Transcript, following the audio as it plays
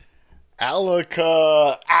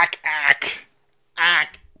Alaka, ack.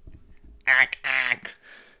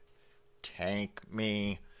 Take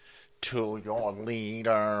me to your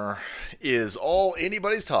leader is all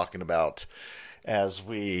anybody's talking about as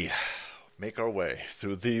we make our way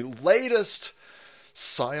through the latest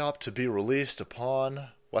Psyop to be released upon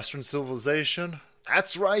Western civilization.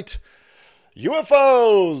 That's right,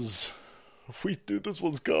 UFOs! We knew this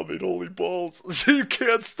was coming, holy balls. So you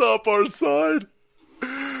can't stop our side.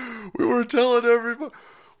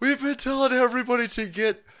 We've been telling everybody to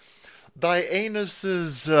get thy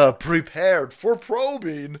anuses prepared for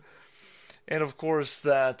probing. And of course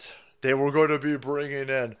that they were going to be bringing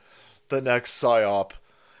in the next Psyop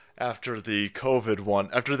after the COVID one.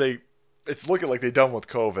 It's looking like they're done with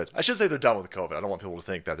COVID. I should say they're done with COVID. I don't want people to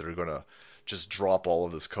think that they're going to just drop all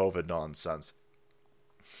of this COVID nonsense.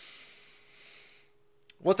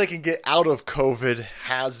 What they can get out of COVID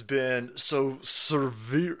has been so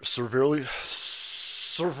severely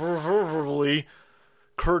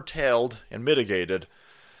curtailed and mitigated.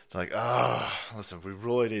 They're like, listen, we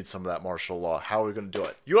really need some of that martial law. How are we going to do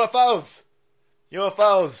it? UFOs! We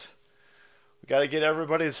got to get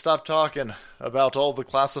everybody to stop talking about all the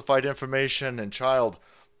classified information and child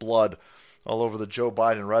blood all over the Joe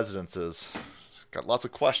Biden residences. Got lots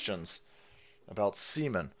of questions about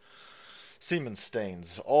semen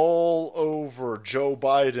stains all over Joe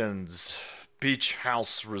Biden's beach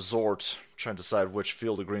house resort. I'm trying to decide which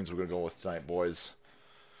Field of Greens we're going to go with tonight, boys.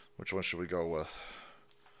 Which one should we go with?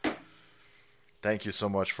 Thank you so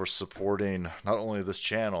much for supporting not only this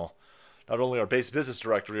channel, not only our base business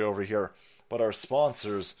directory over here, but our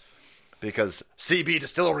sponsors, because CB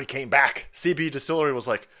Distillery came back. CB Distillery was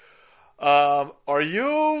like, are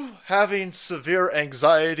you having severe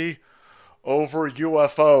anxiety over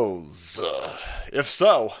UFOs? If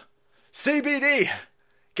so, CBD.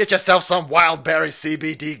 Get yourself some wild berry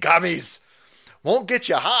CBD gummies. Won't get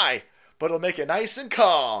you high, but it'll make you nice and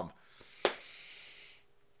calm.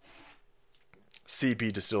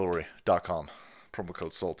 CBDistillery.com. Promo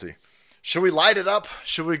code SALTY. Should we light it up?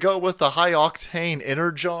 Should we go with the high octane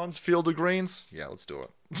Energon's Field of Greens? Yeah, let's do it.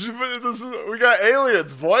 We got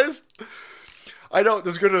aliens, boys. I know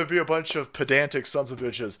there's going to be a bunch of pedantic sons of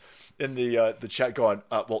bitches in the chat going,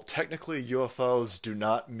 well, technically UFOs do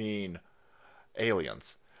not mean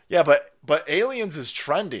aliens. Yeah, but aliens is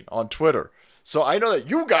trending on Twitter. So I know that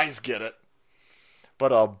you guys get it.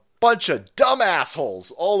 But a bunch of dumb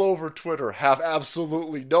assholes all over Twitter have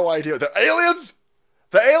absolutely no idea. The aliens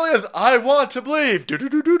I want to believe.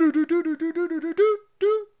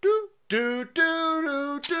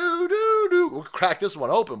 We'll crack this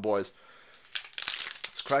one open, boys.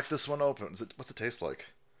 Let's crack this one open. What's it taste like?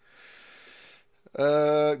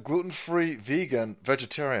 Gluten-free, vegan,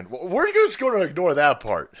 vegetarian. We're just going to ignore that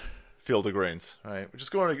part. Field of Greens, right? We're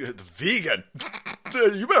just going to vegan.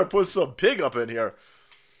 Dude, you better put some pig up in here.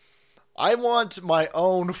 I want my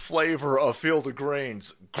own flavor of Field of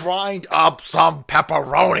Greens. Grind up some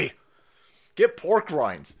pepperoni. Get pork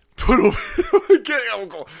rinds. I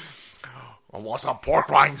want some pork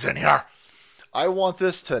rinds in here. I want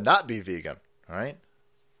this to not be vegan, right?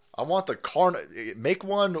 I want make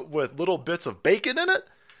one with little bits of bacon in it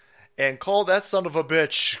and call that son of a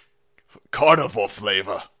bitch carnival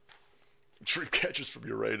flavor. Tree catchers from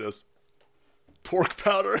Uranus. Pork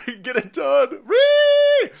powder. Get it done.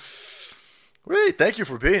 Ree! Thank you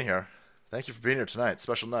for being here. Thank you for being here tonight.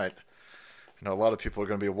 Special night. I know a lot of people are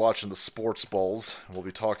going to be watching the sports balls. And we'll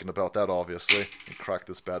be talking about that, obviously. And crack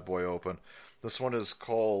this bad boy open. This one is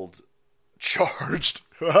called Charged.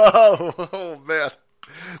 Oh, man.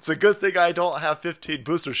 It's a good thing I don't have 15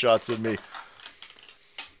 booster shots in me.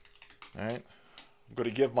 Alright. I'm going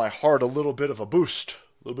to give my heart a little bit of a boost.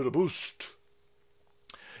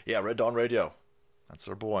 Yeah, Red Dawn Radio. That's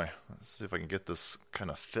our boy. Let's see if I can get this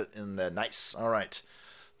kind of fit in there. Nice. All right.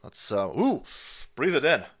 Let's, breathe it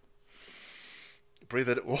in.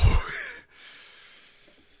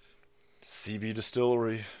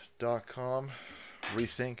 CBDistillery.com.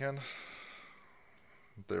 Rethinking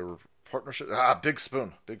their partnership. Big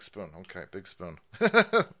spoon. Okay, big spoon.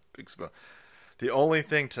 Big spoon. The only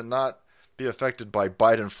thing to not be affected by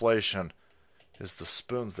Bidenflation is the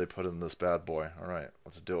spoons they put in this bad boy. All right,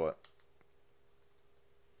 let's do it.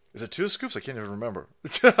 Is it 2 scoops? I can't even remember.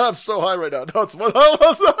 I'm so high right now. No, it's one.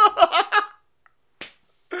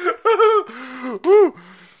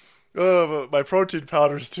 My protein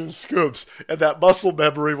powder is 2 scoops. And that muscle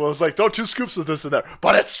memory was like, throw 2 scoops of this in there.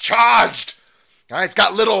 But it's charged! Alright, it's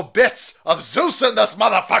got little bits of Zeus in this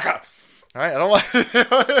motherfucker! Alright, I don't want...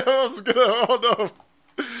 Oh no.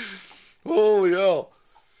 Holy hell.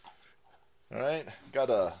 Alright, got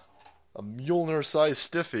a A Mjolnir-sized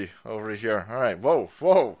stiffy over here. All right,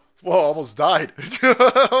 whoa, almost died.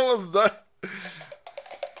 Almost died.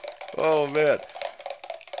 Oh, man.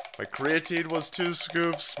 My creatine was 2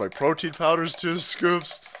 scoops. My protein powder's 2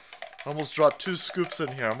 scoops. Almost dropped 2 scoops in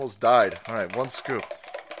here. Almost died. All right, 1 scoop.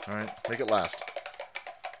 All right, make it last.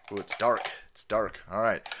 Ooh, it's dark. It's dark. All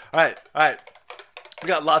right. We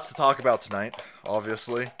got lots to talk about tonight,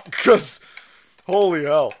 obviously. Because, holy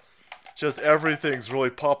hell. Just everything's really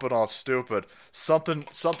popping off stupid. Something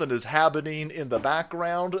is happening in the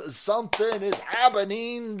background. Something is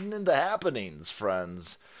happening in the happenings,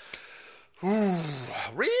 friends. Ooh,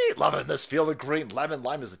 really loving this Field of Green. Lemon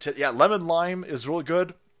lime is the lemon lime is really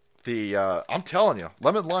good. I'm telling you,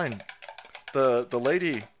 lemon lime. The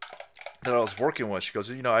lady that I was working with, she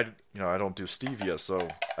goes, I don't do stevia, so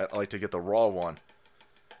I like to get the raw one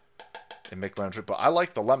and make my own drink. But I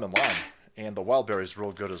like the lemon lime. And the wild berry is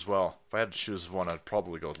real good as well. If I had to choose one, I'd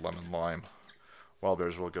probably go with lemon lime. Wild berry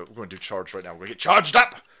is real good. We're going to do charge right now. We're going to get charged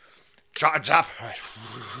up. Charged up. All right.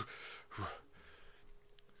 I'm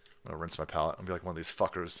going to rinse my palate. I'm going to be like one of these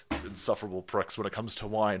fuckers. These insufferable pricks when it comes to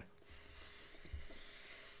wine.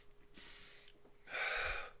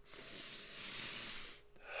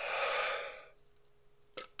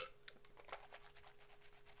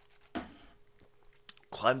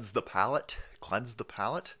 Cleanse the palate. Cleanse the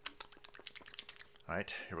palate. All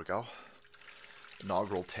right, here we go.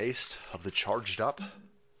 Inaugural taste of the charged up. You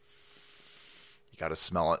gotta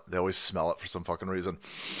smell it. They always smell it for some fucking reason.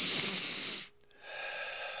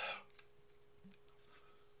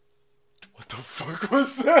 What the fuck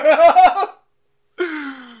was that?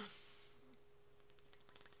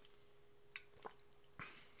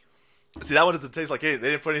 See, that one doesn't taste like anything.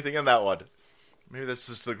 They didn't put anything in that one. Maybe that's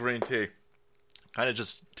just the green tea. Kind of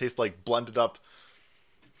just tastes like blended up,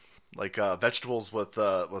 like vegetables with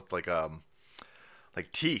like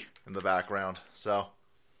tea in the background. So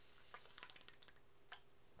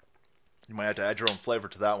you might have to add your own flavor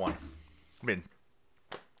to that one. I mean,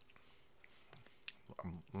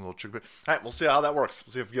 I'm a little tricky. All right, we'll see how that works.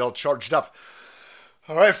 We'll see if we get all charged up.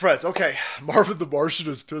 All right, friends. Okay, Marvin the Martian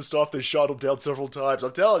is pissed off. They shot him down several times.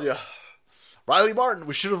 I'm telling you, Riley Martin.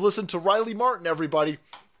 We should have listened to Riley Martin, everybody.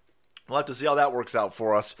 We'll have to see how that works out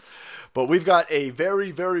for us. But we've got a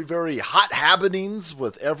very, very, very hot happenings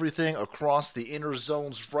with everything across the inner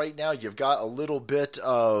zones right now. You've got a little bit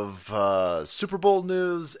of Super Bowl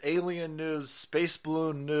news, alien news, space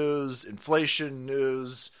balloon news, inflation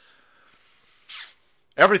news.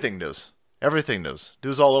 Everything news. Everything news.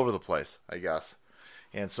 News all over the place, I guess.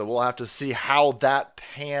 And so we'll have to see how that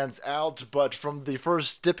pans out. But from the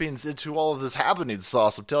first dippings into all of this happening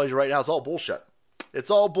sauce, I'm telling you right now, it's all bullshit. It's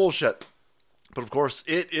all bullshit. But of course,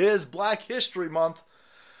 it is Black History Month.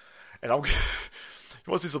 And you want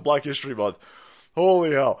to see some Black History Month?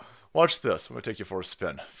 Holy hell. Watch this. I'm going to take you for a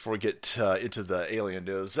spin before we get into the alien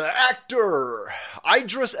news. Actor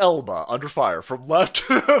Idris Elba under fire from left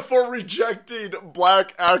for rejecting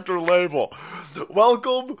black actor label.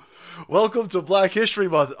 Welcome to Black History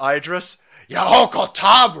Month, Idris. Your Uncle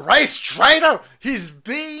Tom, race traitor! He's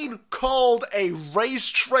being called a race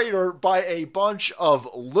traitor by a bunch of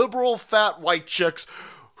liberal fat white chicks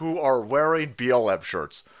who are wearing BLM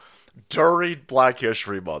shirts during Black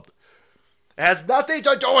History Month. It has nothing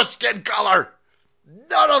to do with skin color.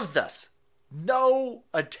 None of this. No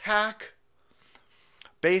attack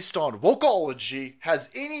based on wokeology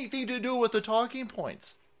has anything to do with the talking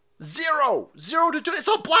points. Zero to do. It's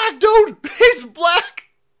a black dude. He's black.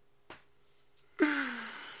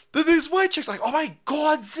 Then these white chicks like, oh my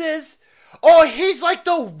god, sis. Oh, he's like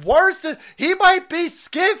the worst. He might be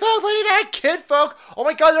skin folk, but he's not kid folk. Oh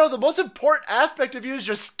my god, no, the most important aspect of you is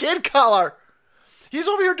your skin color. He's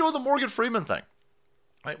over here doing the Morgan Freeman thing.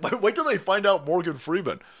 Right? Wait till they find out Morgan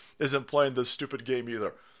Freeman isn't playing this stupid game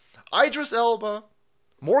either. Idris Elba,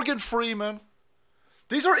 Morgan Freeman,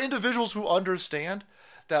 these are individuals who understand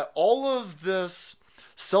that all of this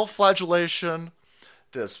self-flagellation,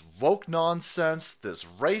 this woke nonsense, this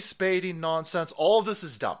race-baiting nonsense, all of this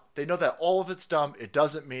is dumb. They know that all of it's dumb. It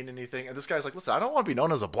doesn't mean anything. And this guy's like, listen, I don't want to be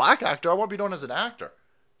known as a black actor. I want to be known as an actor.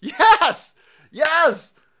 Yes!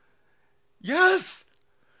 Yes! Yes!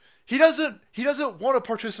 He doesn't want a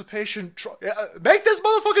participation. Make this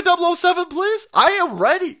motherfucking 007, please. I am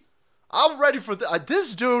ready. I'm ready for this.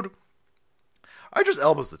 This dude, Idris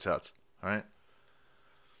Elba's the tits, all right?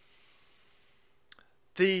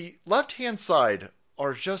 The left-hand side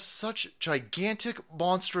are just such gigantic,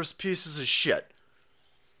 monstrous pieces of shit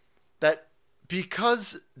that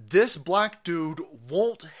because this black dude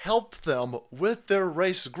won't help them with their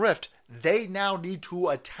race grift, they now need to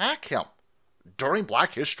attack him during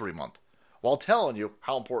Black History Month. while telling you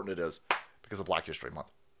how important it is because of Black History Month.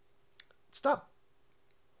 It's dumb.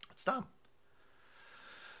 It's dumb.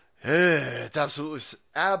 It's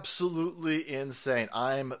absolutely insane.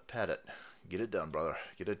 I'm Pettit. Get it done, brother.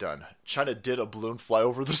 Get it done. China did a balloon fly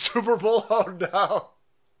over the Super Bowl. Oh,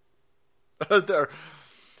 no. They're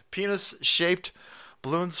penis-shaped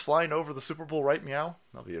balloons flying over the Super Bowl, right? Meow.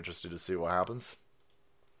 I'll be interested to see what happens.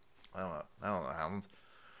 I don't know what happens.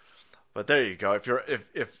 But there you go.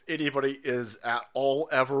 If anybody is at all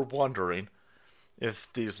ever wondering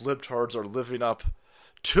if these libtards are living up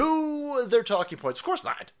to their talking points, of course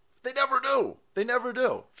not. They never do. They never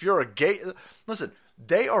do. If you're a gay... Listen,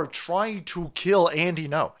 they are trying to kill Andy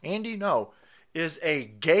No. Andy No is a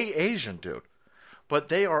gay Asian dude. But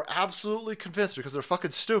they are absolutely convinced, because they're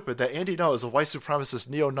fucking stupid, that Andy No is a white supremacist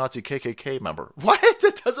neo-Nazi KKK member. What?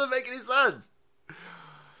 That doesn't make any sense.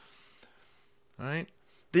 Right?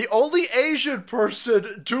 The only Asian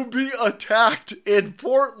person to be attacked in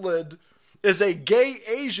Portland is a gay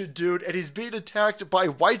Asian dude, and he's being attacked by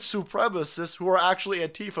white supremacists who are actually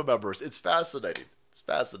Antifa members. It's fascinating. It's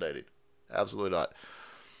fascinating. Absolutely not.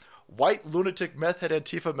 White lunatic meth head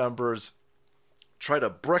Antifa members try to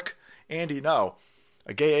brick Andy No,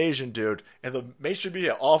 a gay Asian dude, and the mainstream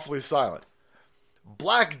media awfully silent.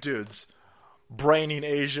 Black dudes braining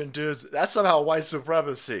Asian dudes, that's somehow white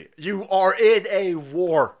supremacy. You are in a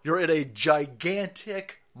war. You're in a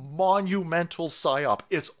gigantic, monumental psyop.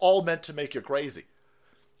 It's all meant to make you crazy.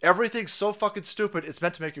 Everything's so fucking stupid, it's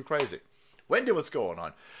meant to make you crazy. Wendy, what's going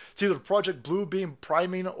on? It's either Project Bluebeam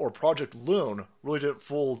priming or Project Loon really didn't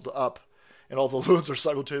fold up, and all the loons are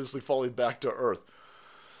simultaneously falling back to Earth.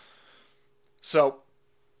 So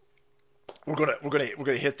we're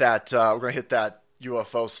gonna hit that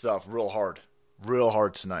UFO stuff real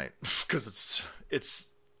hard tonight, because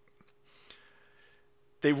it's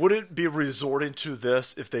they wouldn't be resorting to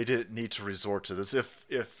this if they didn't need to resort to this.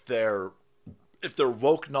 If their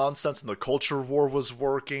woke nonsense and the culture war was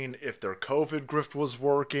working, if their COVID grift was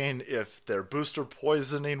working, if their booster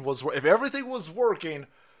poisoning was if everything was working,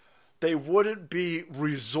 they wouldn't be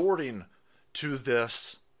resorting to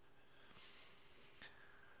this.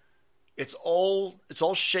 It's all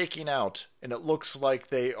shaking out, and it looks like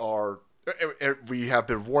they are. We have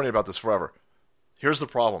been warning about this forever. Here's the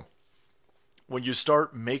problem. When you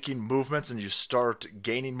start making movements and you start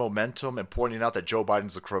gaining momentum and pointing out that Joe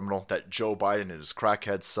Biden's a criminal, that Joe Biden and his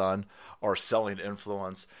crackhead son are selling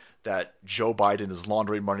influence, that Joe Biden is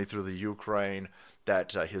laundering money through the Ukraine,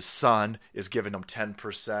 that his son is giving them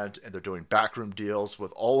 10%, and they're doing backroom deals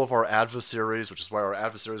with all of our adversaries, which is why our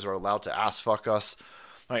adversaries are allowed to ass fuck us.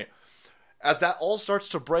 Right? As that all starts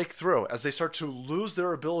to break through, as they start to lose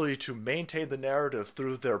their ability to maintain the narrative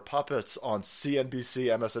through their puppets on CNBC,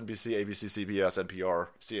 MSNBC, ABC, CBS, NPR,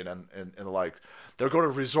 CNN, and the like, they're going to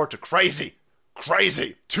resort to crazy.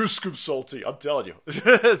 2 scoops salty, I'm telling you.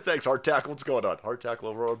 Thanks, Hard Tackle. What's going on? Hard Tackle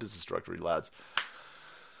over our business directory, lads.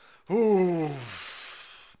 Ooh.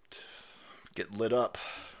 Get lit up.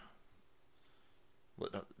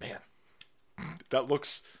 Man, that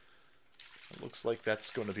looks like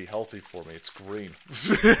that's going to be healthy for me. It's green.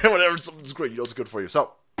 Whenever something's green, you know it's good for you.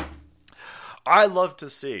 So, I love to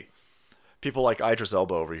see people like Idris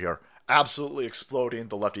Elba over here absolutely exploding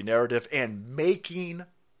the lefty narrative and making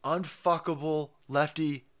unfuckable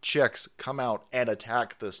lefty chicks come out and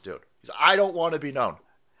attack this dude. I don't want to be known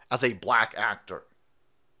as a black actor.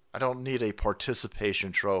 I don't need a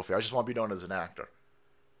participation trophy. I just want to be known as an actor.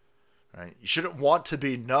 Right? You shouldn't want to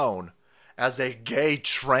be known as a gay,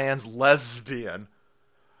 trans, lesbian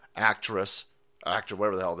actor,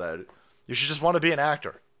 whatever the hell that is. You should just want to be an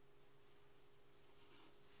actor.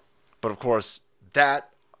 But of course, that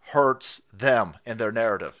hurts them and their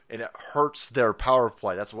narrative. And it hurts their power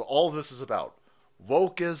play. That's what all this is about.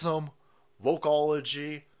 Wokeism,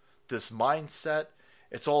 wokeology, this mindset.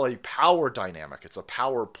 It's all a power dynamic. It's a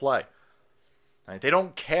power play. Right? They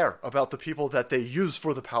don't care about the people that they use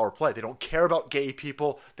for the power play. They don't care about gay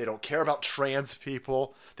people. They don't care about trans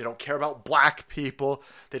people. They don't care about black people.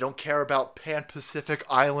 They don't care about Pan-Pacific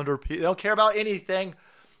Islander people. They don't care about anything.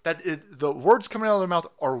 The words coming out of their mouth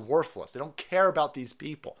are worthless. They don't care about these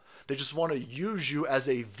people. They just want to use you as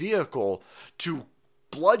a vehicle to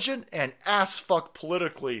bludgeon and ass fuck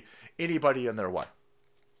politically anybody in their way.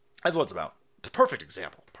 That's what it's about. Perfect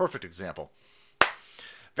example.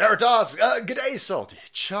 Veritas, g'day, Salty.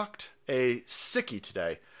 Chucked a sickie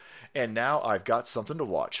today, and now I've got something to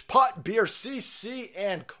watch. Pot, beer, CC,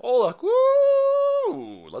 and cola.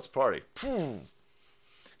 Woo! Let's party.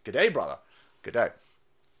 G'day, brother. G'day.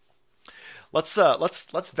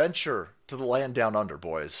 Let's venture to the land down under,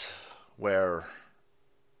 boys, where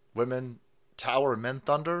women tower and men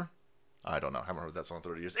thunder. I don't know. I haven't heard that song in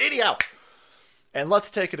 30 years. Anyhow, and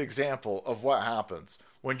let's take an example of what happens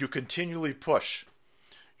when you continually push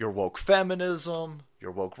your woke feminism,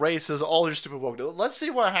 your woke racism, all your stupid woke. Let's see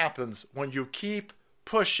what happens when you keep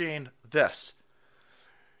pushing this.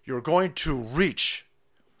 You're going to reach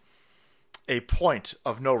a point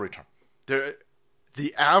of no return.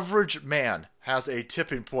 The average man has a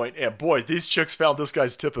tipping point, and boy, these chicks found this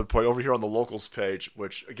guy's tipping point over here on the locals page,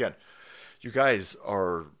 which, again, you guys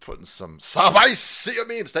are putting some spicy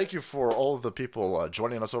memes. Thank you for all of the people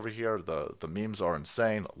joining us over here. The memes are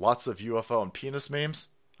insane. Lots of UFO and penis memes.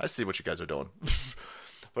 I see what you guys are doing.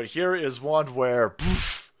 But here is one where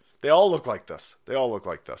poof, they all look like this. They all look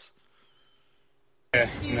like this. Yeah,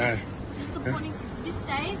 no. Supporting this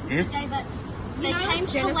day is the day that they came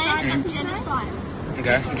to the land and genocide.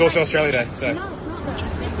 Okay, it's also Australia Day, so. No, it's not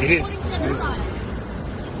that. It is.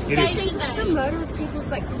 It is. The murder of people is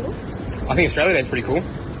like cool. I think Australia Day is pretty cool.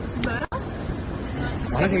 Murder?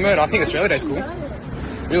 I don't think murder. I think Australia Day is cool.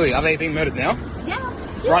 Really? Are they being murdered now? Yeah.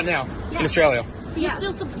 Right now? In Australia? But you're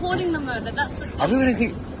still supporting the murder. That's the thing. I really don't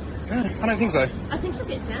think. No, I don't think so. I think you're a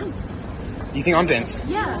bit dense. You think I'm dense?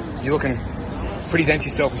 Yeah. You're looking pretty dense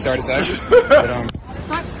yourself, I'm sorry to say. But, Don't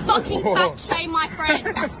fucking fat shame my friend.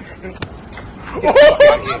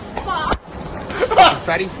 Fuck.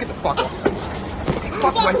 Fatty, get the fuck off.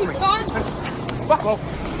 Fuck away from me. Fuck off.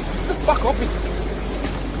 Fuck off me.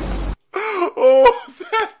 Oh,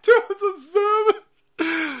 that dude's a sermon.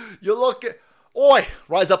 You look at... Oi,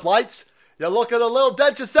 rise up lights. You're looking a little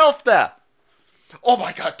dense yourself there. Oh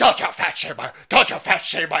my god, don't you fat shame my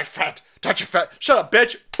friend. Don't you fat... Shut up,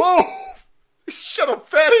 bitch. Boom. Shut up,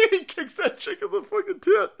 fatty. He kicks that chick in the fucking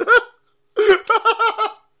tit.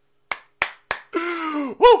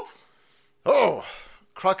 Woo. Oh,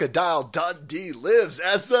 Crocodile Dundee lives,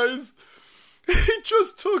 essays. He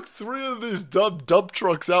just took 3 of these dump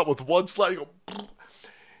trucks out with one slide.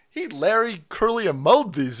 He Larry Curly and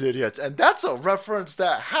mowed these idiots, and that's a reference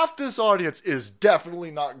that half this audience is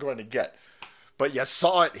definitely not going to get. But you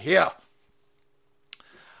saw it here.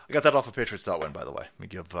 I got that off of Patriots.win, by the way. Let me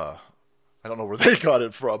give, I don't know where they got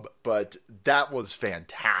it from, but that was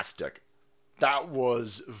fantastic. That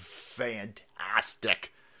was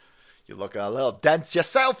fantastic. You look a little dense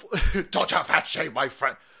yourself. Don't you fat shame my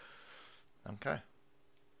friend. Okay.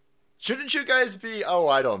 Shouldn't you guys be,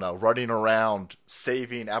 I don't know, running around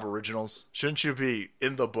saving Aboriginals? Shouldn't you be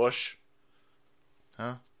in the bush?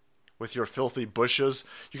 Huh? With your filthy bushes?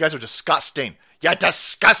 You guys are disgusting. You're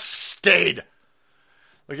disgusting!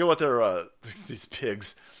 Look at what they're, these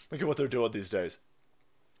pigs. Look at what they're doing these days.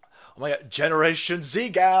 Oh my god, Generation Z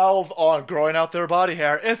gal on growing out their body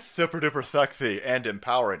hair. It's super duper sexy and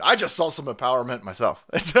empowering. I just saw some empowerment myself.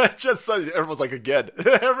 Everyone's like, again.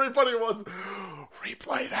 Everybody wants,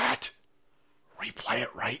 replay that. Replay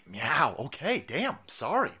it right now. Okay, damn,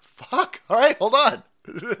 sorry. Fuck. Alright, hold on.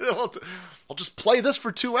 I'll just play this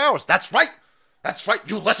for 2 hours. That's right. That's right.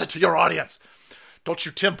 You listen to your audience. Don't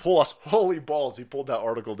you Tim Pool us. Holy balls, he pulled that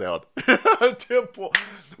article down. Tim Pool.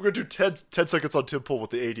 We're going to do 10 seconds on Tim Pool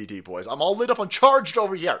with the ADD, boys. I'm all lit up on Charged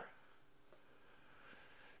over here.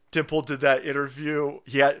 Tim Pool did that interview.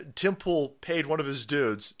 Tim Pool paid one of his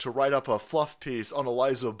dudes to write up a fluff piece on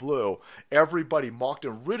Eliza Blue. Everybody mocked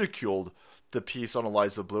and ridiculed the piece on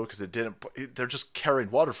Eliza Blue because they're just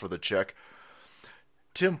carrying water for the chick.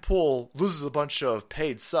 Tim Pool loses a bunch of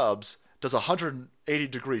paid subs, does a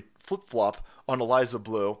 180-degree flip-flop on Eliza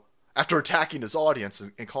Blue after attacking his audience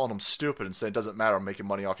and calling them stupid and saying, doesn't matter, I'm making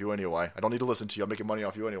money off you anyway. I don't need to listen to you, I'm making money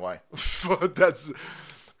off you anyway. That's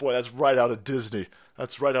right out of Disney.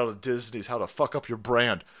 That's right out of Disney's How to Fuck Up Your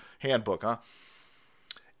Brand handbook, huh?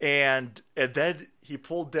 And then he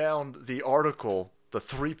pulled down the article, the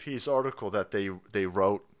 3-piece article that they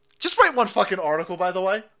wrote. Just write one fucking article, by the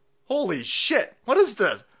way. Holy shit, what is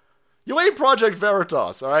this? You ain't Project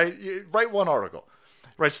Veritas, alright? Write one article.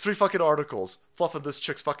 Writes 3 fucking articles, fluffing this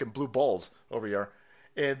chick's fucking blue balls over here,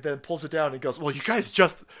 and then pulls it down and goes, well, you guys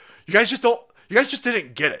just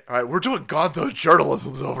didn't get it, alright? We're doing Gonzo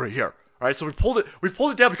journalism over here, alright? So we pulled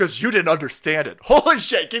it down because you didn't understand it. Holy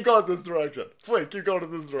shit, keep going in this direction. Please, keep going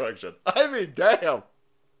in this direction. I mean, damn.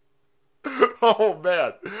 Oh,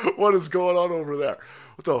 man. What is going on over there?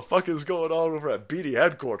 What the fuck is going on over at BD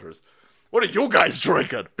headquarters? What are you guys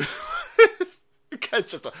drinking? You guys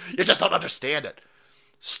just don't understand it.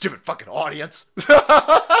 Stupid fucking audience.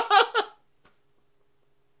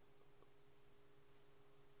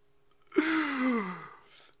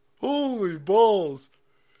 Holy balls.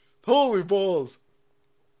 Holy balls.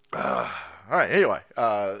 Alright, anyway.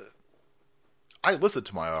 I listened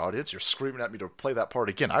to my audience. You're screaming at me to play that part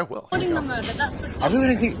again. I will. The murder, that's the thing. I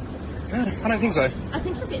really don't think. I don't think so. I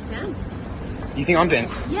think you're a bit dense. You think I'm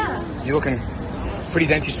dense? Yeah. You're looking pretty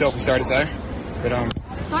dense yourself, I'm sorry to say. But, Don't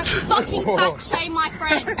fucking fat shame my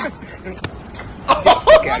friend.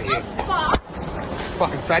 fuck out of here. Fuck.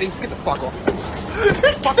 Fucking fatty, get the fuck off.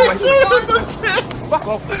 Fuck away from me. Fuck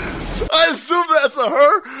off. I assume that's a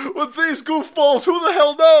her. With these goofballs, who the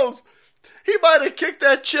hell knows? He might have kicked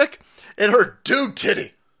that chick in her dude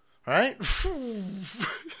titty. Right?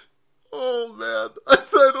 Oh, man.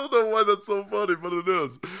 I don't know why that's so funny, but it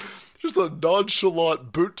is. Just a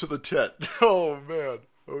nonchalant boot to the tit. Oh, man.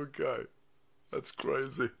 Okay. That's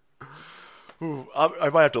crazy. Ooh, I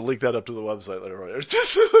might have to link that up to the website later on.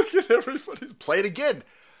 Look at everybody. Play it again.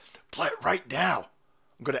 Play it right now.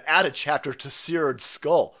 I'm going to add a chapter to Seared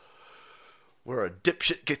Skull where a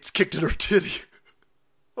dipshit gets kicked in her titty.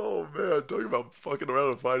 Oh, man. Talking about fucking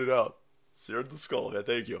around and finding out. Seared the Skull, man.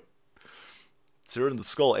 Thank you. Seared the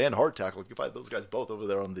Skull and Heart Tackle. You can find those guys both over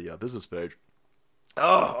there on the business page.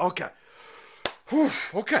 Oh, okay. Whew,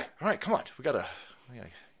 okay. All right, come on. We gotta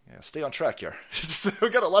stay on track here. We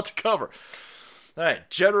got a lot to cover. All right,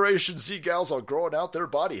 Generation Z gals are growing out their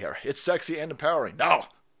body hair. It's sexy and empowering. No.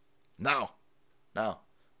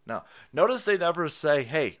 Notice they never say,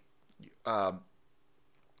 hey, why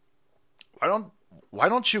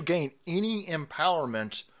don't you gain any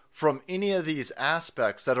empowerment from any of these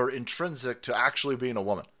aspects that are intrinsic to actually being a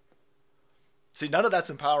woman? See, none of that's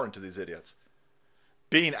empowering to these idiots.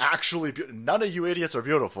 Being actually none of you idiots are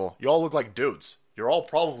beautiful. You all look like dudes. You're all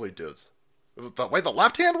probably dudes. The way the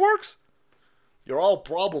left hand works, you're all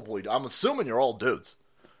probably, I'm assuming you're all dudes.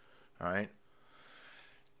 All right?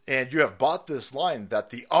 And you have bought this line that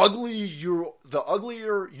the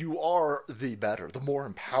uglier you are, the better. The more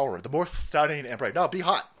empowered, the more stunning and bright. No, be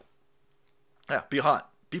hot. Yeah, be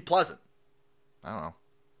hot. Be pleasant. I don't know.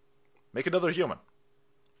 Make another human.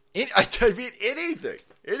 I mean, anything.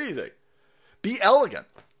 Be elegant.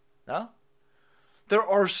 No? There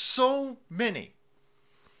are so many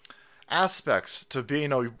aspects to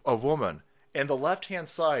being a woman, and the left-hand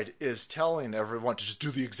side is telling everyone to just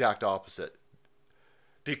do the exact opposite.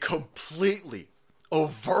 Be completely,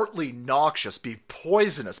 overtly noxious. Be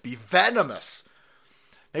poisonous. Be venomous.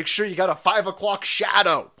 Make sure you got a 5 o'clock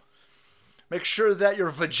shadow. Make sure that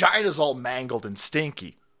your vagina's all mangled and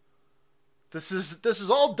stinky. This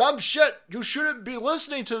is all dumb shit. You shouldn't be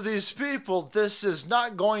listening to these people. This is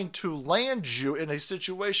not going to land you in a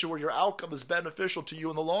situation where your outcome is beneficial to you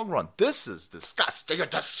in the long run. This is disgusting. You're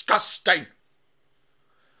disgusting.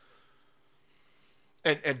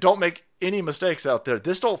 And don't make any mistakes out there.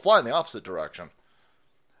 This don't fly in the opposite direction.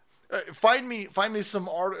 Find me some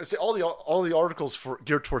articles. All the articles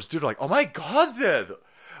geared towards dude are like, oh my god, then.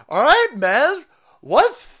 All right, man.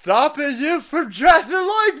 What's stopping you from dressing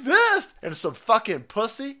like this? And some fucking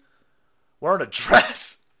pussy wearing a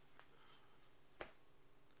dress.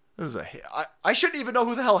 I shouldn't even know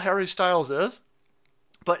who the hell Harry Styles is.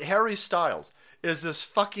 But Harry Styles is this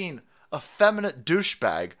fucking effeminate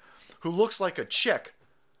douchebag who looks like a chick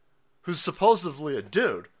who's supposedly a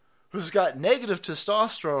dude who's got negative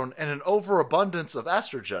testosterone and an overabundance of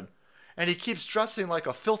estrogen. And he keeps dressing like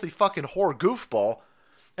a filthy fucking whore goofball.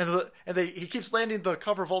 He keeps landing the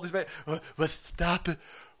cover of all these. What's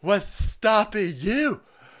stopping you,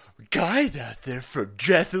 guys out there, from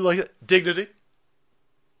dressing like that? Dignity.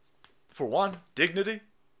 For one, dignity.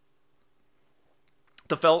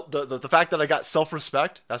 The fact that I got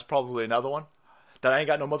self-respect. That's probably another one. That I ain't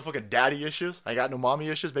got no motherfucking daddy issues. I ain't got no mommy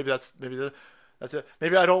issues. Maybe that's it.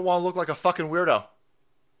 Maybe I don't want to look like a fucking weirdo. All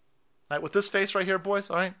right, with this face right here, boys.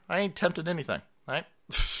 All right, I ain't tempted anything. All right,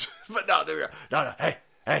 but no, there we go. No. Hey,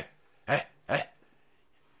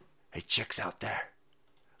 chicks out there,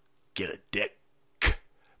 get a dick,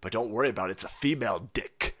 but don't worry about it. It's a female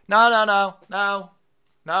dick. No.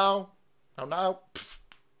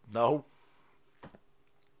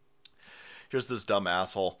 Here's this dumb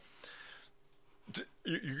asshole.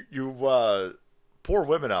 You poor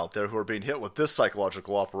women out there who are being hit with this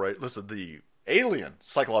psychological operation. Listen, the alien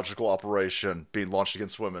psychological operation being launched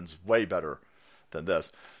against women's way better than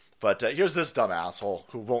this. But here's this dumb asshole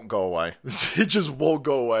who won't go away. He just won't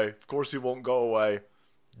go away. Of course he won't go away.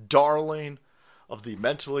 Darling of the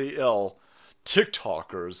mentally ill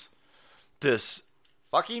TikTokers. This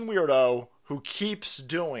fucking weirdo who keeps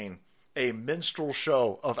doing a minstrel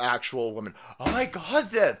show of actual women. Oh my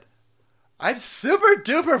god, then. I'm super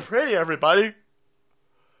duper pretty, everybody.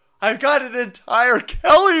 I've got an entire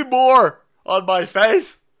Kelly Moore on my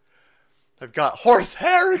face. I've got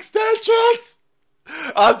horsehair extensions.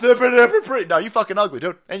 I'm super duper pretty. No, you fucking ugly,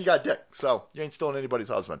 dude. And you got a dick, so you ain't stealing anybody's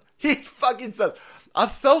husband. He fucking says, I'm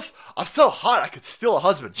so hot I could steal a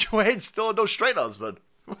husband. You ain't stealing no straight husband.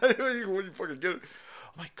 when you fucking get it.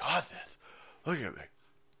 Oh my God, this. Look at me.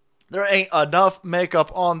 There ain't enough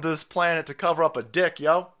makeup on this planet to cover up a dick,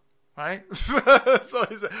 yo. Right? So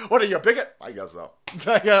he said, what are you, a bigot? I guess so.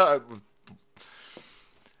 Yeah,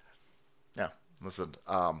 listen,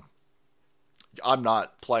 I'm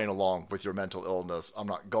not playing along with your mental illness. I'm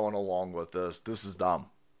not going along with this. This is dumb.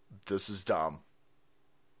 This is dumb.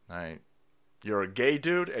 All right? You're a gay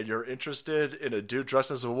dude and you're interested in a dude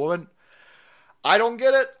dressed as a woman. I don't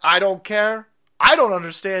get it. I don't care. I don't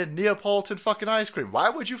understand Neapolitan fucking ice cream. Why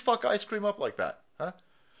would you fuck ice cream up like that? Huh?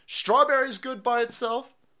 Strawberry's good by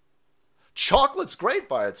itself. Chocolate's great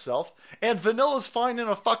by itself. And vanilla's fine in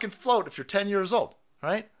a fucking float if you're 10 years old.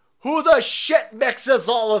 Right? Who the shit mixes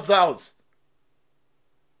all of those?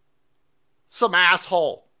 Some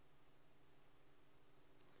asshole.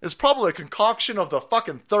 It's probably a concoction of the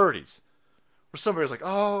fucking 30s. Where somebody was like,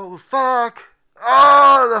 oh, fuck.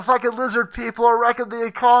 Oh, the fucking lizard people are wrecking the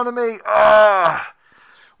economy.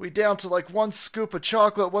 We down to like 1 scoop of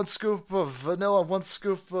chocolate, 1 scoop of vanilla, 1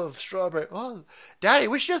 scoop of strawberry. Oh, Daddy,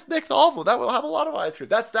 we should just mix all of them. That will have a lot of ice cream.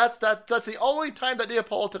 That's the only time that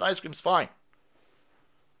Neapolitan ice cream's fine.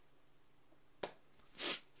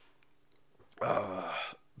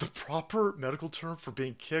 The proper medical term for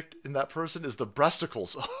being kicked in that person is the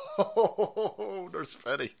breasticles. Oh, Nurse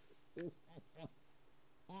Fetty.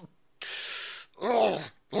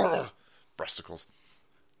 Breasticles.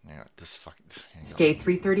 Yeah, this fucking. It's day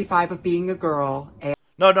 335 of being a girl.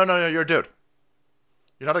 No, you're a dude.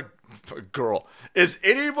 You're not a girl. Is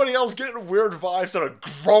anybody else getting weird vibes that a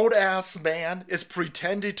grown ass man is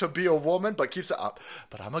pretending to be a woman but keeps it up?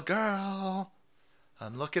 But I'm a girl.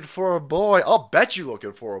 I'm looking for a boy. I'll bet you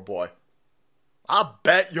looking for a boy. I'll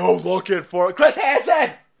bet you're looking for Chris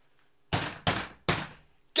Hansen.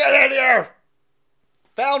 Get in here.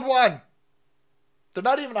 Found one. They're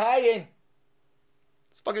not even hiding.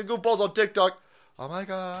 It's fucking goofballs on TikTok. Oh my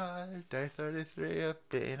God, day 33 of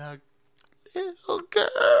being a little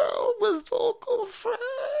girl with vocal fry.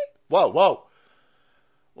 Whoa.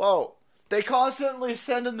 They constantly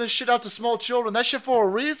sending this shit out to small children. That shit for a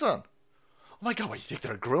reason. Oh my God, what, you think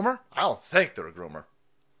they're a groomer? I don't think they're a groomer.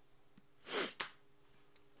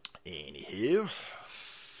 Anywho.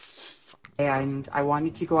 And I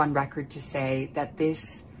wanted to go on record to say that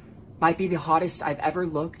this might be the hottest I've ever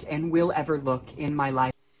looked and will ever look in my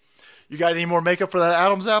life. You got any more makeup for that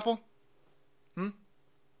Adam's apple?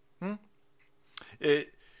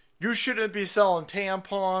 You shouldn't be selling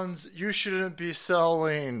tampons. You shouldn't be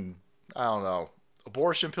selling, I don't know,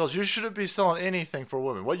 abortion pills. You shouldn't be selling anything for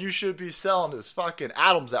women. What you should be selling is fucking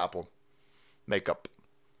Adam's apple makeup.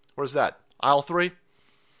 Where's that? Aisle 3?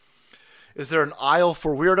 Is there an aisle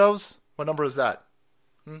for weirdos? What number is that?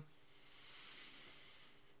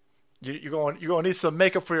 You're going to need some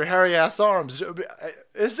makeup for your hairy ass arms.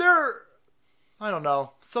 Is there, I don't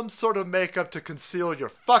know, some sort of makeup to conceal your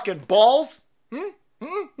fucking balls? So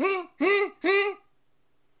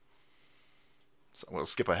I'm going to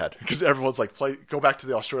skip ahead because everyone's like, go back to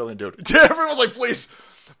the Australian dude. Everyone's like, please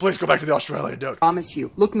go back to the Australian dude. I promise you,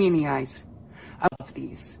 look me in the eyes. I love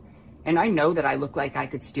these. And I know that I look like I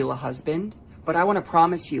could steal a husband, but I want to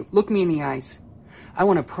promise you, look me in the eyes. I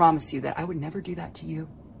want to promise you that I would never do that to you.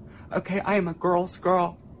 Okay, I am a girl's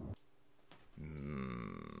girl.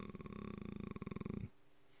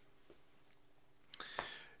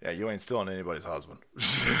 Yeah, you ain't stealing anybody's husband.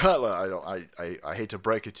 I hate to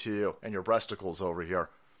break it to you and your breasticles over here,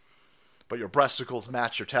 but your breasticles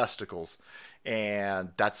match your testicles,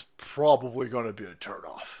 and that's probably going to be a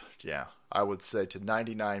turnoff. Yeah, I would say to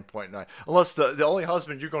 99.9, unless the only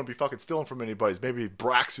husband you're going to be fucking stealing from anybody is maybe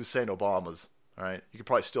Barack Hussein Obama's. All right, you could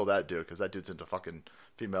probably steal that dude because that dude's into fucking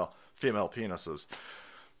female penises.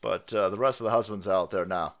 But the rest of the husbands out there,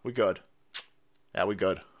 nah, we good. Yeah, we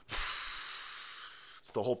good.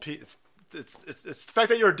 It's the whole it's the fact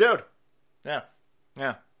that you're a dude. Yeah.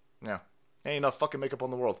 Ain't enough fucking makeup on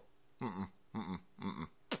the world.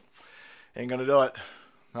 Ain't gonna do it.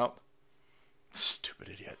 Nope. Stupid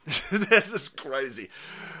idiot. This is crazy.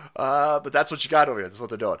 But that's what you got over here. That's what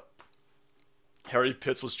they're doing. Harry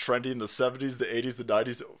Pitts was trendy in the 70s, the 80s, the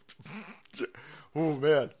 90s. Oh,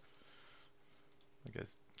 man. I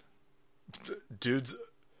guess. Dudes.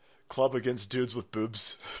 Club against dudes with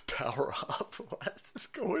boobs. Power up. What is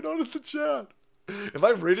going on in the chat? Am I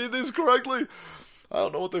reading this correctly? I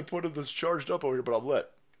don't know what they put in this charged up over here, but I'm lit.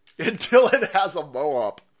 Until it has a mow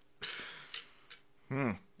up.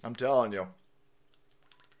 I'm telling you.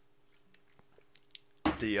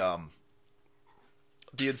 The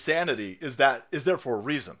insanity is there for a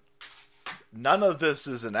reason. None of this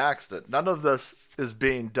is an accident. None of this is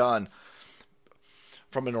being done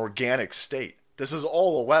from an organic state. This is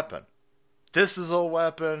all a weapon. This is a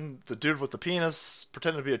weapon. The dude with the penis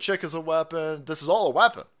pretending to be a chick is a weapon. This is all a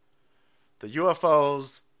weapon. The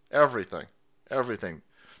UFOs, everything. Everything.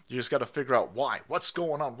 You just got to figure out why. What's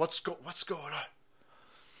going on? What's going on?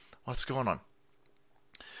 What's going on?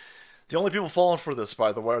 The only people falling for this,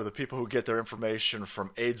 by the way, are the people who get their information from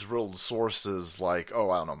AIDS-riddled sources like, I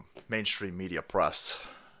don't know, mainstream media press,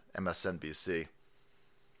 MSNBC.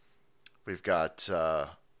 We've got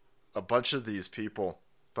a bunch of these people,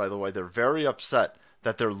 by the way, they're very upset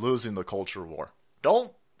that they're losing the culture war.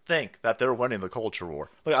 Don't think that they're winning the culture war.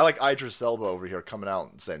 Look, I like Idris Elba over here coming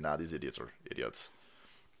out and saying, nah, these idiots are idiots.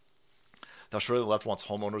 The Australian left wants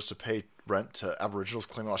homeowners to pay rent to Aboriginals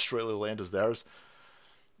claiming Australia land is theirs.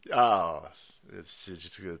 It's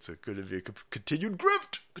a good continued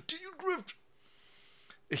grift. Continued grift.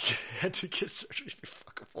 You had to get surgery to be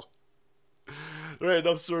fuckable. There ain't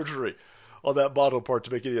enough surgery on that bottom part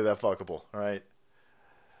to make any of that fuckable. All right.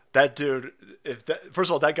 That dude, first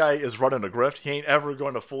of all, that guy is running a grift. He ain't ever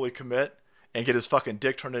going to fully commit and get his fucking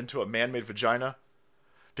dick turned into a man-made vagina.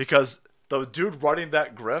 Because the dude running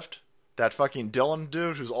that grift, that fucking Dylan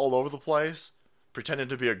dude who's all over the place, pretending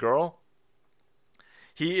to be a girl,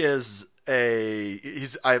 I'm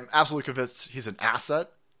absolutely convinced he's an asset.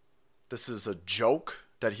 This is a joke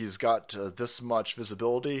that he's got this much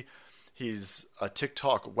visibility. He's a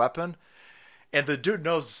TikTok weapon. And the dude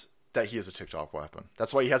knows that he is a TikTok weapon.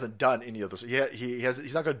 That's why he hasn't done any of this.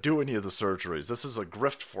 He's not going to do any of the surgeries. This is a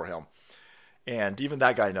grift for him. And even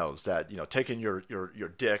that guy knows that, taking your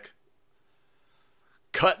dick,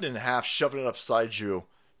 cutting it in half, shoving it upside you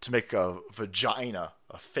to make a vagina,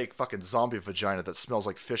 a fake fucking zombie vagina that smells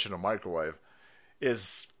like fish in a microwave,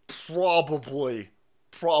 is probably,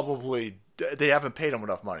 they haven't paid him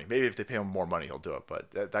enough money. Maybe if they pay him more money, he'll do it.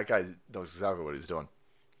 But that guy knows exactly what he's doing.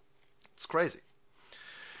 It's crazy.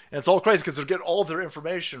 And it's all crazy because they're getting all of their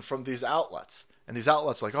information from these outlets. And these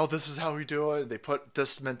outlets like, this is how we do it. And they put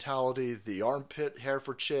this mentality, the armpit hair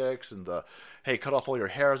for chicks, and the, hey, cut off all your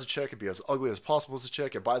hair as a chick and be as ugly as possible as a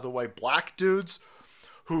chick. And by the way, black dudes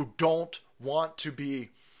who don't want to be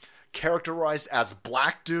characterized as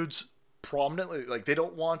black dudes prominently, like they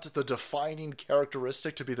don't want the defining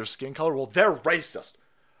characteristic to be their skin color, well, they're racist.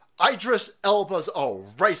 Idris Elba's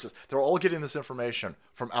racist. They're all getting this information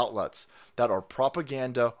from outlets that are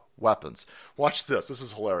propaganda weapons. Watch this. This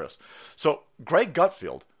is hilarious. So Greg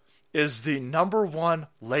Gutfeld is the #1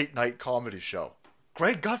 late night comedy show.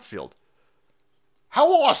 Greg Gutfeld.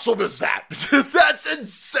 How awesome is that? That's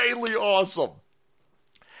insanely awesome.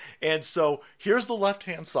 And so here's the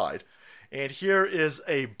left-hand side. And here is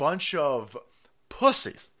a bunch of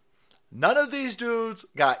pussies. None of these dudes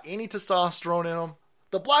got any testosterone in them.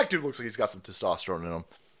 The black dude looks like he's got some testosterone in him.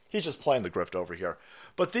 He's just playing the grift over here.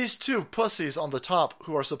 But these two pussies on the top,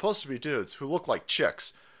 who are supposed to be dudes, who look like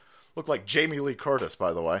chicks, look like Jamie Lee Curtis,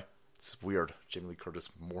 by the way. It's weird. Jamie Lee Curtis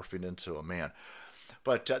morphing into a man.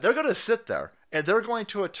 But they're going to sit there, and they're going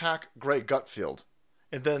to attack Greg Gutfeld.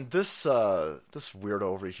 And then this weirdo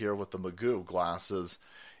over here with the Magoo glasses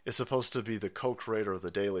is supposed to be the co-creator of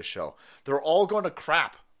The Daily Show. They're all going to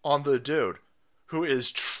crap on the dude who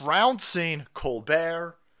is trouncing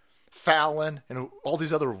Colbert, Fallon, and all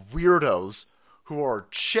these other weirdos who are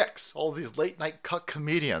chicks, all these late-night cuck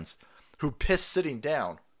comedians who piss sitting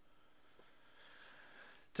down.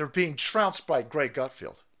 They're being trounced by Greg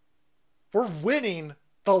Gutfeld. We're winning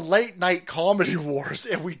the late-night comedy wars,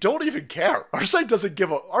 and we don't even care. Our side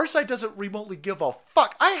doesn't remotely give a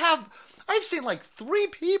fuck. I've seen like 3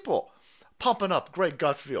 people pumping up Greg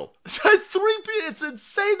Gutfeld. 3 people. It's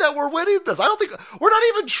insane that we're winning this. I don't think we're not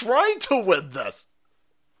even trying to win this.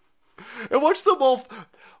 And watch them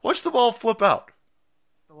all flip out.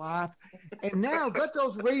 Laugh. And now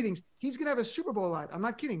Gutfeld's ratings, he's going to have a Super Bowl ad. I'm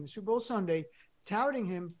not kidding. The Super Bowl Sunday, touting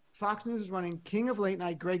him. Fox News is running King of Late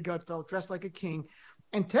Night, Greg Gutfeld, dressed like a king.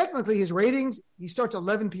 And technically his ratings, he starts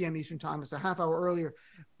 11 p.m. Eastern time. It's a half hour earlier.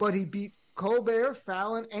 But he beat Colbert,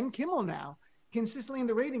 Fallon, and Kimmel now, consistently in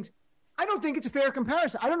the ratings. I don't think it's a fair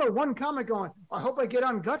comparison. I don't know one comic going, I hope I get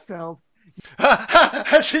on Gutfeld.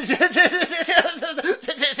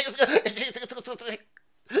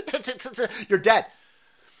 You're dead.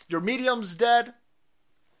 Your medium's dead.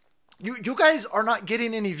 You guys are not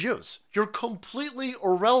getting any views. You're completely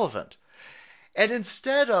irrelevant. And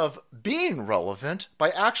instead of being relevant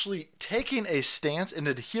by actually taking a stance and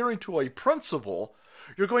adhering to a principle,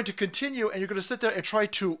 you're going to continue and you're going to sit there and try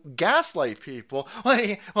to gaslight people.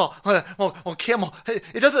 Well, Kimmel,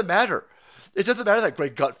 it doesn't matter. It doesn't matter that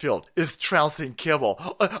Greg Gutfeld is trouncing Kimmel.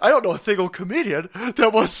 I don't know a single comedian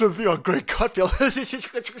that wants to be on Greg Gutfeld.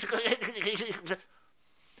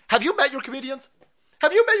 Have you met your comedians?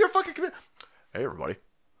 Have you met your fucking comedians? Hey everybody,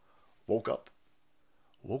 woke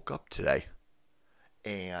up today,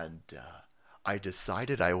 and I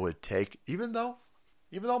decided I would take, even though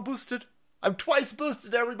I'm boosted, I'm twice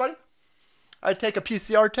boosted, everybody, I'd take a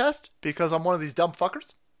PCR test because I'm one of these dumb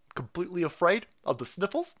fuckers, completely afraid of the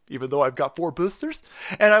sniffles, even though I've got 4 boosters.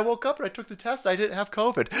 And I woke up and I took the test and I didn't have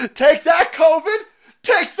COVID. Take that, COVID!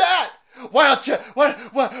 Take that! Why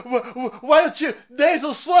don't you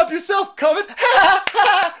nasal swab yourself, COVID?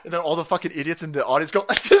 And then all the fucking idiots in the audience go,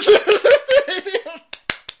 I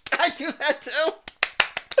do that too.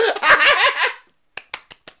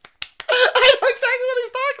 I know exactly what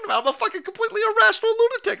he's talking about. I'm a fucking completely irrational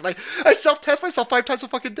lunatic. And I self-test myself 5 times a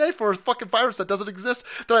fucking day for a fucking virus that doesn't exist,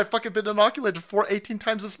 that I've fucking been inoculated for 18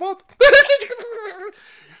 times this month.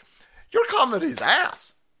 Your comedy's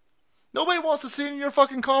ass. Nobody wants to see any of your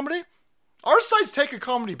fucking comedy. Our side's taking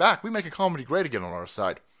comedy back. We make a comedy great again on our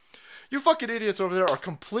side. You fucking idiots over there are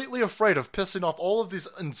completely afraid of pissing off all of these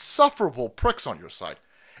insufferable pricks on your side.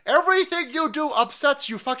 Everything you do upsets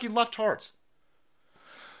you fucking leftards.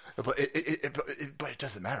 But it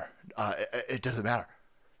doesn't matter. It doesn't matter.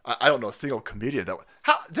 I don't know a single comedian that...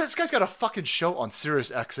 This guy's got a fucking show on Sirius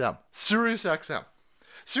XM. Sirius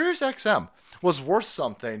XM was worth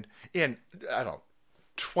something in, I don't know,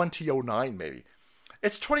 2009 maybe.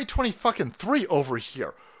 It's 2020 fucking 3 over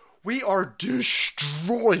here. We are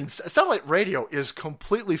destroying... Satellite radio is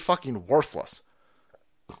completely fucking worthless.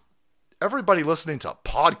 Everybody listening to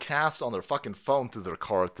podcasts on their fucking phone through their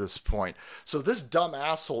car at this point. So this dumb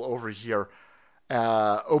asshole over here...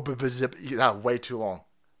 way too long.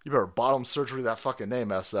 You better bottom surgery that fucking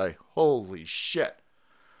name, SA. Holy shit.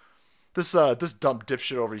 This dumb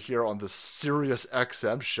dipshit over here on this Sirius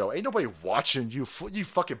XM show. Ain't nobody watching you, you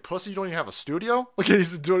fucking pussy. You don't even have a studio? Look at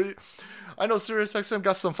he's doing it. I know Sirius XM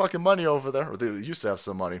got some fucking money over there. Or they used to have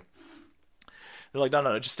some money. They're like,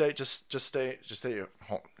 no, just stay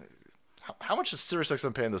home. How much is Sirius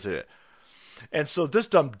XM paying this idiot? And so this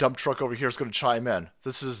dumb truck over here is going to chime in.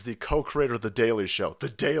 This is the co-creator of The Daily Show. The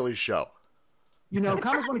Daily Show. You know,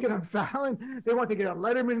 comics want to get on Fallon. They want to get on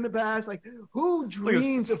Letterman in the past. Like, who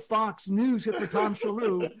dreams of Fox News except for Tom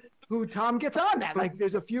Shalhoub, who Tom gets on that? Like,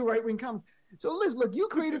 there's a few right-wing comics. So, Liz, look, you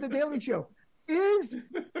created The Daily Show. Is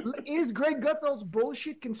Greg Gutfeld's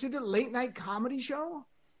bullshit considered a late-night comedy show?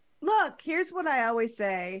 Look, here's what I always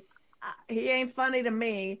say. He ain't funny to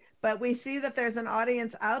me, but we see that there's an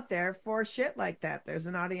audience out there for shit like that. There's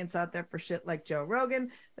an audience out there for shit like Joe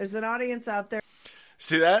Rogan. There's an audience out there.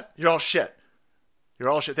 See that? You're all shit. You're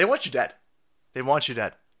all shit. They want you dead. They want you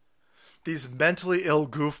dead. These mentally ill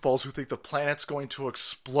goofballs who think the planet's going to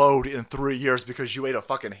explode in 3 years because you ate a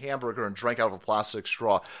fucking hamburger and drank out of a plastic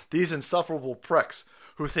straw. These insufferable pricks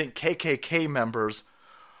who think KKK members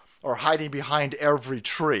are hiding behind every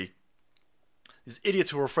tree. These idiots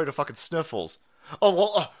who are afraid of fucking sniffles. Oh,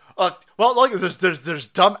 well, look, there's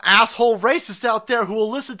dumb asshole racists out there who will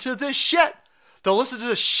listen to this shit. They'll listen to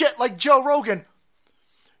this shit like Joe Rogan.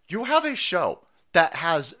 You have a show that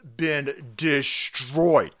has been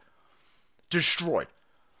destroyed. Destroyed.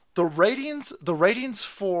 The ratings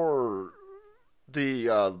for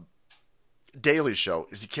the Daily Show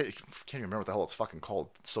is, you can't even remember what the hell it's fucking called.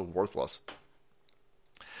 It's so worthless.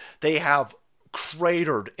 They have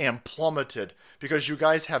cratered and plummeted because you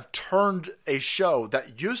guys have turned a show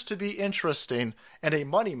that used to be interesting and a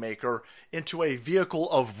moneymaker into a vehicle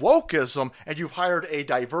of wokeism, and you've hired a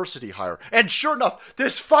diversity hire. And sure enough,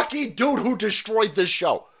 this fucking dude who destroyed this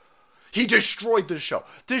show, he destroyed this show.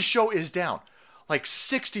 This show is down like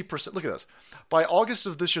 60%. Look at this. By August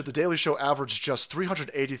of this year, The Daily Show averaged just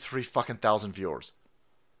 383 fucking thousand viewers.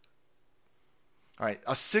 All right,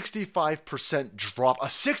 a 65% drop.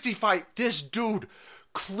 This dude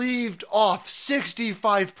cleaved off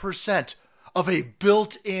 65% of a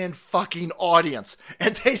built-in fucking audience.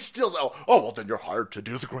 And they still, well, then you're hired to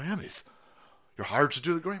do the Grammys. You're hired to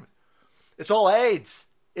do the Grammys. It's all AIDS.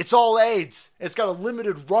 It's all AIDS. It's got a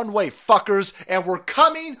limited runway, fuckers. And we're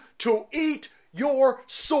coming to eat your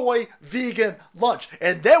soy vegan lunch.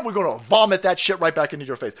 And then we're going to vomit that shit right back into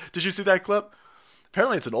your face. Did you see that clip?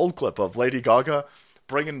 Apparently it's an old clip of Lady Gaga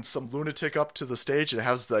bringing some lunatic up to the stage, and it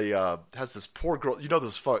has this poor girl. You know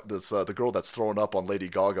the girl that's throwing up on Lady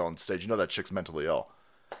Gaga on stage. You know that chick's mentally ill,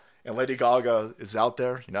 and Lady Gaga is out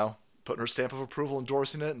there, you know, putting her stamp of approval,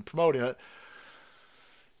 endorsing it, and promoting it.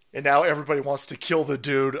 And now everybody wants to kill the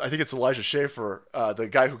dude. I think it's Elijah Schaefer, the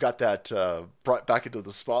guy who got that brought back into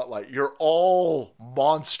the spotlight. You're all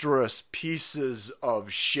monstrous pieces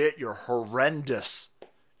of shit. You're horrendous.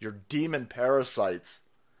 You're demon parasites.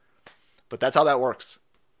 But that's how that works.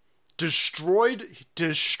 Destroyed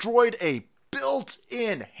a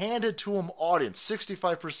built-in, handed-to-him audience,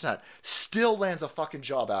 65%, still lands a fucking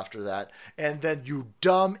job after that. And then you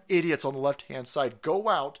dumb idiots on the left-hand side go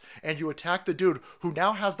out and you attack the dude who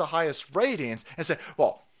now has the highest ratings and say,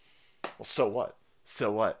 well, so what?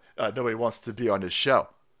 So what? Nobody wants to be on his show.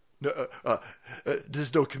 No,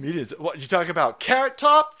 there's no comedians. What, you talking about Carrot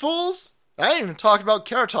Top, fools? I ain't even talking about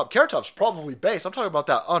Carrot Top. Carrot Top's probably based. I'm talking about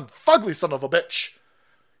that unfugly son of a bitch.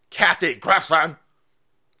 Kathy Griffin.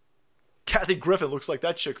 Kathy Griffin looks like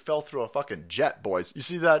that chick fell through a fucking jet, boys. You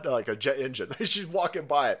see that? Like a jet engine. She's walking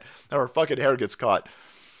by it, and her fucking hair gets caught.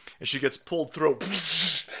 And she gets pulled through.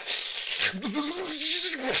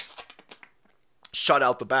 Shut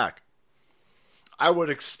out the back. I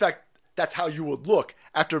would expect that's how you would look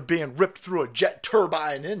after being ripped through a jet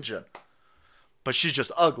turbine engine. But she's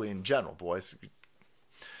just ugly in general, boys.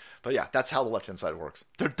 But yeah, that's how the left-hand side works.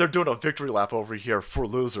 They're doing a victory lap over here for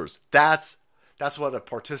losers. That's what a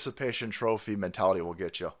participation trophy mentality will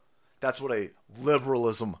get you. That's what a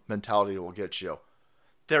liberalism mentality will get you.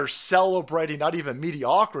 They're celebrating not even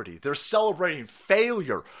mediocrity. They're celebrating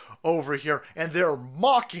failure over here, and they're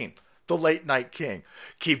mocking the late night king.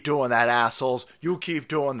 Keep doing that, assholes. You keep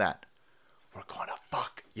doing that. We're gonna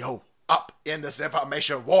fuck you up in this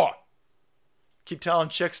information war. Keep telling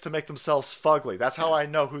chicks to make themselves fugly. That's how I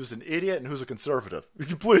know who's an idiot and who's a conservative.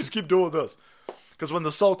 Please keep doing this. Because when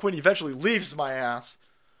the Soul Queen eventually leaves my ass,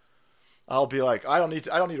 I'll be like, I don't need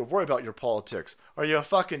to worry about your politics. Are you a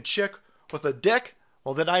fucking chick with a dick?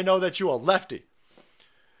 Well, then I know that you a lefty.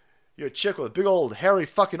 You're a chick with big old hairy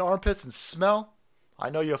fucking armpits and smell? I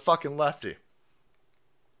know you're a fucking lefty.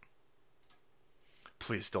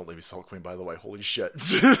 Please don't leave me Soul Queen, by the way. Holy shit.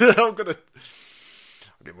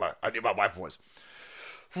 I need my wife voice.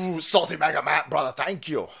 Ooh, Salty Mega Matt, brother. Thank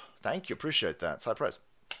you. Appreciate that. It's high praise.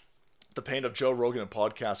 The pain of Joe Rogan and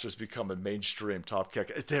podcasters becoming mainstream top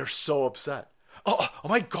kick. They're so upset. Oh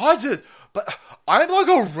my God, but I'm like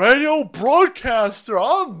a radio broadcaster.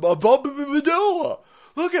 I'm above Manila.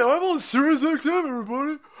 Look I'm on Sirius XM,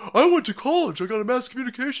 everybody. I went to college. I got a mass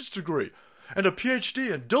communications degree and a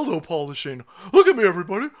PhD in dildo polishing. Look at me,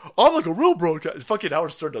 everybody. I'm like a real broadcaster. Fucking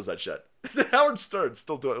Howard Stern does that shit. Howard Stern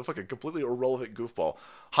still doing it. Fucking completely irrelevant goofball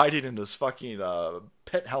hiding in this fucking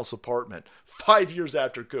penthouse apartment 5 years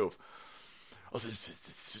after Goof. Oh, this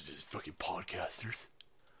is fucking podcasters.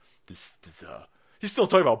 He's still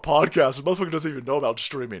talking about podcasters. Motherfucker doesn't even know about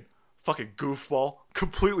streaming. Fucking goofball.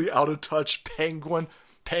 Completely out of touch penguin,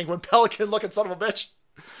 pelican looking son of a bitch.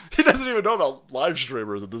 He doesn't even know about live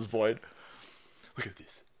streamers at this point. Look at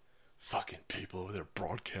these fucking people over there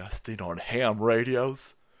broadcasting on ham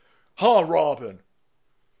radios. Huh, Robin?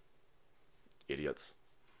 Idiots.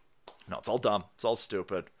 No, it's all dumb. It's all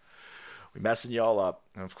stupid. We're messing y'all up.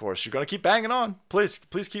 And of course, you're going to keep banging on. Please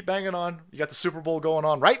keep banging on. You got the Super Bowl going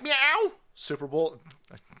on, right? Meow! Super Bowl.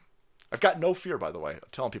 I've got no fear, by the way, of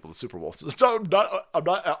telling people the Super Bowl. I'm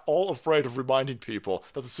not at all afraid of reminding people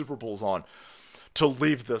that the Super Bowl's on to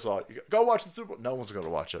leave this on. Go watch the Super Bowl. No one's going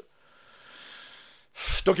to watch it.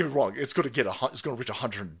 Don't get me wrong. It's going to reach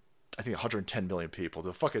 110 million people.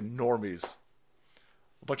 The fucking normies.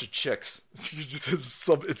 A bunch of chicks. It's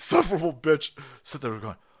insufferable bitch. Sit there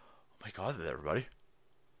going, oh my God, everybody.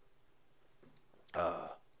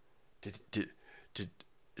 Are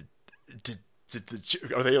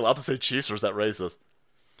they allowed to say Chiefs or is that racist?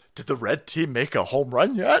 Did the red team make a home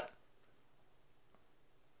run yet?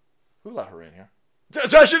 Who let her in here?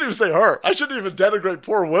 I shouldn't even say her. I shouldn't even denigrate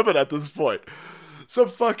poor women at this point. Some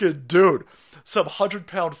fucking dude. Some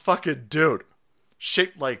 100-pound fucking dude.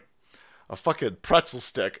 Shaped like a fucking pretzel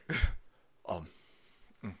stick. I'm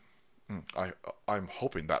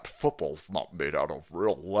hoping that football's not made out of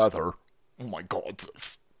real leather. Oh my God.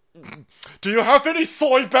 Do you have any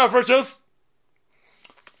soy beverages?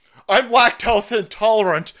 I'm lactose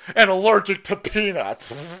intolerant and allergic to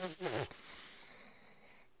peanuts.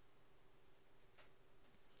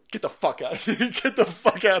 Get the fuck out of here. Get the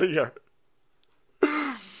fuck out of here.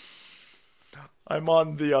 I'm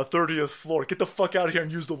on the 30th floor. Get the fuck out of here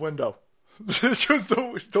and use the window. Just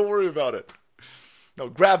don't worry about it. No,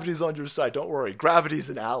 gravity's on your side. Don't worry. Gravity's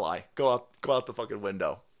an ally. Go out the fucking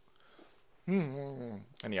window.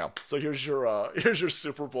 Anyhow, so here's your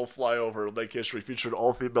Super Bowl flyover Lake history featuring an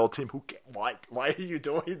all-female team. Why are you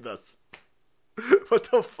doing this?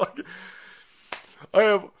 What the fuck?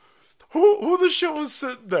 Who the shit was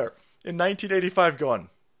sitting there in 1985 going,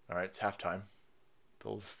 all right, it's halftime.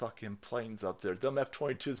 Those fucking planes up there, them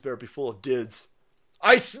F-22s better be full of dids.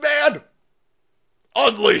 Iceman!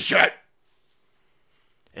 Unleash it!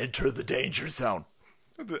 Enter the danger zone.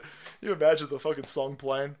 You imagine the fucking song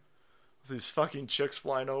playing? With these fucking chicks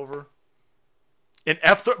flying over? In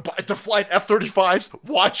they're flying F-35s.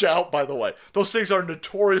 Watch out, by the way. Those things are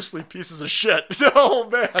notoriously pieces of shit. Oh,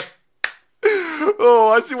 man.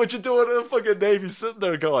 Oh, I see what you're doing in the fucking Navy. Sitting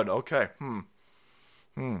there going, okay,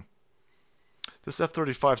 This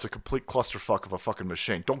F-35 is a complete clusterfuck of a fucking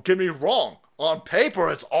machine. Don't get me wrong. On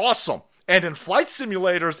paper, it's awesome. And in flight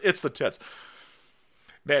simulators, it's the tits.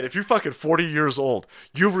 Man, if you're fucking 40 years old,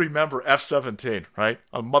 you remember F-17, right?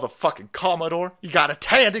 A motherfucking Commodore. You got a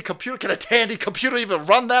Tandy computer. Can a Tandy computer even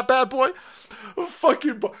run that bad boy? If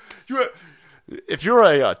you're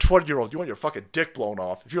a 20-year-old, you want your fucking dick blown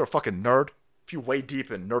off. If you're a fucking nerd, if you way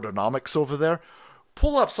deep in nerdonomics over there,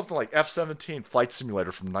 pull up something like F-17 Flight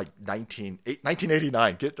Simulator from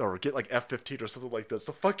 1989. Get like F-15 or something like this.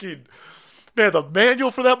 The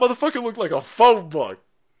manual for that motherfucker looked like a phone book.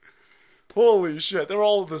 Holy shit. They're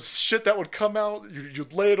all this shit that would come out.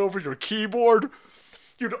 You'd lay it over your keyboard.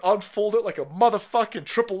 You'd unfold it like a motherfucking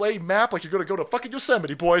AAA map, like you're going to go to fucking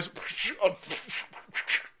Yosemite, boys.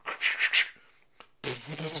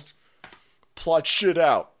 Plot shit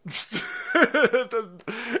out.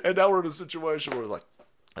 And now we're in a situation where we're like,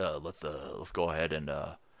 let's go ahead and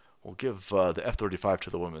we'll give the F-35 to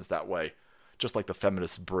the women. That way, just like the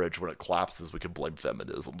feminist bridge, when it collapses, we can blame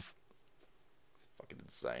feminisms. Fucking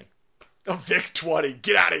insane. Oh, VIC-20,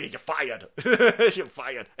 get out of here, you're fired. You're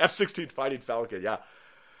fired. F-16 Fighting Falcon, yeah.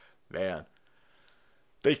 Man.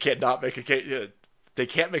 They cannot make a game. They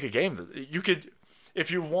can't make a game. You could,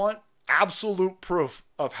 if you want absolute proof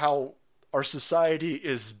of how our society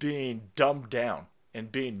is being dumbed down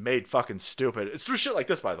and being made fucking stupid. It's through shit like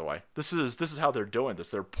this, by the way. This is how they're doing this.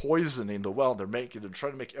 They're poisoning the well. They're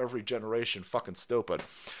trying to make every generation fucking stupid.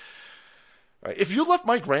 Right? If you left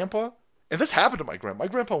my grandpa, and this happened to my grandpa. My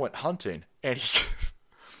grandpa went hunting, and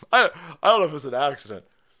I don't know if it was an accident.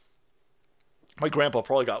 My grandpa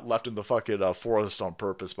probably got left in the fucking forest on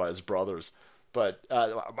purpose by his brothers. But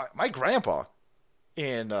my grandpa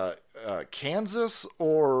in Kansas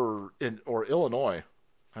or Illinois,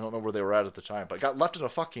 I don't know where they were at the time, but got left in a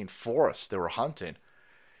fucking forest. They were hunting,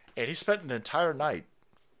 and he spent an entire night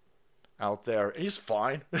out there. And he's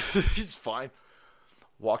fine. He's fine.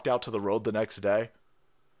 Walked out to the road the next day.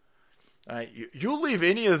 You leave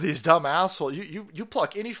any of these dumb assholes, you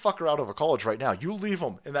pluck any fucker out of a college right now, you leave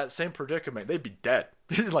them in that same predicament, they'd be dead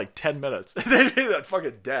in like 10 minutes. They'd be that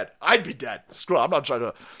fucking dead. I'd be dead. Screw it. I'm not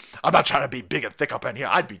trying to be big and thick up in here.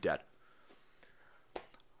 I'd be dead.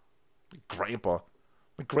 My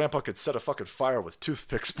grandpa could set a fucking fire with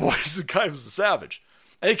toothpicks, boys. The guy was a savage.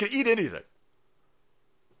 And he could eat anything.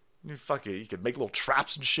 He could make little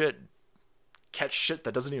traps and shit, and catch shit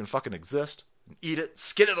that doesn't even fucking exist. Eat it,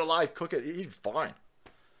 skin it alive, cook it, eat fine.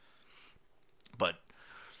 But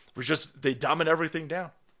they dumbing everything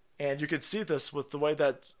down. And you can see this with the way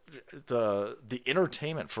that the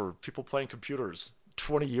entertainment for people playing computers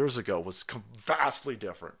 20 years ago was vastly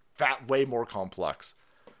different. Way more complex.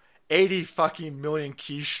 80 fucking million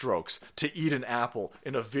keystrokes to eat an apple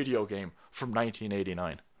in a video game from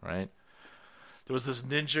 1989, right? There was this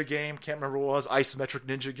ninja game, can't remember what it was, isometric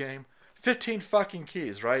ninja game. 15 fucking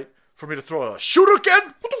keys, right? For me to throw a shooter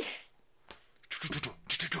again. All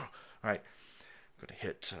right. I'm going to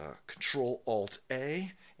hit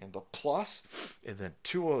Control-Alt-A and the plus. And then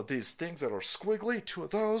 2 of these things that are squiggly. 2 of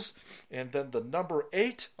those. And then the number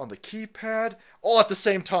 8 on the keypad. All at the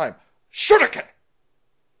same time. Shuriken!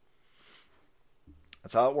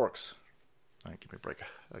 That's how it works. All right, give me a break.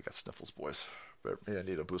 I got sniffles, boys. Maybe I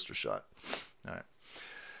need a booster shot. All right.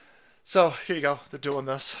 So, here you go. They're doing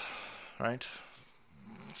this. Right?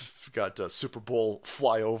 Got Super Bowl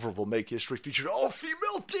flyover will make history featured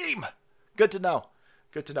all-female team. Good to know.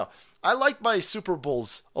 I like my Super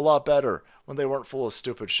Bowls a lot better when they weren't full of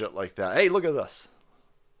stupid shit like that. Hey, look at this.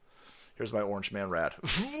 Here's my Orange Man Rad.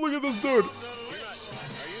 Look at this dude.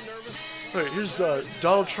 Hey, here's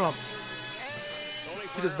Donald Trump.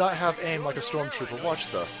 He does not have aim like a stormtrooper. Watch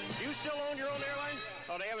this. Do you still own your own airline?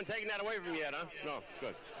 Oh, they haven't taken that away from you yet, huh? No,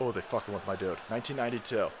 good. Oh, they fucking with my dude.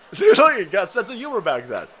 1992. Dude, look, he got a sense of humor back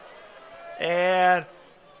then. And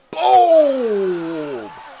boom!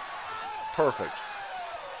 Perfect.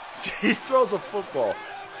 He throws a football.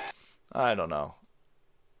 I don't know.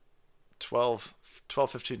 12,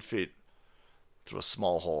 15 feet through a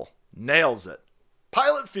small hole. Nails it.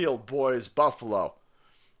 Pilot field, boys. Buffalo.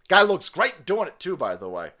 Guy looks great doing it too, by the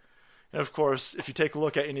way. And of course, if you take a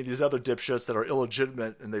look at any of these other dipshits that are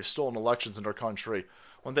illegitimate and they've stolen elections in our country,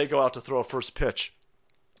 when they go out to throw a first pitch,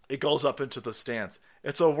 it goes up into the stands.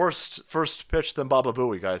 It's a worse first pitch than Baba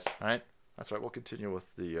Booey, guys. All right? That's right. We'll continue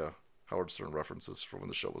with the Howard Stern references for when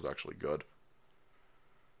the show was actually good.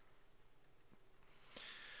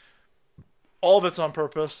 All of it's on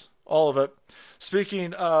purpose. All of it.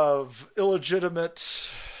 Speaking of illegitimate,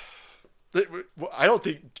 I don't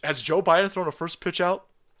think, has Joe Biden thrown a first pitch out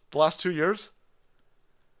the last 2 years?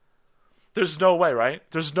 There's no way, right?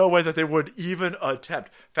 There's no way that they would even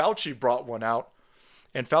attempt. Fauci brought one out,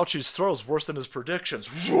 and Fauci's throw is worse than his predictions.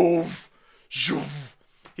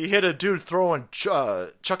 He hit a dude throwing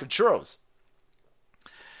chucking churros.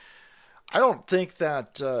 I don't think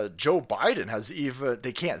that Joe Biden has even...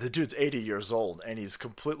 They can't. The dude's 80 years old, and he's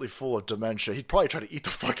completely full of dementia. He'd probably try to eat the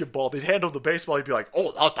fucking ball. They'd hand him the baseball. He'd be like,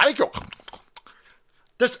 oh, thank you.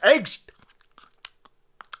 This egg's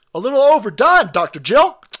a little overdone, Dr.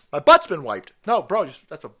 Jill. My butt's been wiped. No, bro,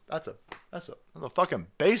 that's a fucking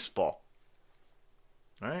baseball.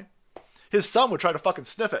 All right? His son would try to fucking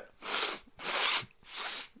sniff it.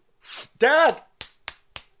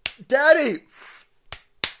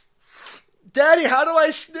 Daddy, how do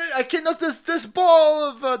I can't know this ball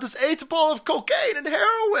of this 8th ball of cocaine and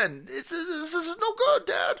heroin. This is no good,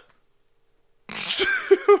 Dad.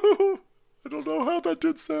 I don't know how that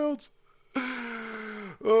dude sounds.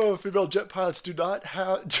 Oh, female jet pilots do not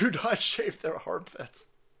shave their armpits.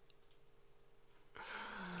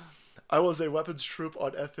 I was a weapons troop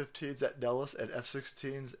on F-15s at Nellis and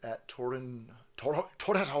F-16s at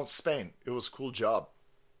Torrejon, Spain. It was a cool job.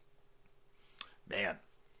 Man,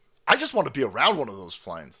 I just want to be around one of those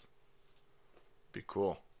planes. Be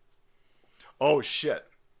cool. Oh, shit.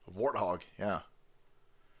 A Warthog, yeah.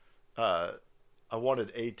 I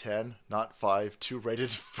wanted A-10, not 5, 2 rated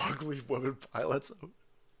fugly women pilots.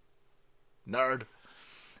 Nerd.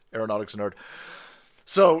 Aeronautics nerd.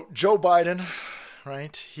 So, Joe Biden,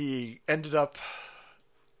 right, he ended up...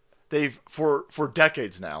 For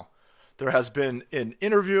decades now, there has been an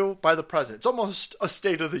interview by the president. It's almost a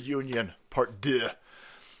State of the Union, part 2.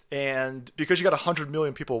 And because you got 100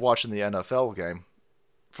 million people watching the NFL game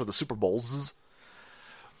for the Super Bowls,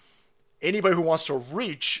 anybody who wants to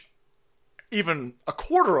reach even a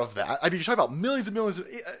quarter of that, I mean, you're talking about millions and millions.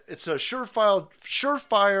 It's a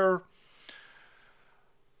surefire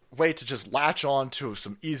way to just latch on to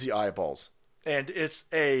some easy eyeballs. And it's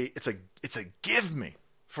a give me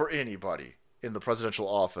for anybody in the presidential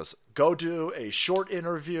office. Go do a short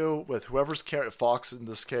interview with whoever's Fox in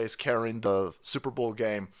this case, carrying the Super Bowl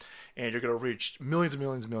game, and you're going to reach millions and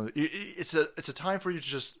millions and millions. It's a time for you to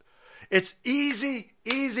just... It's easy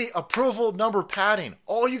approval number padding.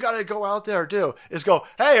 All you got to go out there and do is go,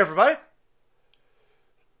 hey, everybody,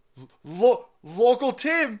 local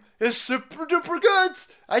team is super duper good.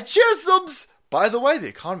 I cheer some. By the way, the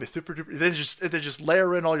economy is super duper. Then just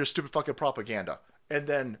layer in all your stupid fucking propaganda. And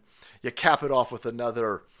then you cap it off with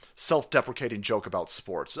another self-deprecating joke about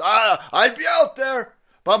sports. I'd be out there,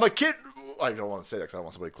 but I'm a kid. I don't want to say that because I don't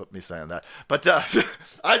want somebody to clip me saying that. But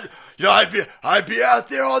I'd be out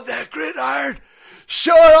there on that gridiron,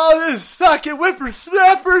 showing all this fucking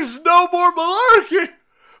whippersnappers, no more malarkey.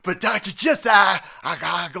 But Dr. Just I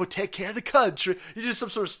gotta go take care of the country. You do some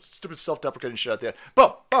sort of stupid self-deprecating shit at the end.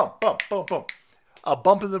 Boom, boom, boom, boom, boom. A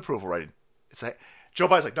bump in the approval rating. It's like Joe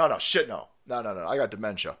Biden's like, no. I got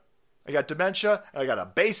dementia. And I got a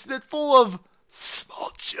basement full of small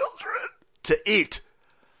children to eat.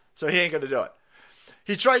 So he ain't gonna do it.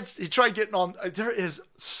 He tried getting on. There is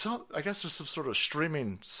some, I guess there's some sort of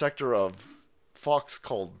streaming sector of Fox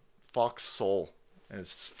called Fox Soul, and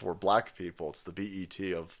it's for black people. It's the BET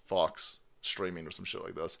of Fox streaming or some shit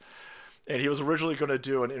like this. And he was originally going to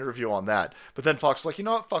do an interview on that, but then Fox was like, you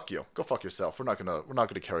know what? Fuck you. Go fuck yourself. We're not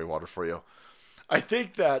gonna carry water for you. I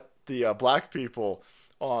think that the black people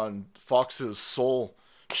on Fox's Soul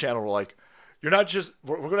channel were like, you're not just,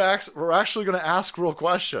 we're actually going to ask real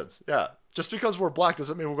questions. Yeah. Just because we're black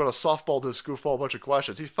doesn't mean we're going to softball this goofball a bunch of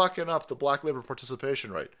questions. He's fucking up the black labor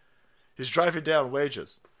participation rate. He's driving down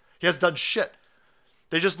wages. He hasn't done shit.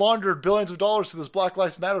 They just laundered billions of dollars through this Black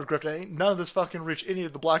Lives Matter grift, and none of this fucking reached any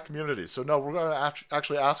of the black communities. So no, we're going to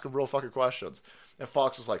actually ask him real fucking questions. And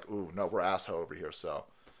Fox was like, ooh, no, we're asshole over here. So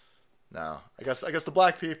no, I guess the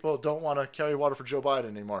black people don't want to carry water for Joe Biden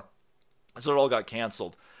anymore. So it all got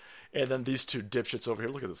canceled. And then these two dipshits over here,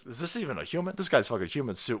 look at this. Is this even a human? This guy's fucking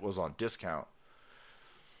human suit was on discount.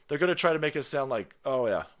 They're going to try to make it sound like, oh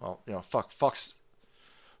yeah, well, you know, Fox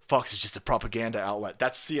is just a propaganda outlet.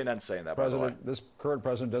 That's CNN saying that, by the way. This current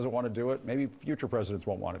president doesn't want to do it. Maybe future presidents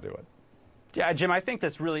won't want to do it. Yeah, Jim, I think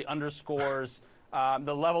this really underscores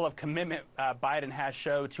the level of commitment Biden has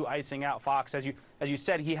showed to icing out Fox. As as you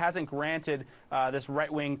said, he hasn't granted this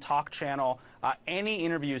right-wing talk channel any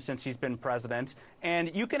interviews since he's been president.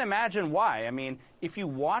 And you can imagine why. I mean, if you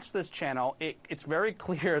watch this channel, it's very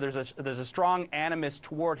clear there's a strong animus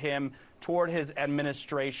toward him, toward his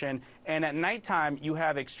administration. And at nighttime, you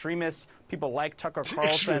have extremists, people like Tucker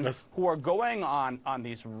Carlson, who are going on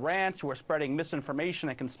these rants, who are spreading misinformation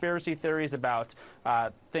and conspiracy theories about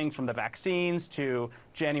things from the vaccines to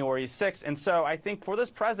January 6th. And so I think for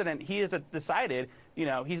this president, he has decided, you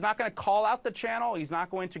know, he's not going to call out the channel. He's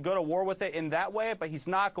not going to go to war with it in that way, but he's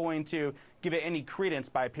not going to give it any credence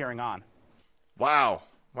by appearing on. Wow.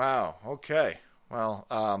 Wow. Okay. Well,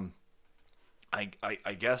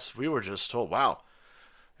 I guess we were just told, wow,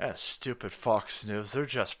 that stupid Fox News, they're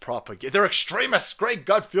just propaganda. They're extremists. Greg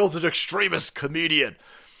Gutfeld's an extremist comedian.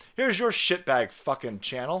 Here's your shitbag fucking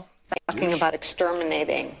channel. Talking about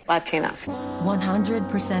exterminating Latinos.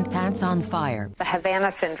 100% pants on fire. The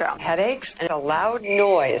Havana syndrome. Headaches and a loud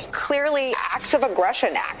noise. Clearly acts of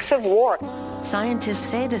aggression, acts of war. Scientists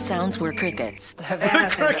say the sounds were crickets. The Havana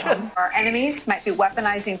syndrome. Our enemies might be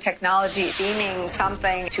weaponizing technology, beaming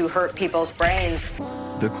something to hurt people's brains.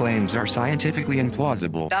 The claims are scientifically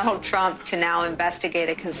implausible. Donald Trump to now investigate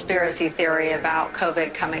a conspiracy theory about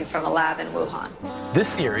COVID coming from a lab in Wuhan.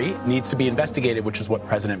 This theory needs to be investigated, which is what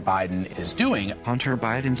President Biden is doing. Hunter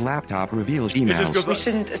Biden's laptop reveals emails. It just goes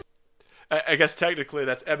on. I guess technically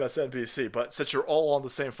that's MSNBC, but since you're all on the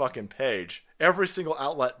same fucking page, every single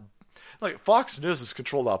outlet, like Fox News is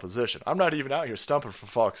controlled opposition. I'm not even out here stumping for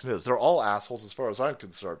Fox News. They're all assholes as far as I'm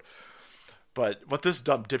concerned. But what this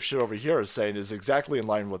dumb dipshit over here is saying is exactly in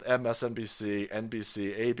line with MSNBC,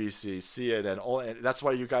 NBC, ABC, CNN. All, and that's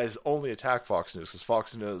why you guys only attack Fox News, because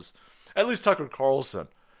Fox News, at least Tucker Carlson,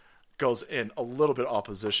 goes in a little bit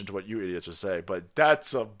opposition to what you idiots are saying. But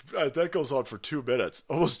that goes on for 2 minutes,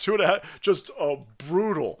 almost 2.5. Just a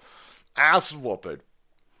brutal ass whooping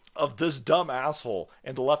of this dumb asshole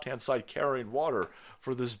and the left-hand side carrying water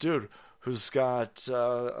for this dude who's got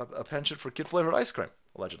a penchant for kid-flavored ice cream,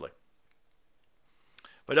 allegedly.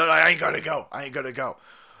 But no, I ain't gonna go. I ain't gonna go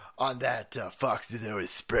on that Fox News is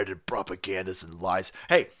spreading propagandas and lies.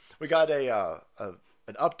 Hey, we got an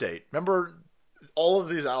update. Remember, all of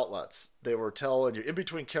these outlets, they were telling you, in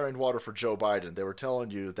between carrying water for Joe Biden, they were telling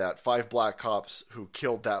you that 5 black cops who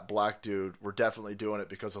killed that black dude were definitely doing it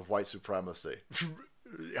because of white supremacy.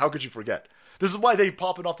 How could you forget? This is why they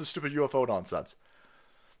popping off the stupid UFO nonsense.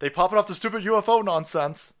 They popping off the stupid UFO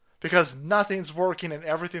nonsense because nothing's working and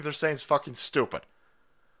everything they're saying is fucking stupid.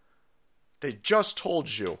 They just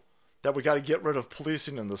told you that we got to get rid of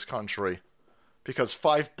policing in this country because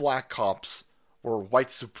 5 black cops were white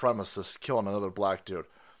supremacists killing another black dude.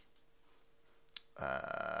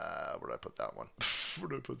 Where did I put that one? Where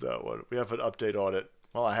did I put that one? We have an update on it.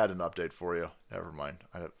 Well, I had an update for you. Never mind.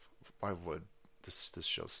 Why would this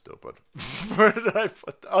show's stupid? Where did I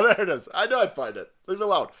put that? Oh, there it is. I know I'd find it. Leave it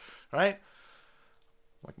alone. Right?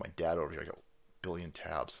 Like my dad over here. I got a billion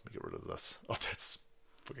tabs. Let me get rid of this. Oh, that's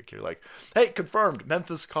fucking cute. Like, hey, confirmed.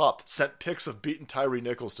 Memphis cop sent pics of beaten Tyree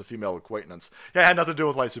Nichols to female acquaintance. Yeah, it had nothing to do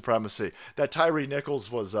with white supremacy. That Tyree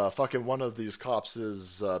Nichols was fucking one of these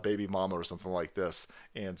cops' baby mama or something like this.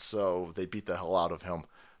 And so they beat the hell out of him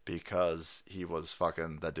because he was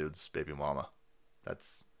fucking that dude's baby mama.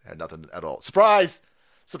 That's had nothing at all. Surprise!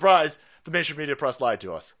 Surprise! The mainstream media press lied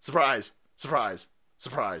to us. Surprise! Surprise!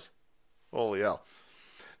 Surprise! Holy hell.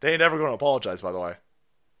 They ain't ever going to apologize, by the way.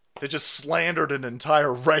 They just slandered an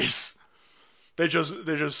entire race. They just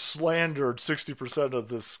slandered 60% of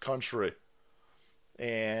this country.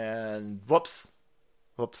 And whoops.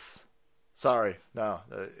 Sorry. No,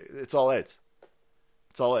 it's all AIDS.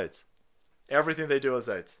 It's all AIDS. Everything they do is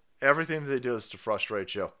AIDS. Everything they do is to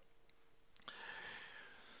frustrate you.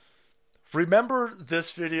 Remember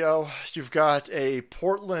this video? You've got a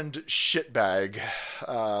Portland shitbag.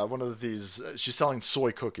 One of these, she's selling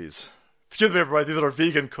soy cookies. Excuse me, everybody, these are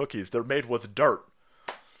vegan cookies. They're made with dirt.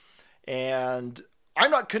 And I'm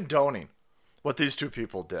not condoning what these two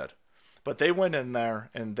people did. But they went in there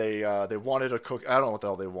and they wanted a cookie. I don't know what the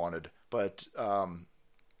hell they wanted. But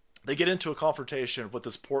they get into a confrontation with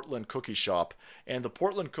this Portland cookie shop. And the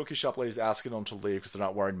Portland cookie shop lady's asking them to leave because they're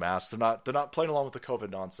not wearing masks. They're not playing along with the COVID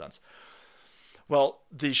nonsense. Well,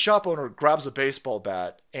 the shop owner grabs a baseball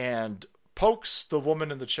bat and pokes the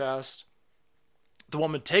woman in the chest. The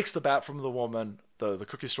woman takes the bat from the woman, the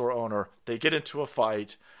cookie store owner. They get into a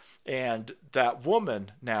fight, and that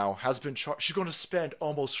woman now has been charged. She's going to spend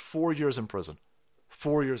almost 4 years in prison.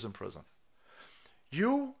 4 years in prison.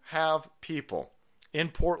 You have people in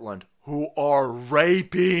Portland who are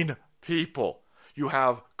raping people. You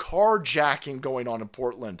have carjacking going on in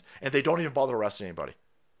Portland, and they don't even bother arresting anybody.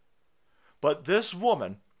 But this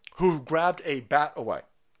woman who grabbed a bat away.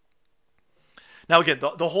 Now, again,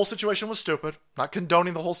 the whole situation was stupid. Not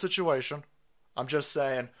condoning the whole situation. I'm just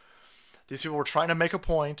saying these people were trying to make a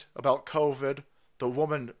point about COVID. The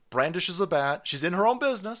woman brandishes a bat. She's in her own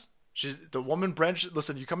business. The woman brandishes.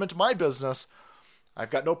 Listen, you come into my business, I've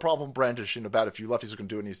got no problem brandishing a bat if you lefties are going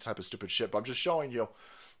to do any type of stupid shit. But I'm just showing you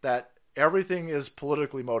that everything is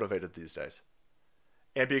politically motivated these days.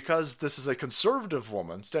 And because this is a conservative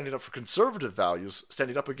woman standing up for conservative values,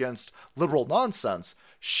 standing up against liberal nonsense,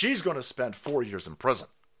 she's going to spend 4 years in prison.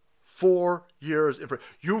 4 years in prison.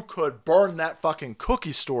 You could burn that fucking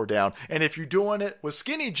cookie store down. And if you're doing it with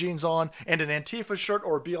skinny jeans on and an Antifa shirt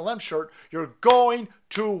or a BLM shirt, you're going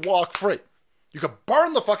to walk free. You could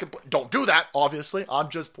burn the fucking... Don't do that, obviously. I'm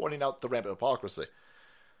just pointing out the rampant hypocrisy.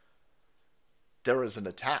 There is an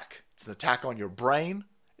attack. It's an attack on your brain.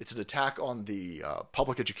 It's an attack on the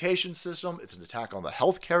public education system. It's an attack on the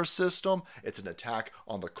healthcare system. It's an attack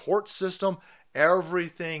on the court system.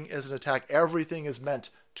 Everything is an attack. Everything is meant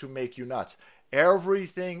to make you nuts.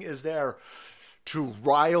 Everything is there to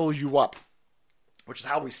rile you up, which is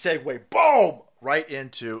how we segue, boom, right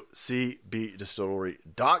into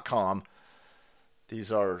cbdistillery.com.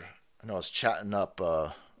 These are, I know I was chatting up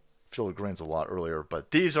Field of Greens a lot earlier, but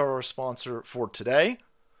these are our sponsor for today.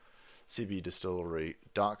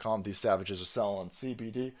 cbdistillery.com. These savages are selling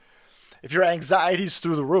CBD. If your anxiety's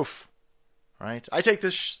through the roof, right? I take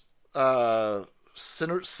this sleep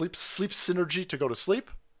synergy to go to sleep.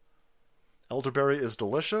 Elderberry is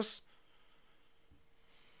delicious.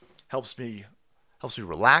 Helps me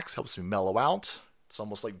relax, helps me mellow out. It's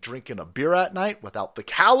almost like drinking a beer at night without the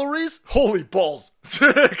calories. Holy balls.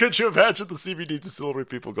 Could you imagine the CBD distillery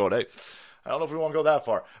people going, hey, I don't know if we want to go that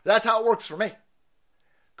far. That's how it works for me.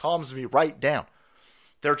 Calms me right down.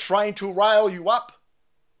 They're trying to rile you up,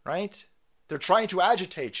 right? They're trying to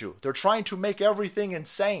agitate you. They're trying to make everything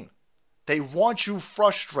insane. They want you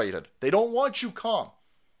frustrated. They don't want you calm,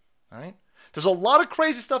 right? There's a lot of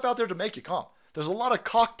crazy stuff out there to make you calm. There's a lot of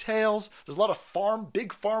cocktails. There's a lot of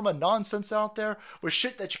big pharma nonsense out there with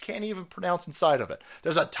shit that you can't even pronounce inside of it.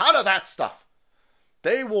 There's a ton of that stuff.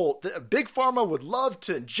 Big pharma would love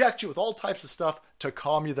to inject you with all types of stuff to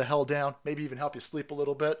calm you the hell down, maybe even help you sleep a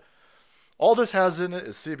little bit. All this has in it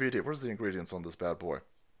is CBD. Where's the ingredients on this bad boy?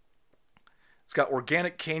 It's got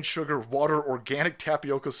organic cane sugar, water, organic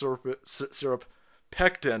tapioca syrup,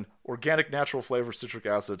 pectin, organic natural flavor, citric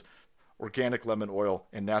acid, organic lemon oil,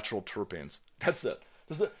 and natural terpenes. That's it.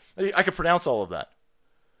 I can pronounce all of that.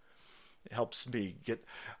 It helps me get...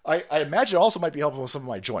 I imagine it also might be helping with some of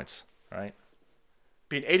my joints, right?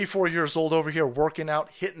 Being 84 years old over here, working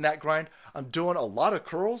out, hitting that grind. I'm doing a lot of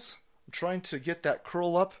curls. I'm trying to get that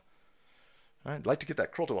curl up. I'd like to get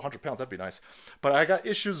that curl to 100 pounds. That'd be nice. But I got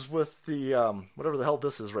issues with the, whatever the hell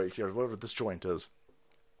this is right here, whatever this joint is,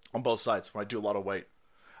 on both sides when I do a lot of weight.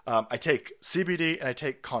 I take CBD and I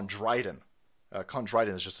take chondroitin.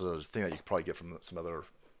 Chondroitin is just a thing that you can probably get from some other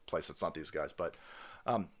place that's not these guys. But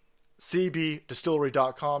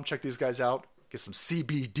cbdistillery.com. Check these guys out. Get some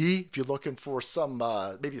CBD if you're looking for some,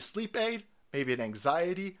 maybe a sleep aid, maybe an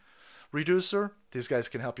anxiety reducer. These guys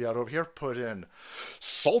can help you out over here. Put in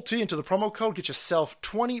salty into the promo code. Get yourself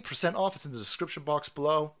 20% off. It's in the description box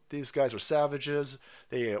below. These guys are savages.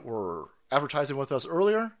 They were advertising with us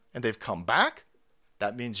earlier, and they've come back.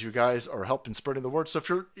 That means you guys are helping spreading the word. So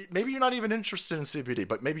if maybe you're not even interested in CBD,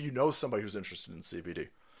 but maybe you know somebody who's interested in CBD.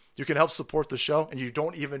 You can help support the show, and you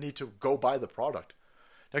don't even need to go buy the product.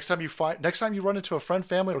 Next time you run into a friend,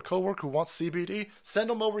 family, or coworker who wants CBD, send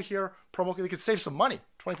them over here. Promo code. They can save some money,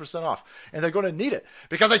 20% off, and they're going to need it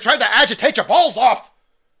because they tried to agitate your balls off.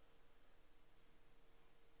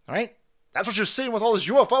 All right, that's what you're seeing with all this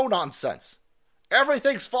UFO nonsense.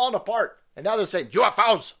 Everything's falling apart, and now they're saying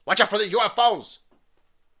UFOs. Watch out for the UFOs.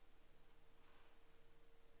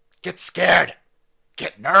 Get scared.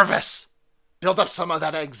 Get nervous. Build up some of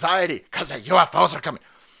that anxiety because the UFOs are coming.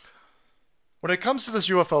 When it comes to this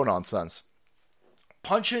UFO nonsense,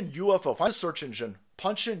 punch in UFO, find a search engine,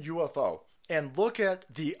 punch in UFO, and look at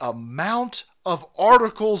the amount of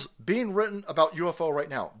articles being written about UFO right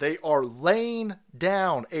now. They are laying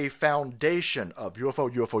down a foundation of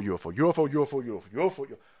UFO, UFO, UFO, UFO, UFO, UFO, UFO,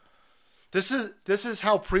 UFO. This is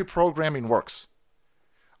how pre-programming works.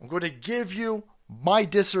 I'm going to give you my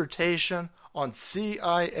dissertation on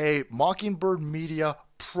CIA Mockingbird Media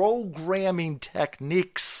programming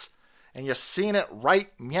techniques. And you're seeing it right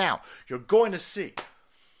now. You're going to see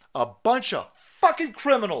a bunch of fucking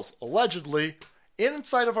criminals, allegedly,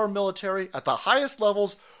 inside of our military at the highest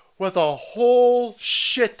levels with a whole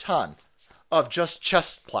shit ton of just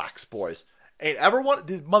chest plaques, boys. These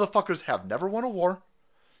motherfuckers have never won a war.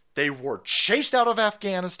 They were chased out of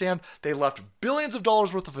Afghanistan. They left billions of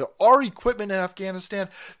dollars worth of our equipment in Afghanistan.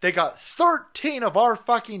 They got 13 of our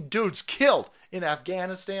fucking dudes killed in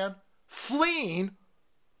Afghanistan, fleeing.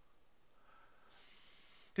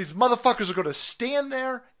 These motherfuckers are going to stand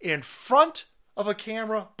there in front of a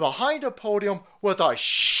camera, behind a podium, with a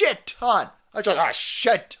shit ton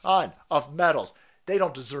of medals. They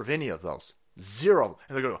don't deserve any of those. Zero.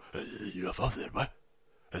 And they're going to go, UFO then, what?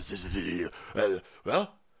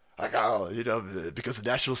 Well, I got, because of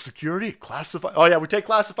national security, classified. Oh, yeah, we take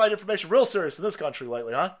classified information real serious in this country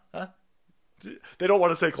lately, huh? They don't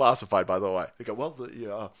want to say classified, by the way. They go, well,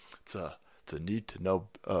 it's a need to know.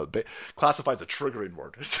 Classified is a triggering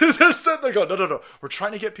word. They're sitting there going, no. We're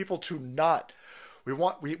trying to get people to not. We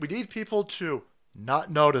need people to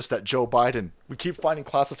not notice that Joe Biden. We keep finding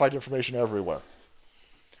classified information everywhere.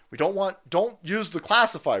 We don't use the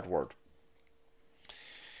classified word.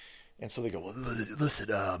 And so they go, well, listen,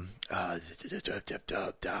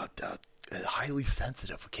 highly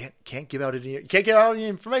sensitive. We can't give out any. You can't give out any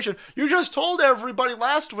information. You just told everybody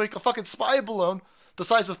last week a fucking spy balloon the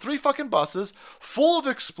size of 3 fucking buses, full of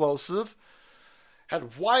explosive,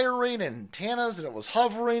 had wiring and antennas, and it was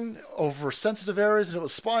hovering over sensitive areas, and it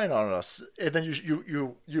was spying on us. And then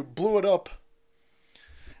you blew it up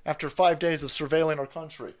after 5 days of surveilling our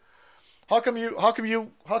country. How come you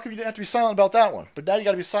didn't have to be silent about that one? But now you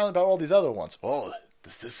got to be silent about all these other ones. Oh,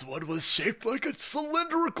 this one was shaped like a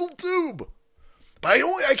cylindrical tube. But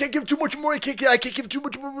I can't give too much more. I can't give too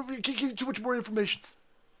much more. I can't give too much more information.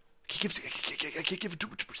 I can't give too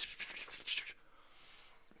much.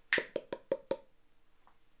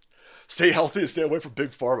 Stay healthy and stay away from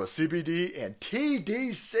big pharma, CBD, and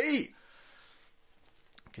TDC.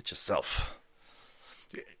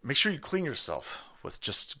 Make sure you clean yourself with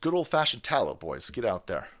just good old-fashioned tallow, boys. Get out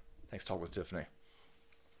there. Thanks, Talk with Tiffany.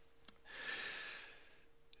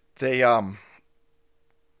 They are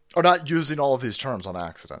not using all of these terms on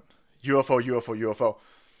accident. UFO.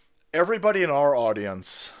 Everybody in our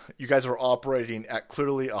audience, you guys are operating at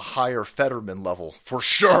clearly a higher Fetterman level, for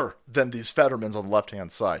sure, than these Fettermans on the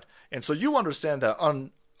left-hand side. And so you understand that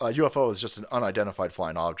UFO is just an unidentified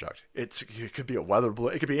flying object. It could be a weather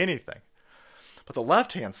balloon. It could be anything. But the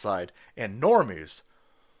left-hand side and normies,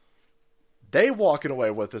 they walking away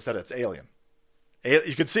with this that it's alien.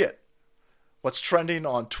 You can see it. What's trending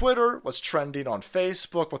on Twitter, what's trending on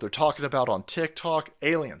Facebook, what they're talking about on TikTok,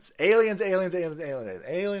 aliens. You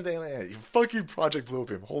fucking Project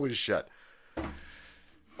Bluebeam. Holy shit.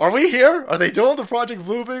 Are we here? Are they doing the Project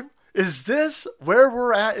Bluebeam? Is this where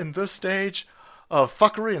we're at in this stage of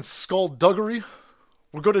fuckery and skullduggery?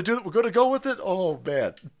 We're going to go with it? Oh,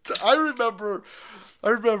 man. I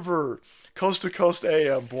remember Coast to Coast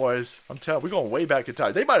AM, boys. I'm telling you, we're going way back in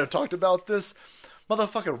time. They might have talked about this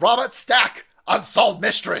motherfucking Robert Stack, Unsolved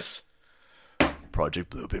Mysteries.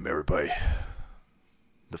 Project Bluebeam, everybody.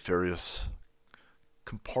 Nefarious,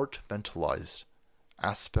 compartmentalized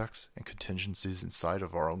aspects and contingencies inside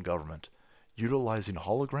of our own government, utilizing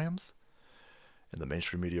holograms and the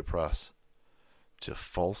mainstream media press to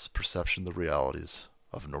false perception of the realities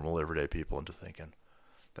of normal everyday people into thinking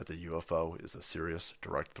that the UFO is a serious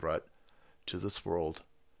direct threat to this world.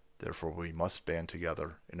 Therefore, we must band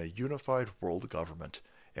together in a unified world government,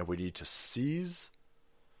 and we need to seize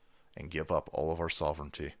and give up all of our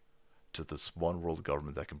sovereignty to this one world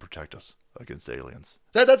government that can protect us against aliens.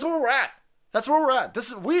 That's where we're at. That's where we're at.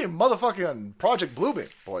 We motherfucking Project Bluebeam,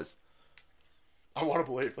 boys. I want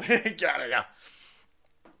to believe. Yeah.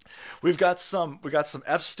 We got some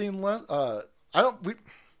Epstein list.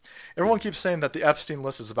 Everyone keeps saying that the Epstein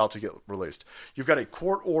list is about to get released. You've got a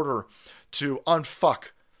court order to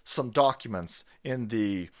unfuck some documents in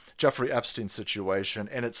the Jeffrey Epstein situation,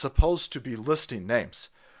 and it's supposed to be listing names.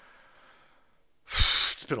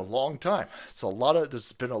 It's been a long time.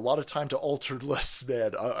 There's been a lot of time to alter lists,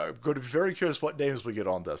 man. I'm going to be very curious what names we get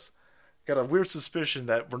on this. Got a weird suspicion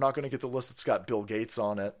that we're not going to get the list that's got Bill Gates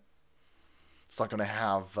on it. It's not going to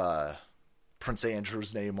have Prince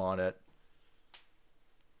Andrew's name on it.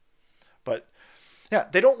 But, yeah,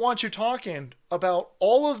 they don't want you talking about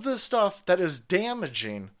all of this stuff that is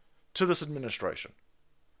damaging to this administration.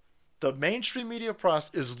 The mainstream media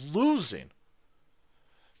press is losing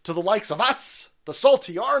to the likes of us, the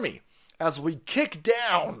salty army, as we kick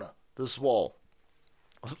down this wall.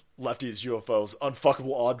 Lefties, UFOs,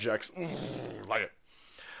 unfuckable objects. Like it.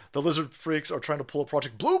 The lizard freaks are trying to pull a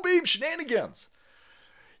Project Bluebeam shenanigans.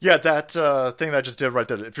 Yeah, that thing that I just did right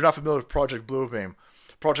there. If you're not familiar with Project Bluebeam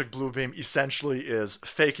essentially is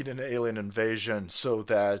faking an alien invasion so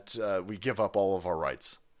that we give up all of our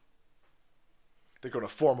rights. They're going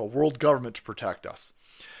to form a world government to protect us.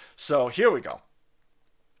 So here we go.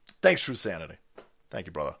 Thanks, True Sanity. Thank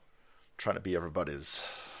you, brother. Trying to be everybody's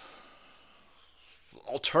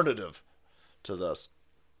alternative to this.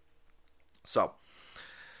 So,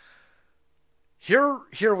 here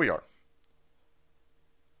we are.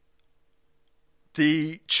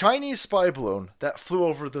 The Chinese spy balloon that flew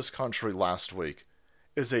over this country last week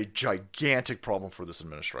is a gigantic problem for this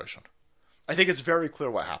administration. I think it's very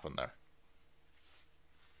clear what happened there.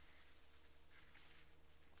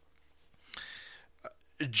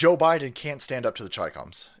 Joe Biden can't stand up to the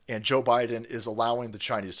Chi-Coms, and Joe Biden is allowing the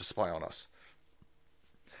Chinese to spy on us.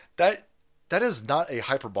 That is not a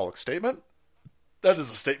hyperbolic statement. That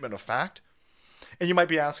is a statement of fact. And you might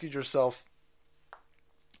be asking yourself,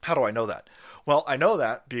 how do I know that? Well, I know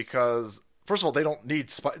that because, first of all, they don't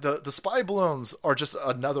need spy. The spy balloons are just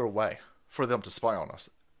another way for them to spy on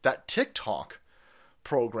us. That TikTok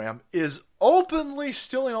program is openly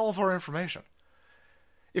stealing all of our information.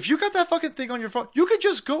 If you got that fucking thing on your phone, you could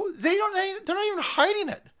just go. They're not even hiding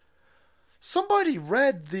it. Somebody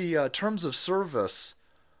read the terms of service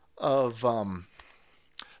of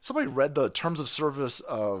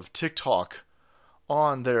TikTok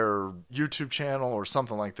on their YouTube channel or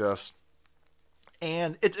something like this.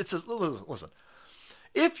 And it says, listen,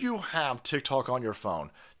 if you have TikTok on your phone,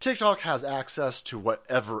 TikTok has access to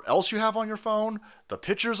whatever else you have on your phone, the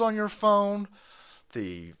pictures on your phone,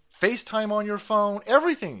 the FaceTime on your phone,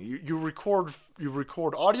 everything. You record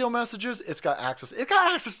audio messages, it's got access. It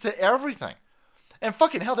got access to everything. And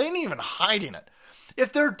fucking hell, they ain't even hiding it.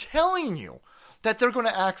 If they're telling you that they're going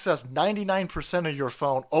to access 99% of your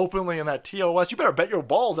phone openly in that TOS, you better bet your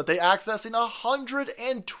balls that they're accessing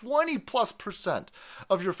 120+%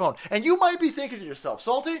 of your phone. And you might be thinking to yourself,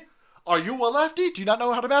 Salty, are you a lefty? Do you not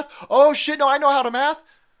know how to math? Oh shit, no, I know how to math.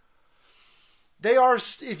 They are,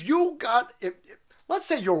 let's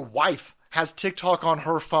say your wife has TikTok on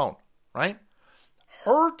her phone, right?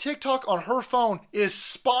 Her TikTok on her phone is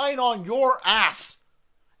spying on your ass.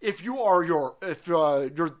 If your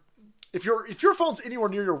phone's anywhere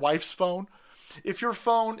near your wife's phone, if your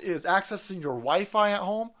phone is accessing your Wi-Fi at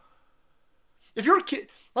home, if your kid,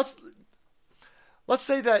 let's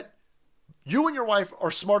say that you and your wife are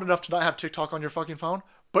smart enough to not have TikTok on your fucking phone,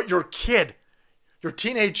 but your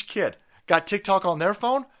teenage kid, got TikTok on their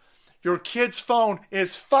phone, your kid's phone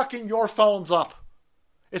is fucking your phones up.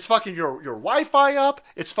 It's fucking your Wi-Fi up.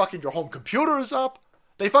 It's fucking your home computers up.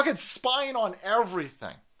 They fucking spying on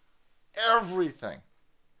everything. Everything.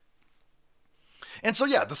 And so,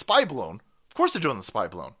 yeah, the spy balloon. Of course they're doing the spy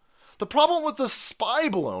balloon. The problem with the spy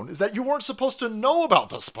balloon is that you weren't supposed to know about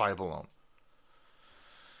the spy balloon.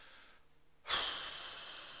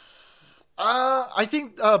 I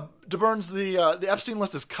think, DeBurns, the Epstein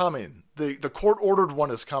list is coming. The court-ordered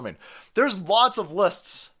one is coming. There's lots of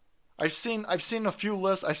lists. I've seen a few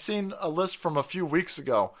lists. I've seen a list from a few weeks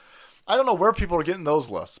ago. I don't know where people are getting those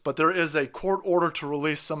lists, but there is a court order to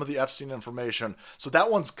release some of the Epstein information. So that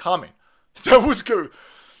one's coming. That was good.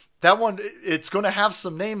 That one, it's going to have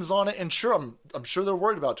some names on it, and sure, I'm sure they're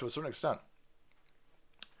worried about it to a certain extent.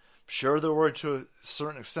 So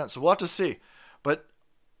we'll have to see. But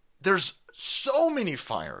there's so many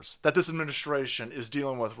fires that this administration is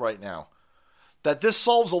dealing with right now that this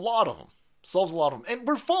solves a lot of them. And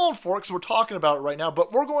we're falling for it because we're talking about it right now,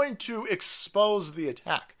 but we're going to expose the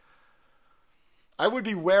attack. I would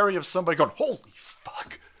be wary of somebody going, holy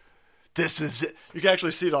fuck, this is it. You can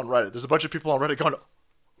actually see it on Reddit. There's a bunch of people on Reddit going,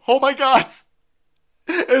 oh my God,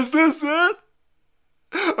 is this it?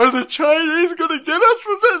 Are the Chinese going to get us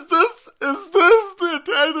from this? Is this the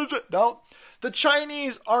attack? No, the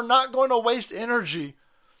Chinese are not going to waste energy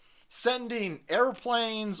sending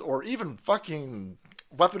airplanes or even fucking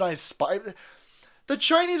weaponized spy. The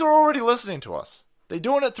Chinese are already listening to us. They're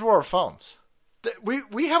doing it through our phones.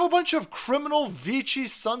 We have a bunch of criminal Vichy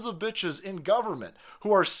sons of bitches in government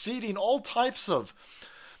who are ceding all types of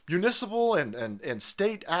municipal and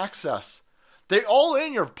state access. They all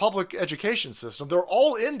in your public education system. They're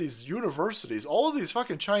all in these universities. All of these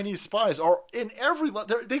fucking Chinese spies are in every...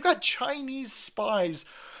 They've got Chinese spies.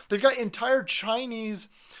 They've got entire Chinese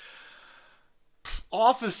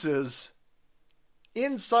offices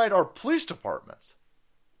inside our police departments.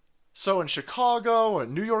 So in Chicago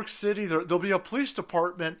and New York City, there'll be a police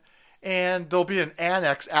department and there'll be an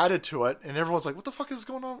annex added to it. And everyone's like, what the fuck is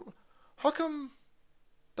going on? How come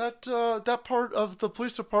that part of the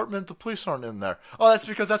police department, the police aren't in there? Oh, that's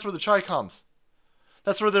because that's where the Chi-Coms.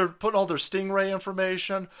 That's where they're putting all their Stingray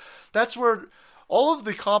information. That's where all of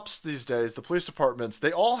the cops these days, the police departments,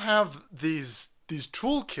 they all have these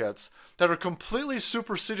toolkits that are completely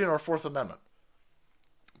superseding our Fourth Amendment.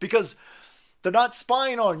 Because they're not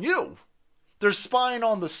spying on you. They're spying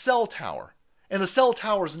on the cell tower. And the cell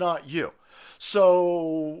tower's not you.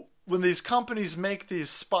 So when these companies make these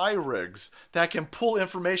spy rigs that can pull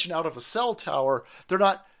information out of a cell tower, they're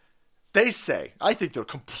not, they say, I think they're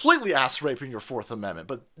completely ass-raping your Fourth Amendment,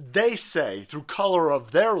 but they say, through color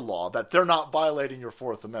of their law, that they're not violating your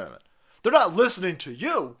Fourth Amendment. They're not listening to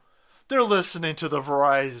you. They're listening to the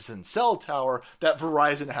Verizon cell tower that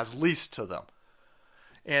Verizon has leased to them.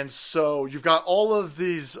 And so you've got all of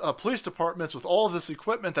these police departments with all of this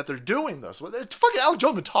equipment that they're doing this. It's fucking Alex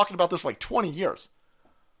Jones been talking about this for like 20 years.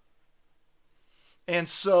 And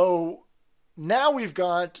so now we've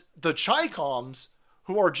got the Chi-Coms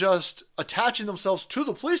who are just attaching themselves to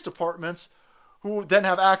the police departments, who then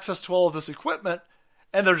have access to all of this equipment,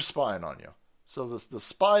 and they're just spying on you. So the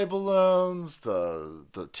spy balloons,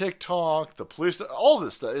 the TikTok, the police, all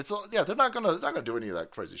this stuff. They're not gonna do any of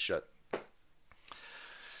that crazy shit.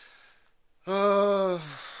 There's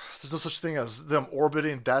no such thing as them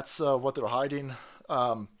orbiting. That's what they're hiding.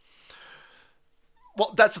 Well,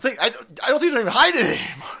 that's the thing. I don't think they're even hiding it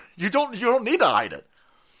anymore. You don't need to hide it.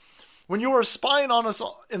 When you were spying on us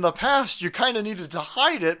in the past, you kind of needed to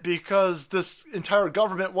hide it because this entire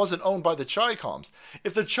government wasn't owned by the Chi-Coms.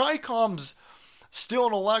 If the Chi-Coms steal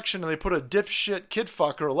an election and they put a dipshit kid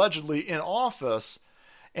fucker allegedly in office,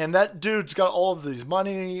 and that dude's got all of these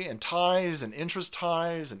money and ties and interest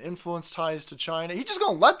ties and influence ties to China, he's just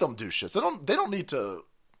gonna let them do shit. They don't need to.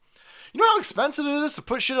 You know how expensive it is to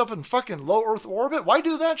put shit up in fucking low Earth orbit? Why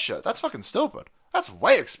do that shit? That's fucking stupid. That's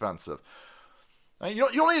way expensive. You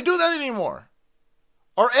don't need to do that anymore.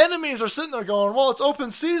 Our enemies are sitting there going, well, it's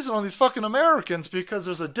open season on these fucking Americans because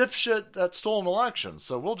there's a dipshit that stole an election.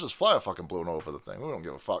 So we'll just fly a fucking balloon over the thing. We don't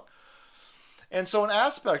give a fuck. And so an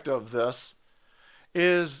aspect of this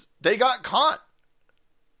is they got caught.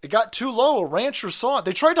 It got too low. A rancher saw it.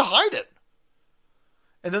 They tried to hide it.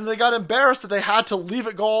 And then they got embarrassed that they had to leave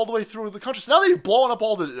it go all the way through the country. So now they're blowing up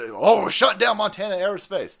all the... Oh, we're shutting down Montana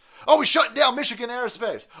airspace. Oh, we're shutting down Michigan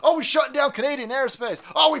airspace. Oh, we're shutting down Canadian airspace.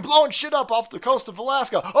 Oh, we're blowing shit up off the coast of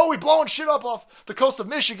Alaska. Oh, we're blowing shit up off the coast of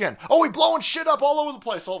Michigan. Oh, we're blowing shit up all over the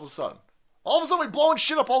place all of a sudden. All of a sudden, we're blowing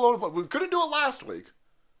shit up all over the place. We couldn't do it last week.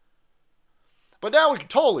 But now we can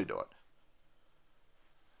totally do it.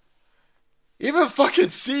 Even fucking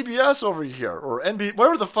CBS over here, or NBC,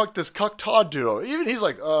 whatever the fuck this cuck Todd dude, even he's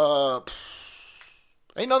like,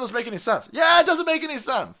 ain't none of this make any sense. Yeah, it doesn't make any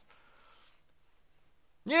sense.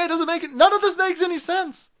 Yeah, it doesn't make it, none of this makes any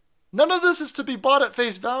sense. None of this is to be bought at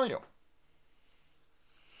face value.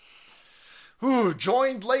 Ooh,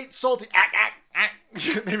 joined late, salty,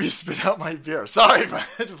 maybe spit out my beer. Sorry, but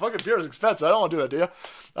the fucking beer is expensive. I don't want to do that, do you?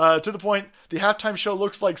 To the point, the halftime show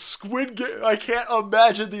looks like Squid Game. I can't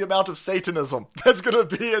imagine the amount of Satanism that's going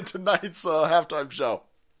to be in tonight's halftime show.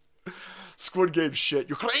 Squid Game shit.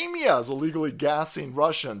 Ukraine is illegally gassing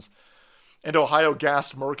Russians, and Ohio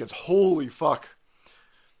gassed Americans. Holy fuck.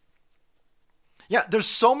 Yeah, there's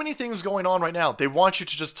so many things going on right now. They want you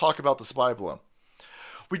to just talk about the spy balloon.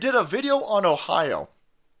 We did a video on Ohio.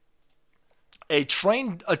 A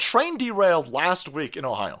train derailed last week in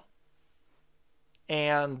Ohio.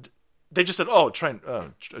 And they just said, "Oh, train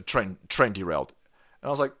derailed." And I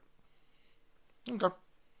was like, "Okay.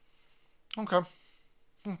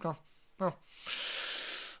 Oh.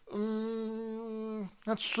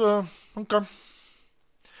 That's okay."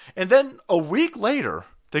 And then a week later,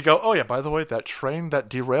 they go, "Oh yeah, by the way, that train that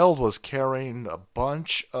derailed was carrying a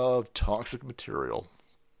bunch of toxic material."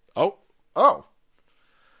 Oh.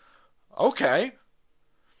 Okay.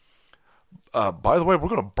 By the way, we're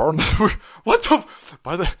gonna burn the... What the...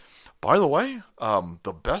 By the way,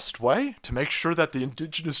 the best way to make sure that the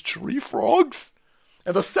indigenous tree frogs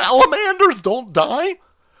and the salamanders don't die,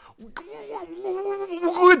 we're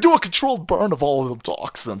gonna do a controlled burn of all of them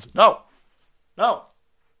toxins. No. What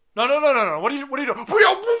are you doing?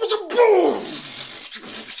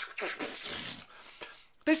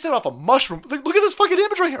 They set off a mushroom. Look at this fucking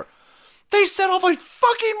image right here. They set off a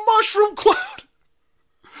fucking mushroom cloud.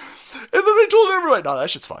 And then they told everybody, no, that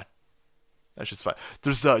shit's fine. There's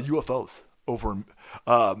UFOs over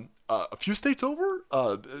a few states over.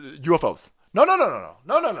 UFOs. No. I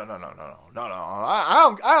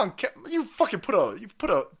don't care. You put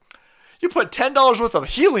 $10 worth of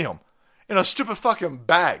helium in a stupid fucking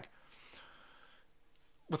bag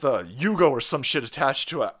with a Yugo or some shit attached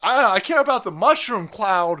to it. I care about the mushroom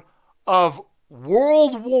cloud of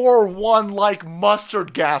World War I like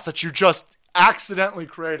mustard gas that you just accidentally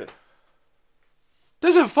created.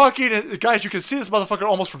 This is fucking... Guys, you can see this motherfucker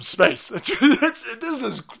almost from space. This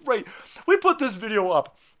is great. We put this video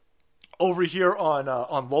up over here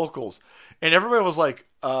on Locals, and everybody was like,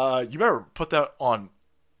 you better put that on...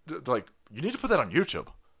 Like, you need to put that on YouTube,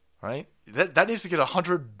 right? that needs to get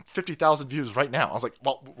 150,000 views right now. I was like,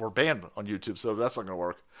 well, we're banned on YouTube, so that's not going to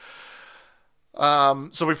work.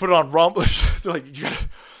 So we put it on Rumble. They're like,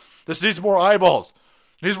 this needs more eyeballs.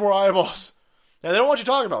 Needs more eyeballs. And they don't want you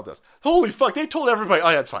talking about this. Holy fuck, they told everybody, oh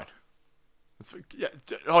yeah, it's fine. Yeah.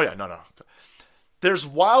 Oh yeah, no. There's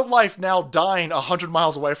wildlife now dying 100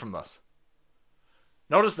 miles away from this.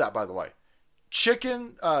 Notice that, by the way.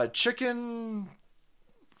 Chicken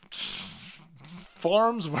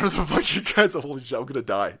farms, where the fuck you guys are? Holy shit, I'm gonna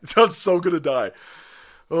die. I'm so gonna die.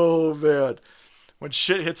 Oh man. When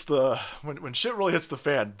shit hits when shit really hits the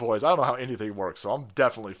fan, boys, I don't know how anything works, so I'm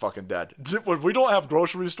definitely fucking dead. When we don't have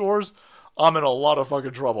grocery stores, I'm in a lot of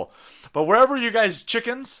fucking trouble. But wherever you guys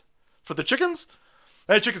for the chickens,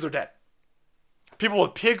 chickens are dead. People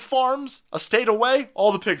with pig farms, a state away,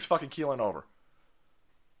 all the pigs fucking keeling over.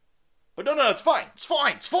 But no, it's fine. It's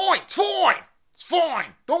fine. It's fine. It's fine. It's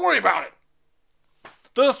fine. Don't worry about it.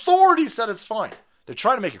 The authorities said it's fine. They're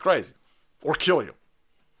trying to make you crazy. Or kill you.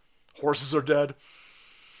 Horses are dead.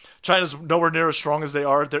 China's nowhere near as strong as they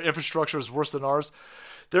are. Their infrastructure is worse than ours.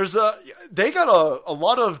 They got a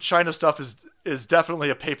lot of China stuff is definitely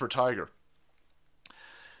a paper tiger.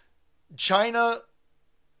 China,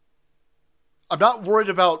 I'm not worried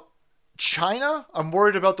about China. I'm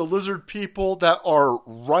worried about the lizard people that are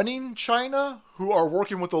running China, who are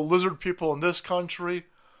working with the lizard people in this country,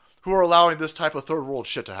 who are allowing this type of third world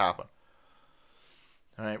shit to happen.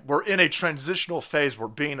 All right, we're in a transitional phase. We're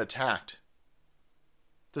being attacked.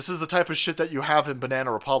 This is the type of shit that you have in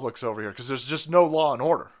banana republics over here, because there's just no law and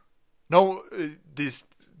order. No, these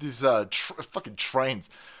fucking trains.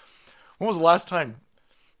 When was the last time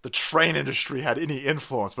the train industry had any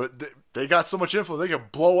influence? But they got so much influence, they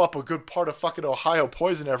could blow up a good part of fucking Ohio,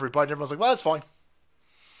 poison everybody, and everyone's like, well, that's fine.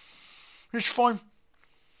 It's fine.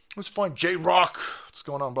 It's fine. J-Rock. What's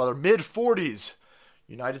going on, brother? Mid-40s.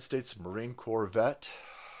 United States Marine Corps vet.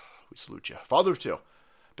 We salute you. Father of two.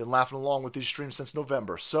 Been laughing along with these streams since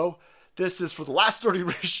November. So, this is for the last 30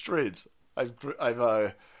 streams. I've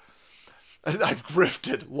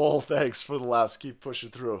grifted. Lol, thanks for the laughs. Keep pushing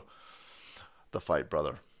through the fight,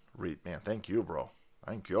 brother. Man, thank you, bro.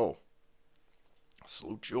 Thank you.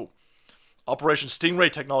 Salute you. Operation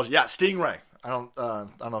Stingray technology. Yeah, Stingray. I don't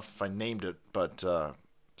know if I named it, but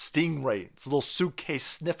Stingray. It's a little suitcase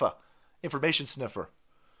sniffer. Information sniffer.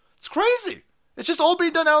 It's crazy. It's just all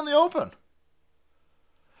being done out in the open.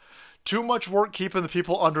 Too much work keeping the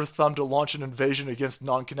people under thumb to launch an invasion against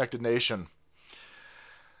non-connected nation.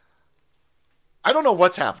 I don't know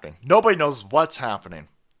what's happening. Nobody knows what's happening.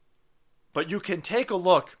 But you can take a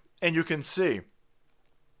look and you can see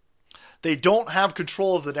they don't have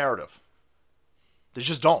control of the narrative. They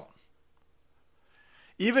just don't.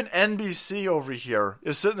 Even NBC over here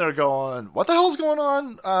is sitting there going, what the hell's going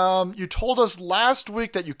on? You told us last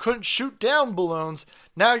week that you couldn't shoot down balloons.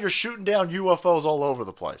 Now you're shooting down UFOs all over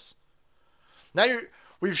the place. Now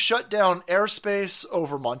we've shut down airspace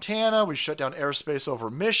over Montana. We've shut down airspace over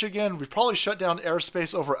Michigan. We've probably shut down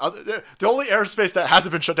airspace over the only airspace that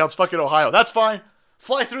hasn't been shut down is fucking Ohio. That's fine.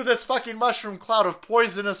 Fly through this fucking mushroom cloud of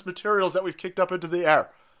poisonous materials that we've kicked up into the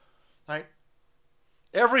air. Right?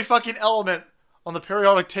 Every fucking element on the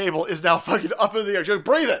periodic table is now fucking up in the air. Just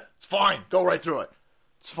breathe it. It's fine. Go right through it.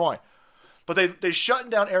 It's fine. But they shutting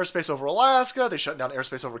down airspace over Alaska. They shutting down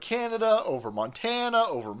airspace over Canada, over Montana,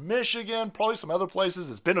 over Michigan, probably some other places.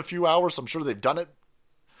 It's been a few hours, so I'm sure they've done it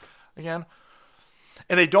again.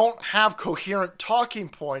 And they don't have coherent talking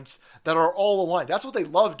points that are all aligned. That's what they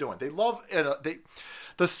love doing. They love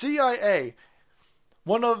the CIA.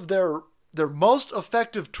 One of their most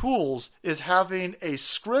effective tools is having a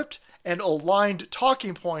script and aligned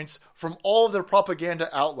talking points from all of their propaganda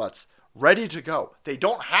outlets ready to go. They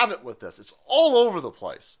don't have it with this. It's all over the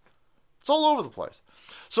place. It's all over the place.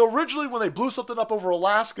 So originally when they blew something up over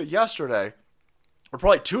Alaska yesterday, or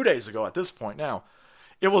probably 2 days ago at this point now,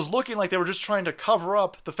 it was looking like they were just trying to cover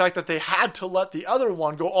up the fact that they had to let the other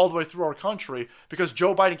one go all the way through our country because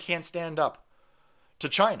Joe Biden can't stand up to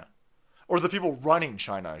China. Or the people running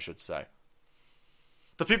China, I should say.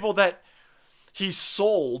 The people that he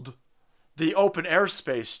sold the open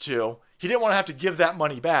airspace to, he didn't want to have to give that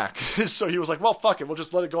money back. So he was like, well, fuck it. We'll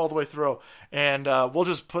just let it go all the way through. And we'll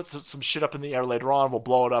just put some shit up in the air later on. We'll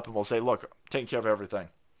blow it up and we'll say, look, I'm taking care of everything.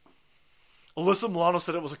 Alyssa Milano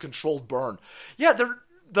said it was a controlled burn. Yeah,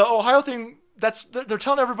 the Ohio thing, they're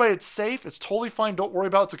telling everybody it's safe. It's totally fine. Don't worry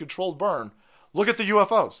about it. It's a controlled burn. Look at the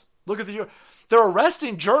UFOs. They're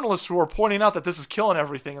arresting journalists who are pointing out that this is killing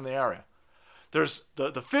everything in the area. There's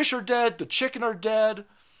the fish are dead. The chicken are dead.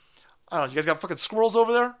 I don't know, you guys got fucking squirrels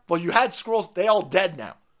over there? Well, you had squirrels. They all dead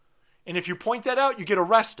now. And if you point that out, you get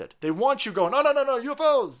arrested. They want you going, no,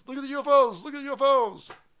 UFOs. Look at the UFOs. Look at the UFOs.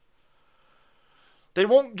 They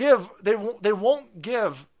won't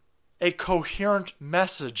give a coherent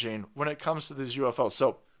messaging when it comes to these UFOs.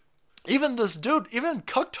 So even this dude, even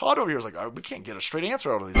Cuck Todd over here is like, oh, we can't get a straight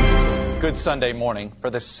answer out of these people. Good Sunday morning. For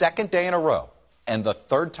the second day in a row and the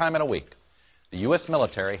third time in a week, the U.S.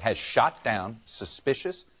 military has shot down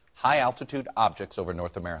suspicious high-altitude objects over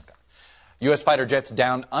North America. U.S. fighter jets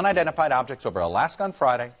downed unidentified objects over Alaska on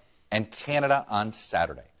Friday and Canada on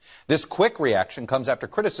Saturday. This quick reaction comes after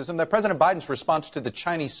criticism that President Biden's response to the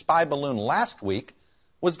Chinese spy balloon last week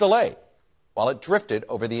was delayed while it drifted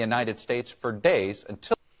over the United States for days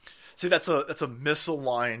until... See, that's a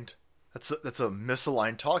misaligned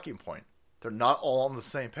talking point. They're not all on the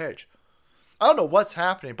same page. I don't know what's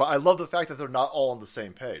happening, but I love the fact that they're not all on the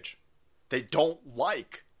same page. They don't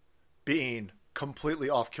like being completely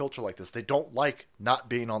off kilter like this. They don't like not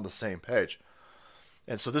being on the same page.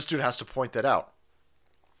 And so this dude has to point that out.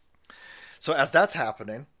 So as that's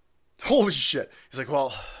happening, holy shit. He's like,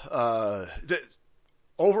 well,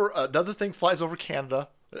 another thing flies over Canada.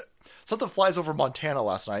 Something flies over Montana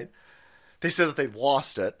last night. They said that they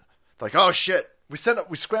lost it. They're like, oh shit. We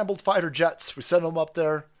scrambled fighter jets. We sent them up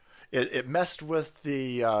there. It messed with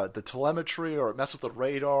the telemetry, or it messed with the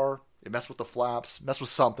radar. It messed with the flaps, messed with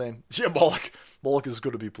something. Yeah, Moloch is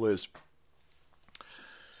going to be pleased.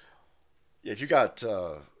 Yeah, if you got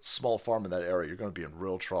a small farm in that area, you're going to be in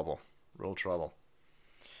real trouble. Real trouble.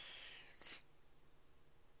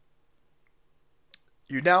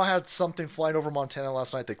 You now had something flying over Montana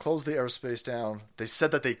last night. They closed the airspace down. They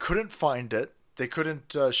said that they couldn't find it. They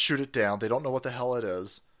couldn't shoot it down. They don't know what the hell it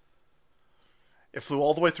is. It flew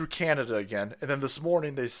all the way through Canada again. And then this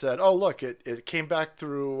morning they said, oh, look, it came back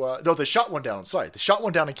through... no, they shot one down. Sorry, they shot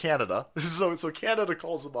one down in Canada. So Canada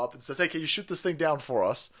calls them up and says, hey, can you shoot this thing down for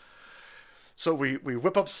us? So we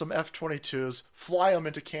whip up some F-22s, fly them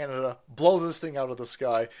into Canada, blow this thing out of the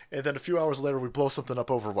sky, and then a few hours later we blow something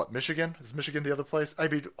up over, what, Michigan? Is Michigan the other place? I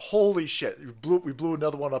mean, holy shit. We blew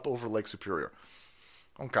another one up over Lake Superior.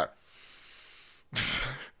 Okay.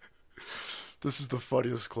 This is the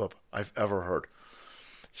funniest clip I've ever heard.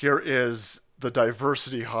 Here is the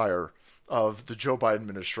diversity hire of the Joe Biden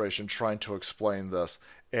administration trying to explain this.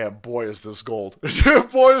 And boy, is this gold.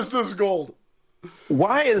 Boy, is this gold.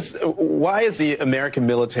 Why is the American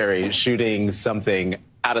military shooting something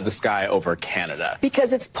out of the sky over Canada?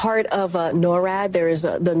 Because it's part of NORAD. There is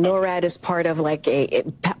the NORAD is part of like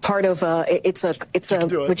it's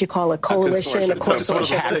what you call a coalition, a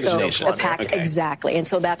consortium. Attack okay. Exactly, and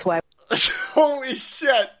so that's why. Holy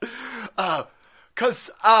shit! Because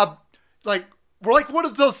like we're like one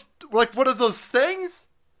of those things.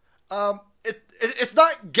 It's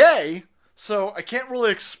not gay. So I can't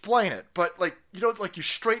really explain it, but like, you know, like you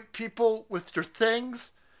straight people with your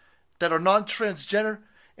things that are non-transgender,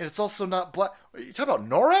 and it's also not black. Are you talking about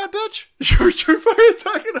NORAD, bitch? You're fucking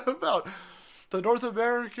talking about the North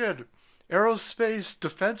American Aerospace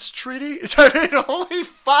Defense Treaty? I mean, holy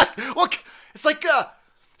fuck! Look, it's like a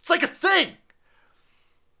thing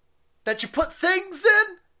that you put things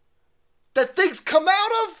in, that things come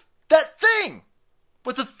out of, that thing.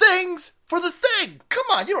 With the things for the thing. Come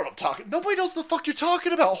on, you know what I'm talking. Nobody knows the fuck you're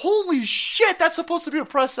talking about. Holy shit, that's supposed to be a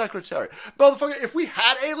press secretary. Motherfucker, if we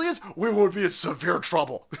had aliens, we would be in severe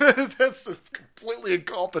trouble. That's a completely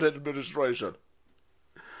incompetent administration.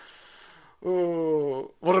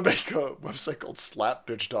 Oh, I want to make a website called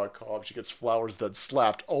slapbitch.com. She gets flowers then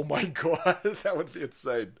slapped. Oh my god, that would be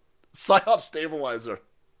insane. Psyop stabilizer.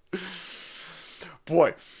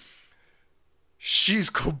 Boy. She's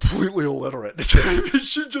completely illiterate.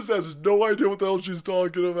 She just has no idea what the hell she's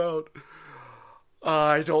talking about.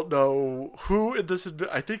 I don't know who in this...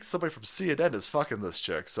 I think somebody from CNN is fucking this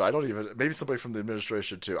chick, so I don't even... Maybe somebody from the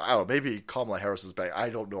administration, too. I don't know. Maybe Kamala Harris is back. I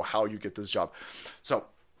don't know how you get this job. So,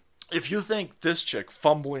 if you think this chick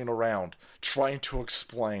fumbling around trying to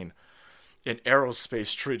explain an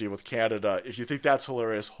aerospace treaty with Canada, if you think that's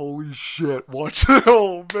hilarious, holy shit, watch it.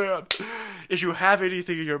 Oh, man. If you have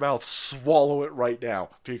anything in your mouth, swallow it right now,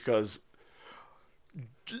 because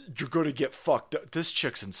you're going to get fucked up. This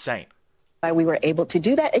chick's insane. We were able to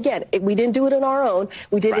do that. Again, we didn't do it on our own.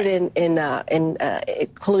 We did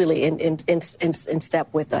it clearly in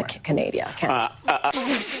step with Canada.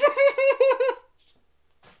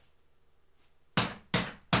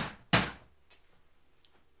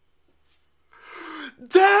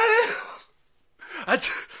 Damn!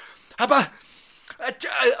 How about...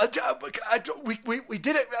 we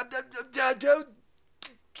did it.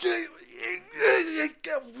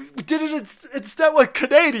 We did it instead with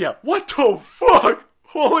Canada. What the fuck?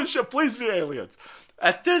 Holy shit! Please be aliens.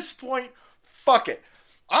 At this point, fuck it.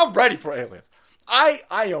 I'm ready for aliens. I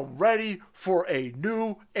am ready for a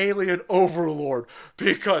new alien overlord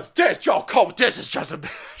because this is just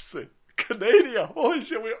embarrassing. Canada, holy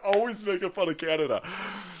shit, we're always making fun of Canada.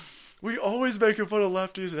 We always making fun of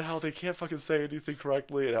lefties and how they can't fucking say anything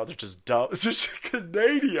correctly and how they're just dumb. It's just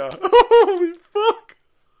Canada. Holy fuck.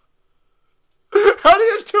 How do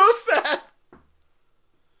you do that?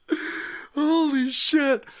 Holy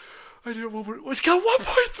shit. I didn't know it's got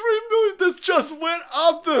 1.3 million. This just went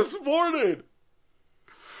up this morning.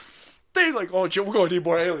 They're like, oh shit, we're going to need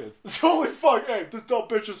more aliens. Holy fuck. Hey, this dumb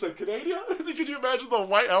bitch just said Canada? Could you imagine the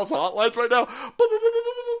White House hotlines right now? Boom, boom, boom, boom,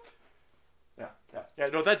 boom, boom. Yeah,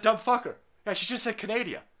 no, that dumb fucker. Yeah, she just said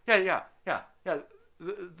Canada. Yeah.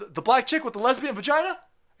 The black chick with the lesbian vagina?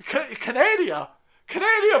 Canada,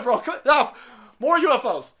 bro. No, more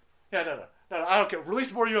UFOs. Yeah, no, I don't care.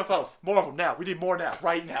 Release more UFOs. More of them now. We need more now.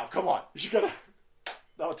 Right now. Come on. You gotta.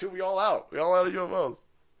 No, dude, we all out. We all out of UFOs.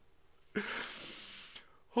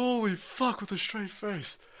 Holy fuck with a straight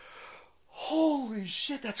face. Holy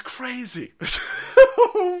shit, that's crazy.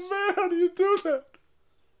 Oh man, how do you do that?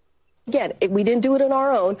 Again, we didn't do it on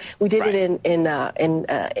our own. We did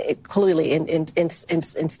it clearly in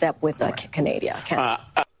step with Canada.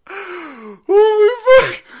 Holy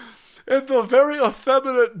fuck! And the very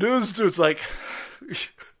effeminate news dude's like,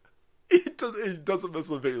 he doesn't miss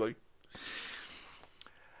a beat. Like,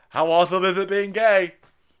 how awesome is it being gay?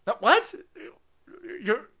 What?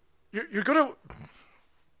 You're gonna.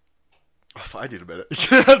 Oh, I need a minute.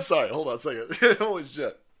 I'm sorry. Hold on a second. Holy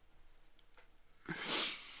shit.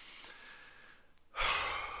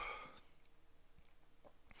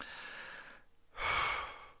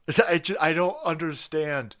 I don't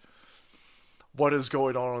understand what is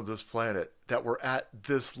going on this planet that we're at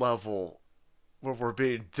this level where we're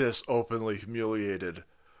being this openly humiliated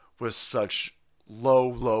with such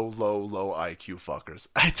low IQ fuckers.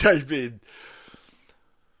 I mean,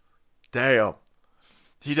 damn.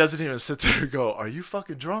 He doesn't even sit there and go, are you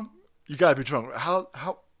fucking drunk? You gotta be drunk. How?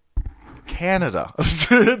 Canada.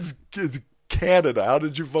 It's Canada. How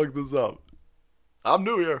did you fuck this up? I'm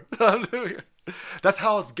new here. That's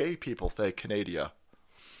how gay people think, Canada.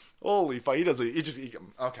 Holy fuck, he just,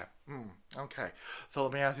 okay. Okay. So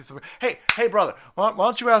let me ask you something. Hey, brother, why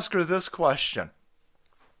don't you ask her this question?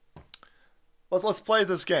 Let's play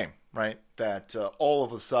this game, right? That all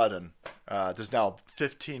of a sudden, there's now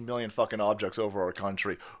 15 million fucking objects over our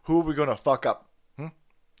country. Who are we going to fuck up?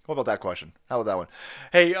 What about that question? How about that one?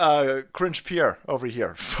 Hey, Cringe Pierre over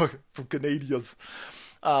here from Canadians.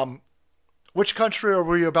 Which country are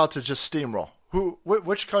we about to just steamroll?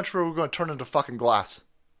 Which country are we going to turn into fucking glass?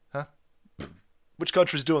 Huh? Which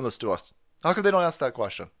country's doing this to us? How come they don't ask that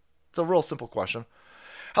question? It's a real simple question.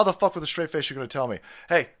 How the fuck with a straight face you're going to tell me,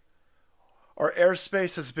 hey, our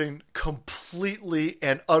airspace has been completely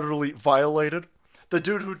and utterly violated? The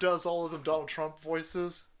dude who does all of them Donald Trump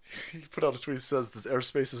voices, he put out a tweet that says this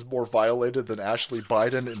airspace is more violated than Ashley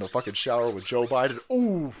Biden in the fucking shower with Joe Biden.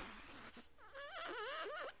 Ooh.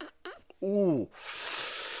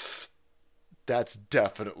 That's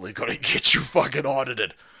definitely going to get you fucking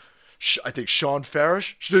audited. I think Sean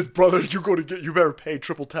Farish said, brother, you better pay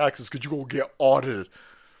triple taxes because you're going to get audited.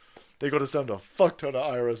 They're going to send a fuck ton of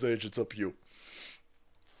IRS agents up you.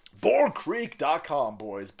 BoarCreek.com,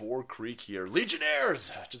 boys. Boar Creek here.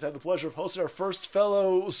 Legionnaires just had the pleasure of hosting our first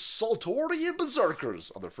fellow Saltorian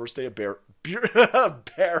Berserkers on their first day of Bear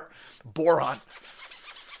Boron.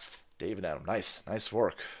 Dave and Adam, nice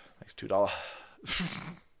work. Thanks, $2.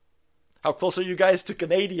 How close are you guys to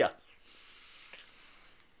Canada?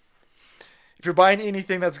 If you're buying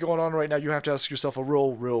anything that's going on right now, you have to ask yourself a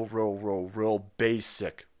real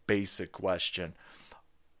basic question.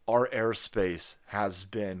 Our airspace has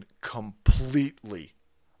been completely...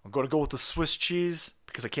 I'm going to go with the Swiss cheese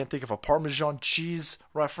because I can't think of a Parmesan cheese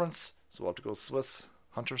reference. So we'll have to go Swiss.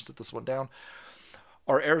 Hunter, sit this one down.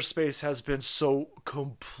 Our airspace has been so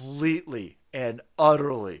completely and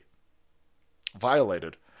utterly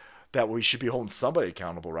violated that we should be holding somebody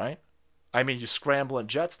accountable, right? I mean, you scrambling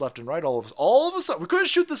jets left and right, all of a sudden, we couldn't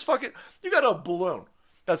shoot this fucking... You got a balloon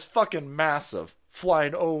that's fucking massive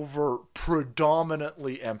flying over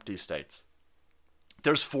predominantly empty states.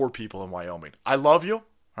 There's 4 people in Wyoming. I love you,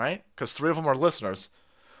 right? Because 3 of them are listeners,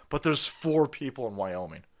 but there's 4 people in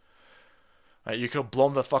Wyoming. Right? You could have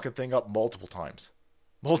blown the fucking thing up multiple times.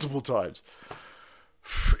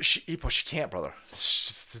 She can't, brother. It's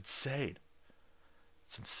just insane.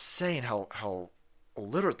 It's insane how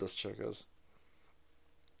illiterate this chick is.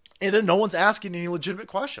 And then no one's asking any legitimate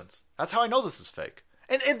questions. That's how I know this is fake.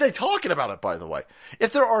 And they're talking about it, by the way.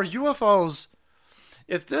 If there are UFOs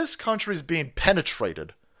If this country is being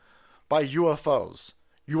penetrated by UFOs,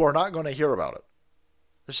 you are not going to hear about it.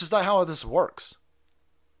 That's just not how this works.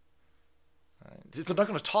 They're not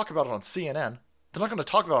going to talk about it on CNN. They're not going to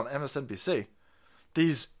talk about it on MSNBC.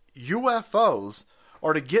 These UFOs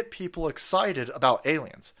are to get people excited about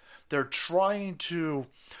aliens. They're trying to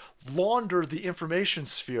launder the information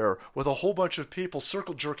sphere with a whole bunch of people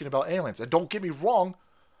circle jerking about aliens. And don't get me wrong,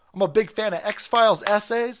 I'm a big fan of X-Files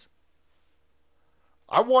essays.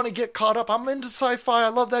 I want to get caught up. I'm into sci-fi. I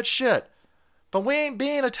love that shit. But we ain't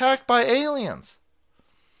being attacked by aliens.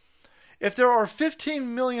 If there are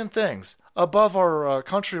 15 million things above our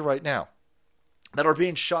country right now that are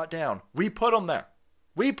being shot down, we put them there.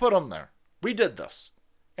 We put them there. We did this.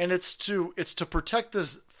 And it's to protect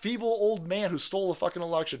this feeble old man who stole the fucking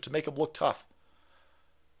election, to make him look tough.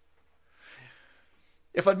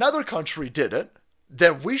 If another country did it,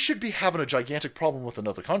 then we should be having a gigantic problem with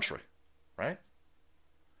another country, right?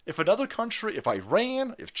 If another country, if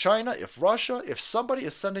Iran, if China, if Russia, if somebody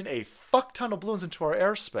is sending a fuck ton of balloons into our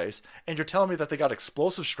airspace and you're telling me that they got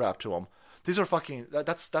explosives strapped to them, these are fucking,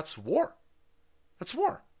 that's war. That's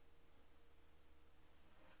war.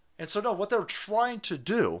 And so no, what they're trying to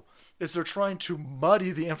do is they're trying to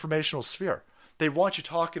muddy the informational sphere. They want you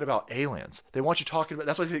talking about aliens. They want you talking about,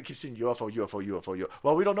 that's why they keep saying UFO.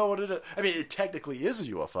 Well, we don't know what it is. I mean, it technically is a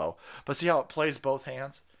UFO, but see how it plays both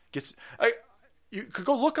hands? You could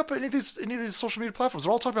go look up any of these social media platforms.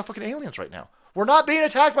 They're all talking about fucking aliens right now. We're not being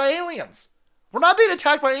attacked by aliens. We're not being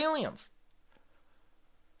attacked by aliens.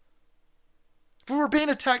 If we were being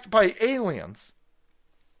attacked by aliens,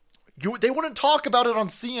 they wouldn't talk about it on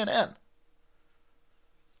CNN.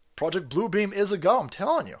 Project Bluebeam is a go, I'm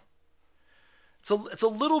telling you. It's a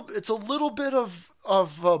little bit of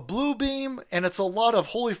Bluebeam, and it's a lot of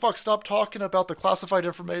holy fuck, stop talking about the classified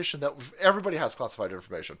information that everybody has classified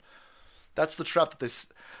information. That's the trap that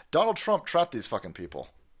Donald Trump trapped these fucking people,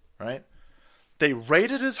 right? They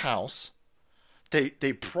raided his house. They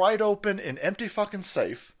pried open an empty fucking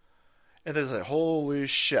safe, and they say, holy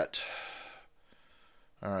shit.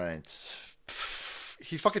 All right.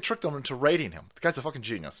 He fucking tricked them into raiding him. The guy's a fucking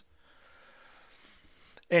genius.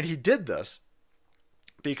 And he did this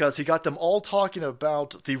because he got them all talking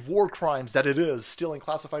about the war crimes that it is stealing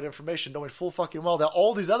classified information, knowing full fucking well that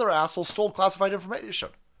all these other assholes stole classified information.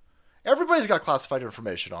 Everybody's got classified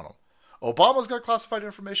information on them. Obama's got classified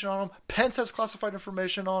information on them. Pence has classified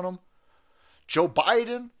information on them. Joe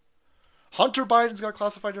Biden, Hunter Biden's got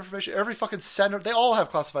classified information. Every fucking senator, they all have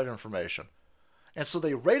classified information. And so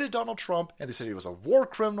they raided Donald Trump, and they said he was a war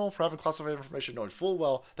criminal for having classified information, knowing full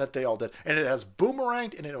well that they all did. And it has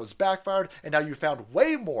boomeranged, and it was backfired, and now you found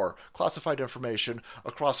way more classified information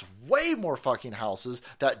across way more fucking houses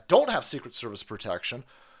that don't have Secret Service protection.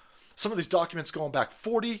 Some of these documents going back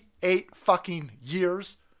 48 fucking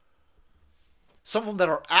years. Some of them that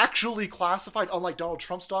are actually classified, unlike Donald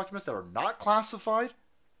Trump's documents that are not classified.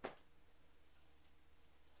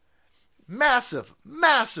 Massive,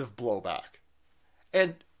 massive blowback.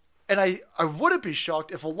 And I wouldn't be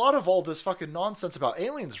shocked if a lot of all this fucking nonsense about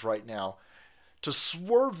aliens right now, to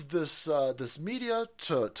swerve this media,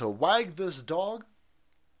 to wag this dog,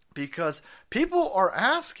 because people are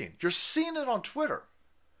asking. You're seeing it on Twitter.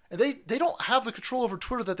 And they don't have the control over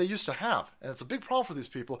Twitter that they used to have. And it's a big problem for these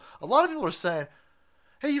people. A lot of people are saying,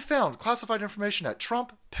 hey, you found classified information at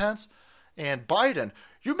Trump, Pence, and Biden.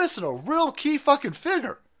 You're missing a real key fucking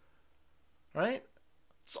figure. Right?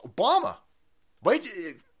 It's Obama. Wait,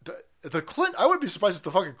 the Clinton, I wouldn't be surprised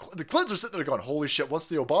if the Clintons are sitting there going, holy shit, once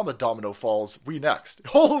the Obama domino falls, we next.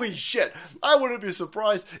 Holy shit. I wouldn't be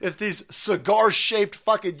surprised if these cigar-shaped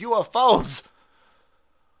fucking UFOs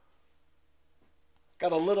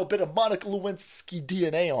got a little bit of Monica Lewinsky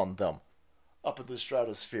DNA on them up in the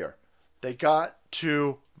stratosphere. They got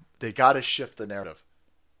to shift the narrative.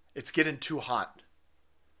 It's getting too hot.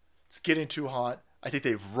 It's getting too hot. I think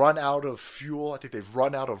they've run out of fuel. I think they've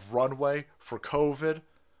run out of runway for COVID.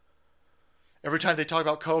 Every time they talk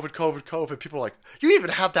about COVID, people are like, you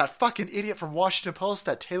even have that fucking idiot from Washington Post,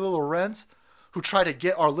 that Taylor Lorenz, who tried to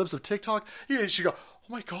get our libs of TikTok. She go, oh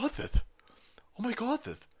my God,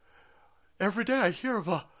 every day I hear of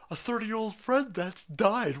a 30-year-old friend that's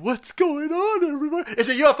died. What's going on, everybody? Is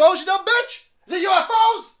it UFOs, you dumb bitch? Is it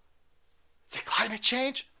UFOs? Is it climate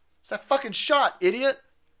change? It's that fucking shot, idiot.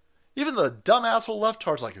 Even the dumb asshole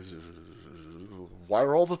leftards like, why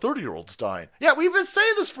are all the 30-year-olds dying? Yeah, we've been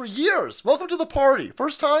saying this for years. Welcome to the party.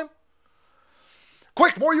 First time?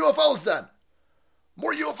 Quick, more UFOs then.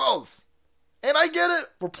 More UFOs. And I get it.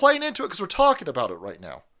 We're playing into it because we're talking about it right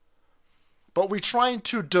now. But we're trying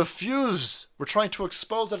to diffuse. We're trying to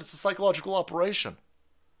expose that it's a psychological operation.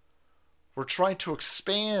 We're trying to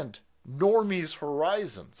expand normies'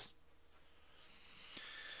 horizons.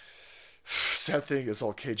 Sad thing is,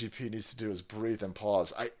 all KGP needs to do is breathe and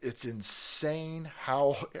pause. It's insane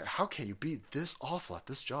how can you be this awful at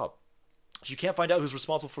this job? If you can't find out who's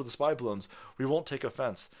responsible for the spy balloons, we won't take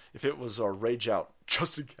offense. If it was our rage out,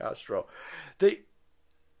 Justin Castro,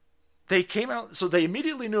 they came out, so they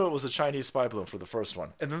immediately knew it was a Chinese spy balloon for the first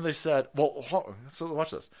one, and then they said, "Well, so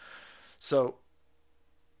watch this." So,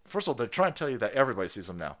 first of all, they're trying to tell you that everybody sees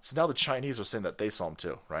them now. So now the Chinese are saying that they saw them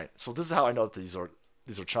too, right? So this is how I know that these are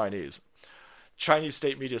Chinese. Chinese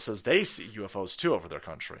state media says they see UFOs too over their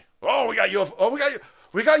country. Oh, we got UFO. Oh,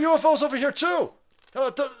 we got UFOs over here too.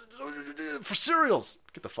 For cereals.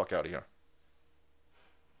 Get the fuck out of here.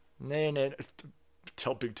 Nah.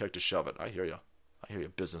 Tell big tech to shove it. I hear you.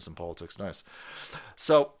 Business and politics, nice.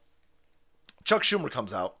 So Chuck Schumer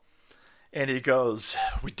comes out and he goes,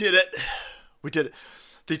 "We did it.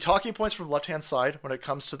 The talking points from the left-hand side when it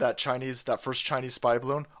comes to that first Chinese spy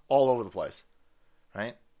balloon, all over the place,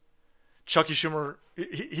 right? Chucky Schumer,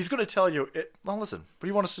 he's going to tell you, well, listen, what do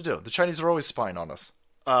you want us to do? The Chinese are always spying on us.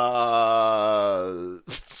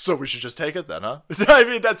 So we should just take it then, huh? I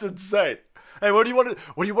mean, that's insane. Hey, what do you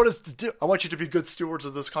want us to do? I want you to be good stewards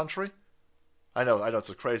of this country. I know it's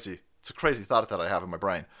a crazy thought that I have in my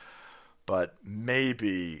brain. But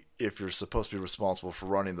maybe if you're supposed to be responsible for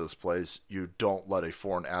running this place, you don't let a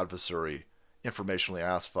foreign adversary informationally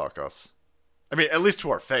ass fuck us. I mean, at least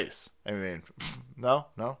to our face. I mean, no?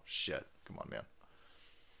 Shit. Come on, man.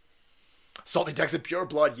 Salty Texan Pure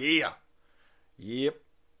Blood, yeah. Yep.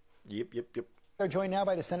 We're joined now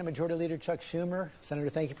by the Senate Majority Leader Chuck Schumer. Senator,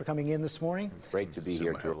 thank you for coming in this morning. Great to be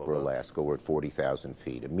here for Alaska. We're at 40,000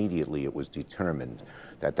 feet. Immediately, it was determined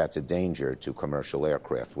that that's a danger to commercial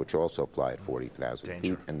aircraft, which also fly at 40,000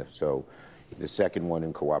 feet. And so the second one,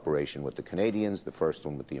 in cooperation with the Canadians, the first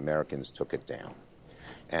one with the Americans, took it down.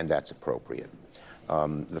 And that's appropriate.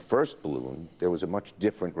 The first balloon, there was a much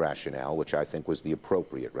different rationale, which I think was the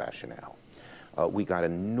appropriate rationale. We got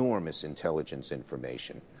enormous intelligence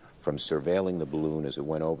information from surveilling the balloon as it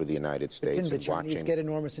went over the United States. Didn't the Chinese get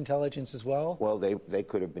enormous intelligence as well? Well, they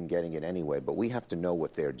could have been getting it anyway, but we have to know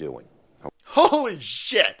what they're doing. Holy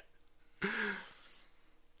shit!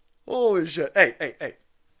 Hey.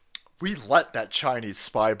 We let that Chinese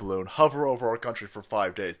spy balloon hover over our country for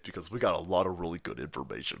 5 days because we got a lot of really good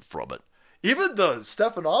information from it. Even the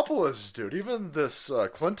Stephanopoulos dude, even this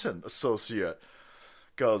Clinton associate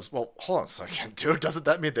goes, well, hold on a second, dude. Doesn't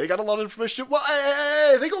that mean they got a lot of information? Well,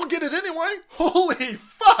 hey, they gonna get it anyway. Holy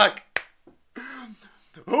fuck!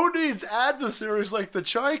 Who needs adversaries like the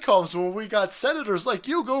Chi-Coms when we got senators like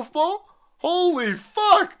you, goofball? Holy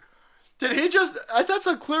fuck! Did he just... That's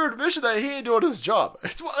a clear admission that he ain't doing his job.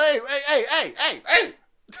 Hey!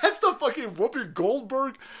 That's the fucking Whoopi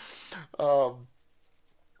Goldberg...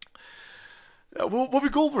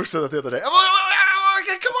 Whoopi Goldberg said that the other day.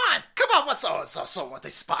 Come on, what's so what, they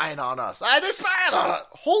spying on us? They spying on us.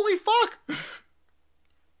 Holy fuck.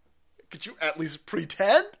 Could you at least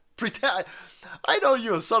pretend? I know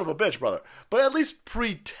you a son of a bitch, brother, but at least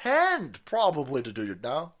pretend probably to do your...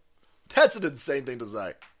 No? That's an insane thing to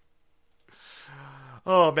say.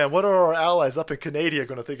 Oh, man, what are our allies up in Canada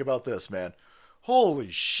going to think about this, man? Holy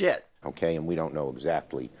shit. Okay, and we don't know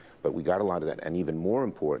exactly, but we got a lot of that. And even more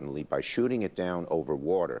importantly, by shooting it down over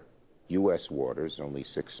water, U.S. waters, only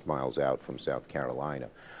 6 miles out from South Carolina,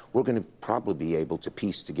 we're going to probably be able to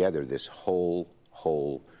piece together this whole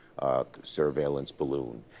surveillance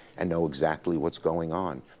balloon and know exactly what's going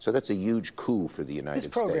on. So that's a huge coup for the United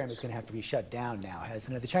States. This program is going to have to be shut down now,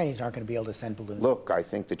 hasn't it? The Chinese aren't going to be able to send balloons. Look, I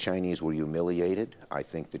think the Chinese were humiliated. I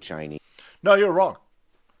think the Chinese... No, you're wrong.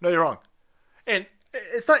 And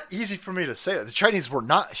it's not easy for me to say that. The Chinese were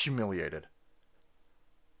not humiliated.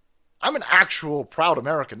 I'm an actual proud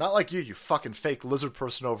American, not like you fucking fake lizard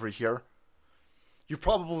person over here. You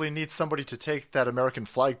probably need somebody to take that American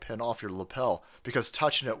flag pin off your lapel because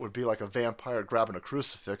touching it would be like a vampire grabbing a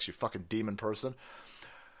crucifix, you fucking demon person.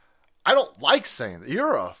 I don't like saying that.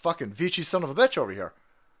 You're a fucking Vichy son of a bitch over here.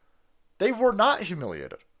 They were not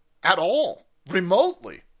humiliated at all,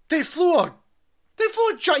 remotely. They flew a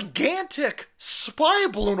gigantic spy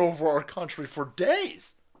balloon over our country for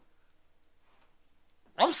days.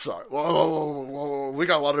 I'm sorry. Whoa. We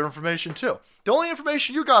got a lot of information, too. The only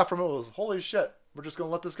information you got from it was, holy shit, we're just going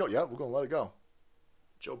to let this go. Yeah, we're going to let it go.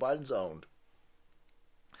 Joe Biden's owned.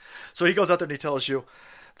 So he goes out there and he tells you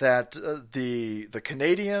that the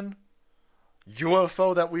Canadian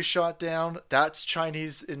UFO that we shot down, that's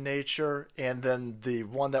Chinese in nature. And then the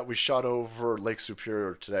one that we shot over Lake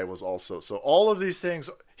Superior today was also. So all of these things,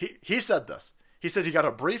 he said this. He said he got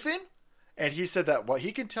a briefing And he said that what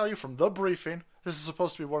he can tell you from the briefing, this is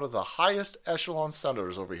supposed to be one of the highest echelon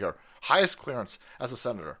senators over here, highest clearance as a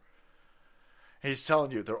senator. And he's telling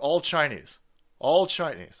you they're all Chinese. All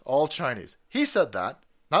Chinese. All Chinese. He said that,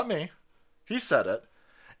 not me. He said it.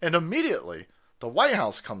 And immediately, the White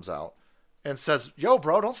House comes out and says, yo,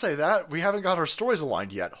 bro, don't say that. We haven't got our stories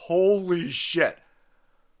aligned yet. Holy shit.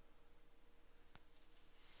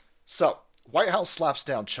 So, White House slaps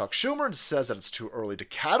down Chuck Schumer and says that it's too early to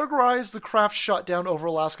categorize the craft shot down over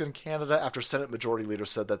Alaska and Canada after Senate Majority Leader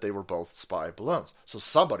said that they were both spy balloons. So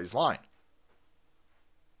somebody's lying.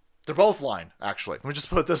 They're both lying, actually. Let me just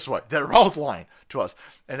put it this way. They're both lying to us.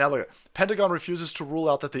 And now look, Pentagon refuses to rule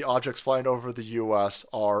out that the objects flying over the U.S.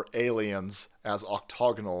 are aliens, as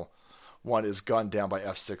octagonal one is gunned down by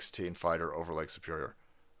F-16 fighter over Lake Superior.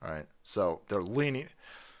 All right, so they're leaning.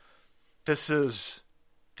 This is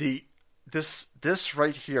this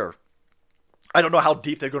right here. I don't know how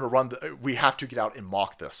deep they're going to run. We have to get out and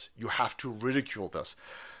mock this. You have to ridicule this.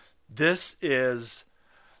 This is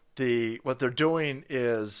what they're doing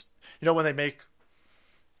is, you know, when they make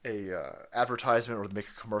a advertisement or they make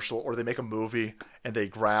a commercial or they make a movie and they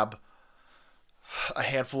grab a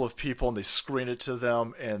handful of people and they screen it to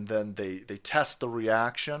them and then they test the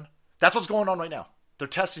reaction. That's what's going on right now. They're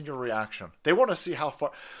testing your reaction. They want to see how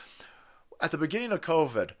far. At the beginning of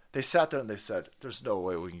COVID, they sat there and they said, there's no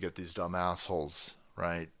way we can get these dumb assholes,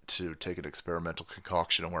 right, to take an experimental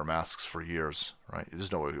concoction and wear masks for years, right?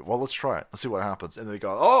 There's no way. Well, let's try it. Let's see what happens. And they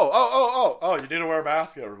go, oh, you need to wear a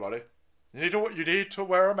mask, everybody. You need to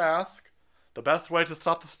wear a mask. The best way to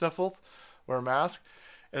stop the sniffles, wear a mask.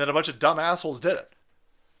 And then a bunch of dumb assholes did it.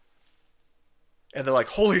 And they're like,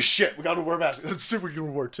 holy shit, we got to wear masks. Let's see if we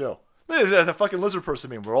can wear two. The fucking lizard person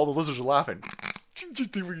meme where all the lizards are laughing. Do you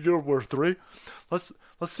think we can get them wear three? Let's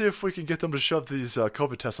see if we can get them to shove these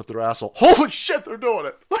COVID tests up their asshole. Holy shit, they're doing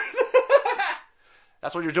it.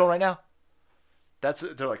 That's what you're doing right now.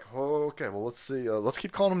 They're like, oh, okay, well, let's see. Let's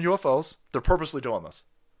keep calling them UFOs. They're purposely doing this.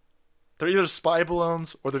 They're either spy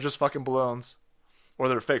balloons or they're just fucking balloons or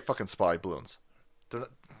they're fake fucking spy balloons.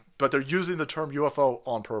 But they're using the term UFO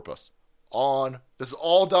on purpose. This is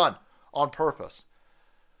all done on purpose.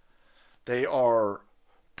 They are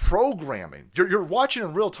programming. You're watching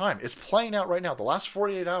in real time. It's playing out right now. The last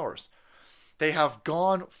 48 hours. They have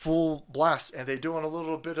gone full blast and they're doing a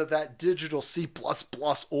little bit of that digital C++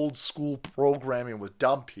 old school programming with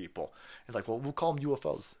dumb people. It's like, well, we'll call them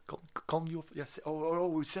UFOs. Call them UFOs. Yes. Oh,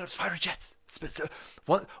 we set up fighter jets.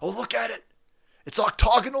 What? Oh, look at it. It's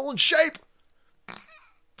octagonal in shape.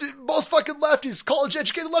 Most fucking lefties, college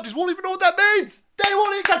educated lefties, won't even know what that means. They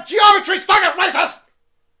won't even, because geometry's fucking racist.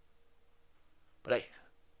 But hey,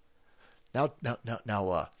 now,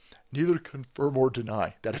 neither confirm or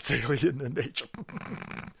deny that it's alien in nature.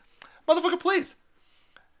 Motherfucker, please.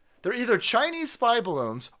 They're either Chinese spy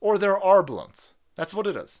balloons or they're our balloons. That's what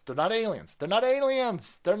it is. They're not aliens. They're not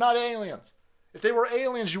aliens. They're not aliens. If they were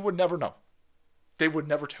aliens, you would never know. They would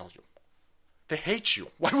never tell you. They hate you.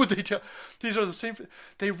 Why would they tell? These are the same.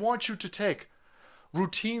 They want you to take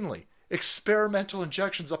routinely experimental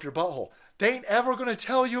injections up your butthole. They ain't ever going to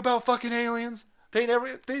tell you about fucking aliens.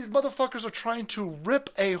 These motherfuckers are trying to rip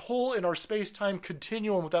a hole in our space-time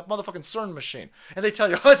continuum with that motherfucking CERN machine. And they tell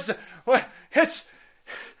you, it's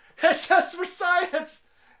just for science.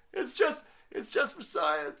 It's just for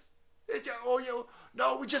science.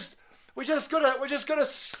 We're just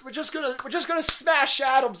gonna smash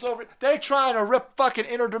atoms over. They're trying to rip fucking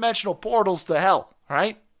interdimensional portals to hell, all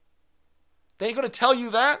right? They ain't gonna tell you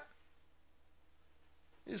that.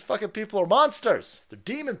 These fucking people are monsters. They're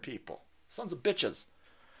demon people. Sons of bitches.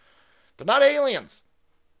 They're not aliens.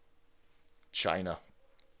 China.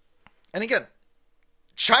 And again,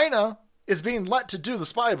 China is being let to do the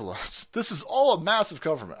spy balloons. This is all a massive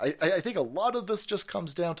government. I think a lot of this just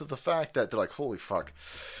comes down to the fact that they're like, holy fuck.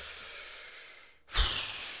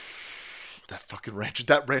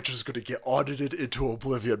 That rancher's going to get audited into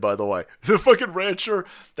oblivion, by the way. The fucking rancher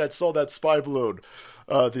that saw that spy balloon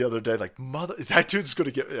the other day, like, that dude's going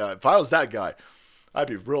to get, if I was that guy, I'd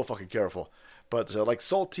be real fucking careful. But like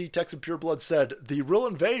Salty, Texan Pureblood said, the real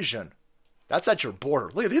invasion, that's at your border.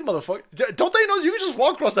 Look at these motherfuckers. Don't they know you can just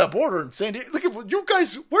walk across that border in San Diego? Look at you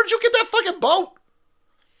guys. Where'd you get that fucking boat?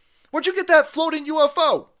 Where'd you get that floating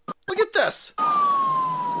UFO? Look at this.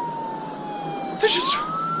 There's just...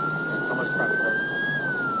 Somebody's probably hurt.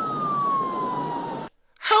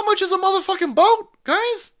 How much is a motherfucking boat,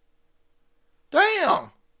 guys?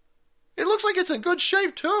 Damn. It looks like it's in good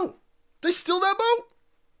shape, too. They steal that boat?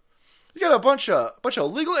 You got a bunch of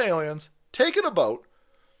illegal aliens taking a boat,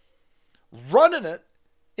 running it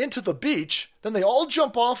into the beach, then they all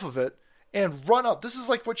jump off of it, and run up. This is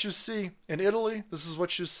like what you see in Italy. This is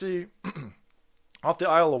what you see off the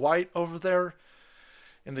Isle of Wight over there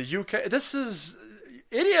in the UK. This is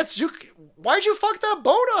idiots. Why'd you fuck that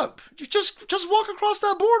boat up? You just walk across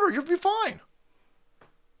that border. You'll be fine.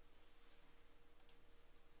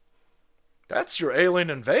 That's your alien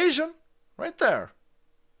invasion right there.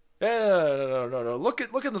 No. Look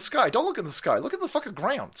in the sky. Don't look in the sky. Look at the fucking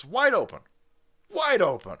ground. It's wide open. Wide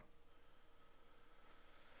open.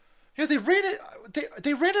 Yeah, they ran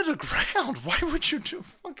it aground. Why would you do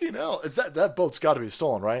fucking hell? Is that boat's got to be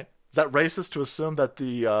stolen, right? Is that racist to assume that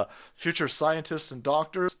the future scientists and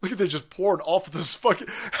doctors, look at they just pouring off of this fucking,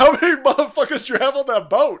 how many motherfuckers do you have on that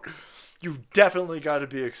boat? You definitely got to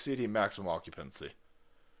be exceeding maximum occupancy.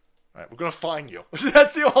 All right, we're going to fine you.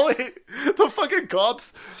 That's the fucking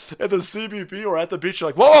cops and the CBP are at the beach.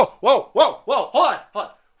 You're like, whoa, hold on.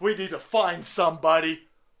 We need to find somebody.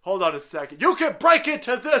 Hold on a second. You can break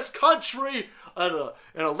into this country at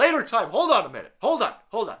a later time. Hold on a minute. Hold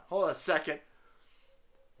on a second.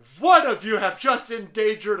 One of you have just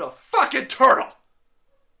endangered a fucking turtle.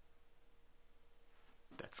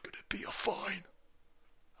 That's going to be a fine.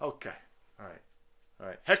 Okay. All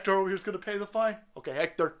right. Hector over here is going to pay the fine. Okay,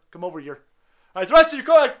 Hector, come over here. All right, the rest of you,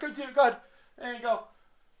 go ahead. Continue, go ahead. There you go.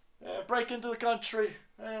 Break into the country.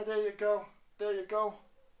 There you go. There you go.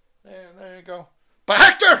 But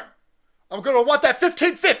Hector, I'm going to want that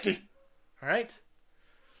 1550. All right?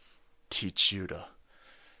 Teach you to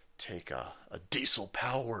take a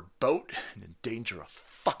diesel-powered boat and endanger a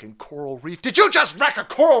fucking coral reef. Did you just wreck a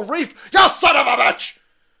coral reef? You son of a bitch!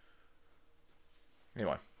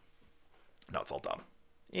 Anyway. No, it's all dumb.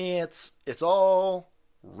 It's all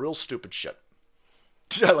real stupid shit.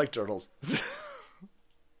 I like turtles.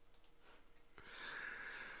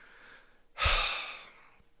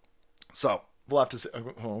 So, we'll have to see. I'm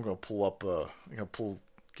going to pull up, I'm going to pull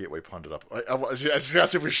Gateway Pundit up. I just got to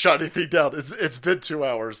see if we shot anything down. It's been 2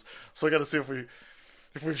 hours, so I got to see if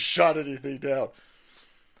we've shot anything down.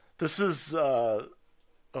 This is,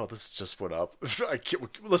 this just went up. I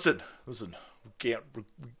can't, listen. We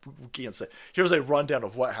can't say. Here's a rundown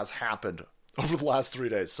of what has happened over the last 3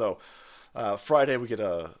 days. So, Friday we get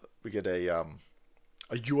a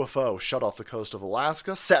UFO shut off the coast of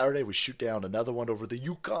Alaska. Saturday we shoot down another one over the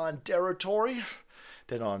Yukon Territory.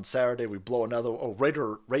 Then on Saturday we blow another.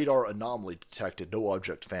 Radar anomaly detected. No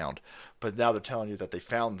object found. But now they're telling you that they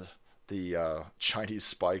found the Chinese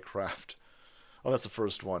spy craft. Oh, that's the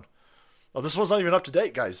first one. Oh, this one's not even up to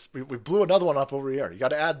date, guys. We blew another one up over here. You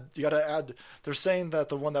got to add. They're saying that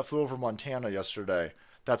the one that flew over Montana yesterday,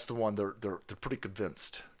 that's the one they're pretty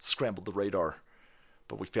convinced scrambled the radar.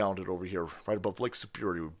 But we found it over here, right above Lake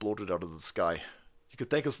Superior. We blew it out of the sky. You can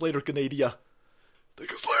thank us later, Canada.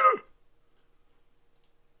 Thank us later.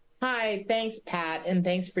 Hi, thanks, Pat, and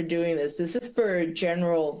thanks for doing this. This is for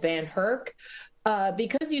General Van Herk.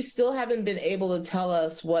 Because you still haven't been able to tell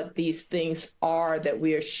us what these things are that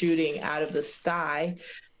we are shooting out of the sky,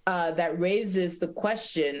 that raises the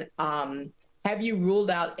question, have you ruled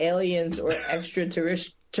out aliens or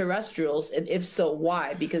extraterrestrials, and if so,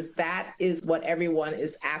 why? Because that is what everyone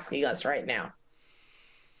is asking us right now.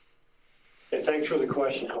 Hey, thanks for the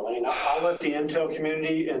question, Helene. I'll let the intel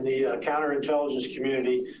community and the counterintelligence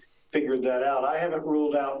community figure that out. I haven't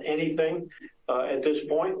ruled out anything at this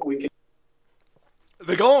point. We can.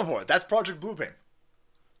 They're going for it. That's Project Bluebeam.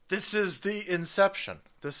 This is the inception.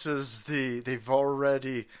 They've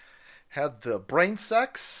already had the brain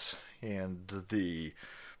sex, and the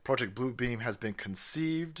Project Bluebeam has been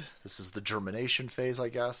conceived. This is the germination phase, I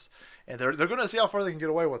guess. And they're going to see how far they can get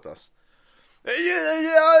away with this.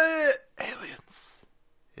 Yeah, aliens.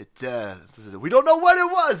 We don't know what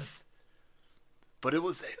it was. But it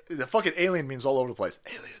was, the fucking alien memes all over the place.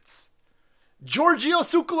 Aliens. Giorgio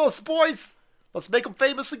Tsoukalos, boys. Let's make him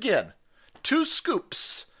famous again. 2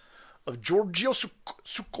 scoops of Giorgio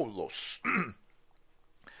Tsoukalos.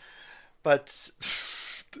 But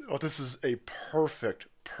this is a perfect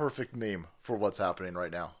meme for what's happening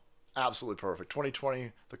right now. Absolutely perfect.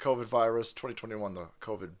 2020, the COVID virus. 2021, the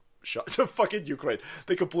COVID shot. Fucking Ukraine.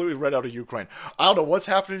 They completely read out of Ukraine. I don't know what's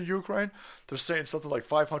happening in Ukraine. They're saying something like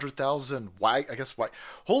 500,000 why.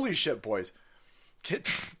 Holy shit, boys.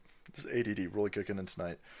 This ADD really kicking in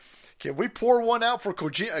tonight. Can we pour one out for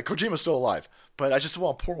Kojima? Kojima's still alive, but I just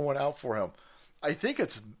want to pour one out for him. I think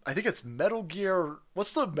it's Metal Gear.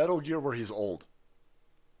 What's the Metal Gear where he's old?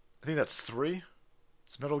 I think that's 3.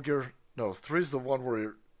 It's Metal Gear. No, 3's the one where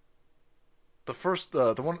you're... The first,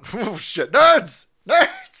 the one... Oh, shit. Nerds! I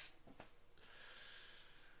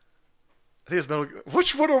think it's Metal Gear.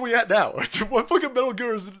 Which one are we at now? What fucking Metal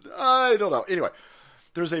Gear is it? I don't know. Anyway,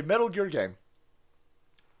 there's a Metal Gear game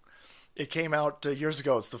It came out years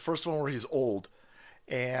ago. It's the first one where he's old.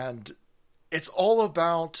 And it's all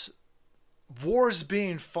about wars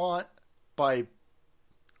being fought by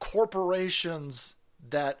corporations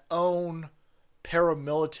that own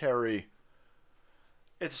paramilitary.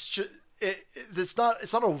 It's just it's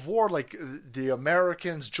not a war like the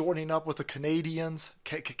Americans joining up with the Canadians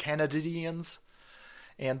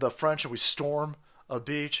and the French, and we storm a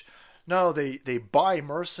beach. No, they buy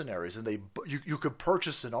mercenaries, and you could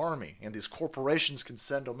purchase an army, and these corporations can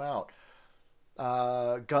send them out.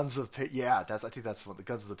 Guns of I think that's what the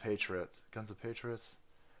Guns of the Patriots. Guns of Patriots.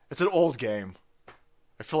 It's an old game.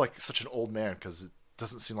 I feel like such an old man because it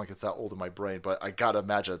doesn't seem like it's that old in my brain, but I gotta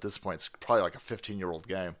imagine at this point it's probably like a 15-year-old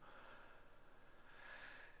game.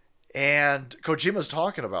 And Kojima's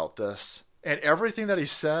talking about this, and everything that he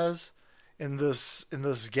says in this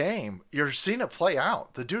game, you're seeing it play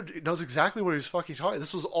out. The dude knows exactly what he's fucking talking.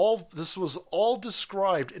 This was all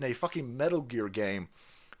described in a fucking Metal Gear game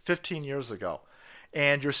 15 years ago.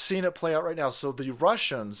 And you're seeing it play out right now. So the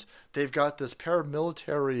Russians, they've got this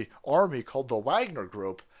paramilitary army called the Wagner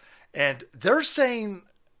Group, and they're saying,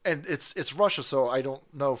 and it's Russia, so I don't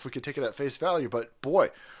know if we could take it at face value, but boy,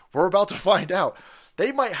 we're about to find out.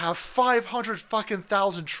 They might have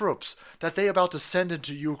 500,000 troops that they about to send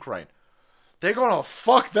into Ukraine. They're gonna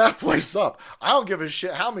fuck that place up. I don't give a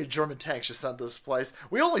shit how many German tanks you send this place.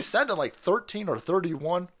 We only send in like 13 or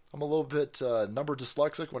 31. I'm a little bit number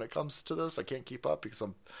dyslexic when it comes to this. I can't keep up because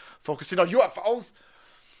I'm focusing on UFOs.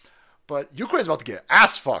 But Ukraine's about to get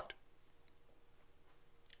ass fucked.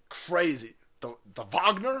 Crazy. The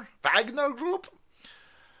Wagner group?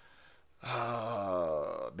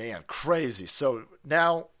 Man, crazy. So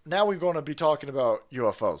now we're going to be talking about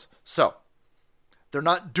UFOs. So they're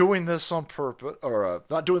not doing this on purpose, or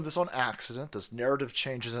not doing this on accident. This narrative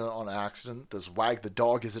change isn't on accident. This wag the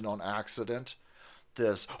dog isn't on accident.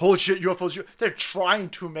 This holy shit UFOs. They're trying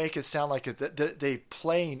to make it sound like they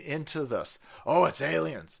playing into this. Oh, it's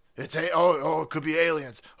aliens. It could be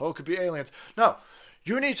aliens. Oh, it could be aliens. No,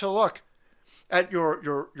 you need to look at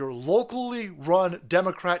your locally run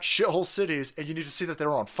Democrat shithole cities, and you need to see that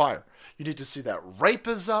they're on fire. You need to see that rape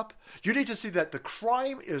is up. You need to see that the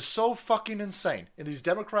crime is so fucking insane in these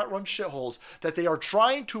Democrat-run shitholes that they are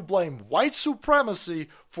trying to blame white supremacy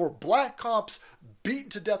for black cops beating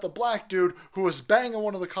to death a black dude who was banging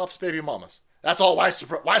one of the cops' baby mamas. That's all white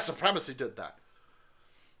supremacy did that.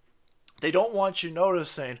 They don't want you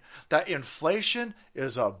noticing that inflation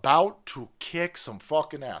is about to kick some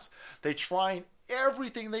fucking ass. They trying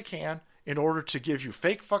everything they can in order to give you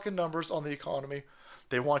fake fucking numbers on the economy.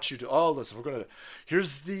 They want you to, listen,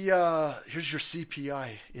 here's your CPI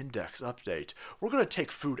index update. We're going to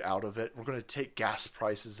take food out of it. We're going to take gas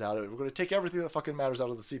prices out of it. We're going to take everything that fucking matters out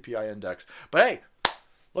of the CPI index. But hey,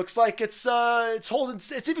 looks like it's gone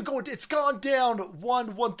down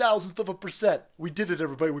 1/1000%. We did it,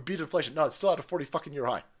 everybody. We beat inflation. No, it's still at a 40 fucking year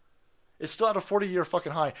high. It's still at a 40-year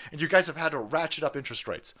fucking high, and you guys have had to ratchet up interest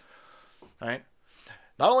rates. All right?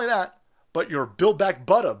 Not only that, but your Build Back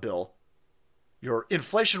Better bill, your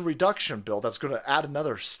inflation reduction bill, that's going to add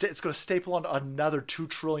it's going to staple on another $2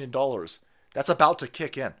 trillion. That's about to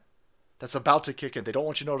kick in. They don't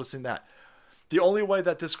want you noticing that. The only way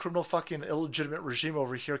that this criminal fucking illegitimate regime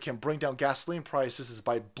over here can bring down gasoline prices is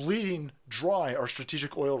by bleeding dry our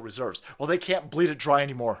strategic oil reserves. Well, they can't bleed it dry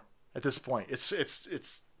anymore at this point. That's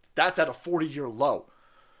at a 40-year low.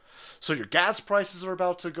 So your gas prices are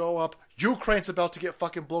about to go up. Ukraine's about to get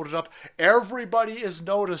fucking bloated up. Everybody is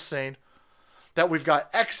noticing that we've got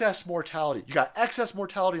excess mortality. You got excess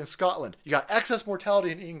mortality in Scotland. You got excess mortality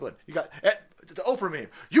in England. You got the Oprah meme.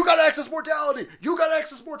 You got excess mortality. You got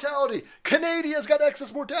excess mortality. Canada's got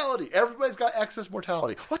excess mortality. Everybody's got excess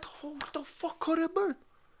mortality. What the fuck could it be?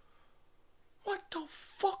 What the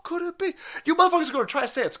fuck could it be? You motherfuckers are going to try to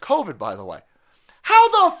say it's COVID, by the way.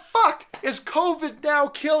 How the fuck is COVID now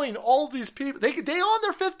killing all these people? They on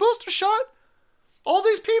their 5th booster shot? All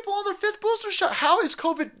these people on their 5th booster shot. How is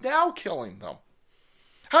COVID now killing them?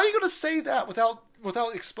 How are you going to say that without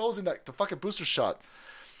exposing the fucking booster shot?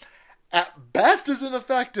 At best is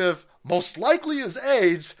ineffective. Most likely is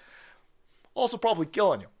AIDS. Also probably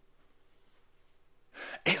killing you.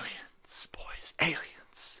 Aliens, boys.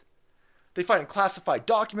 Aliens. They find classified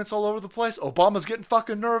documents all over the place. Obama's getting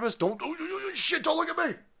fucking nervous. Don't look at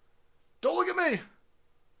me. Don't look at me.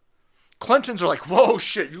 Clintons are like, whoa,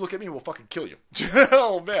 shit, you look at me, we'll fucking kill you.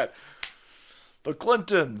 Oh, man. The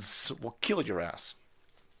Clintons will kill your ass.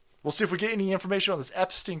 We'll see if we get any information on this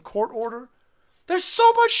Epstein court order. There's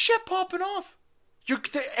so much shit popping off.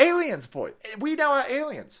 The aliens, boy. We now are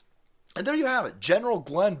aliens. And there you have it. General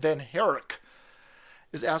Glenn Van Herrick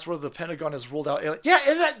is asked whether the Pentagon has ruled out aliens. Yeah,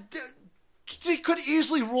 They could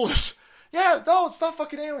easily rule this. Yeah, no, it's not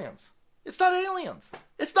fucking aliens. It's not aliens.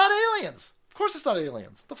 It's not aliens. Of course it's not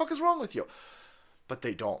aliens. The fuck is wrong with you? But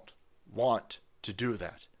they don't want to do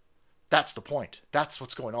that. That's the point. That's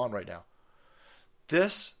what's going on right now.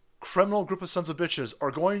 This criminal group of sons of bitches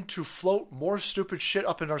are going to float more stupid shit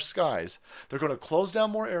up in our skies. They're going to close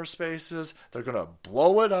down more airspaces. They're going to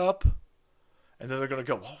blow it up. And then they're going to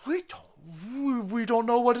go, well, we don't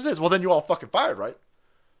know what it is. Well, then you all fucking fired, right?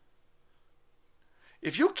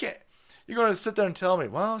 If you can't, you're going to sit there and tell me,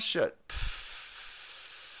 well, shit.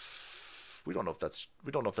 We don't know if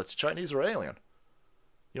that's Chinese or alien.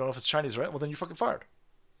 You don't know if it's Chinese or alien. Well, then you fucking fired.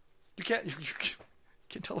 You can't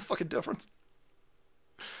tell the fucking difference.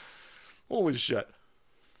 Holy shit.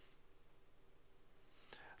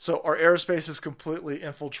 So our airspace is completely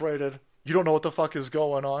infiltrated. You don't know what the fuck is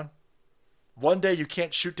going on. One day you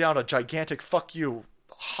can't shoot down a gigantic fuck you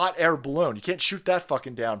hot air balloon. You can't shoot that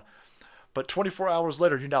fucking down. But 24 hours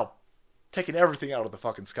later, you're now taking everything out of the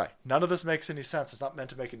fucking sky. None of this makes any sense. It's not meant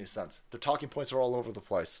to make any sense. Their talking points are all over the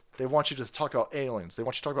place. They want you to talk about aliens. They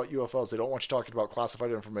want you to talk about UFOs. They don't want you talking about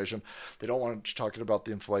classified information. They don't want you talking about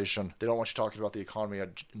the inflation. They don't want you talking about the economy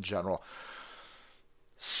in general.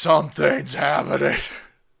 Something's happening.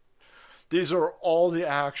 These are all the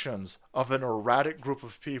actions of an erratic group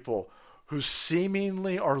of people who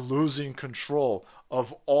seemingly are losing control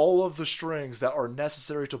of all of the strings that are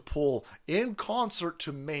necessary to pull in concert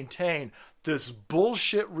to maintain this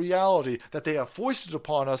bullshit reality that they have foisted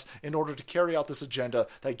upon us in order to carry out this agenda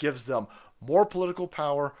that gives them more political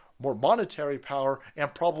power, more monetary power,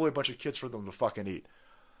 and probably a bunch of kids for them to fucking eat.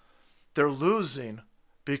 They're losing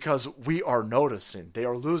because we are noticing. They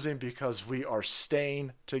are losing because we are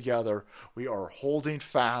staying together. We are holding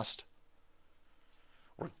fast.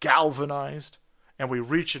 We're galvanized, and we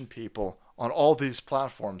reach in people on all these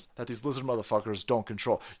platforms that these lizard motherfuckers don't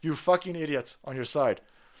control. You fucking idiots on your side.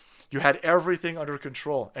 You had everything under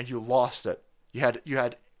control, and you lost it. You had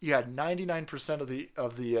 99%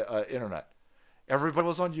 of the internet. Everybody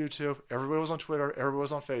was on YouTube. Everybody was on Twitter. Everybody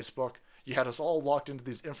was on Facebook. You had us all locked into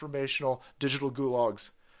these informational digital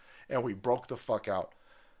gulags, and we broke the fuck out.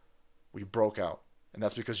 We broke out, and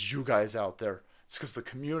that's because you guys out there. It's because the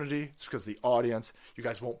community, it's because the audience, you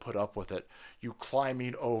guys won't put up with it. You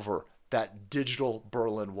climbing over that digital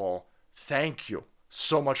Berlin Wall. Thank you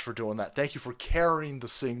so much for doing that. Thank you for carrying the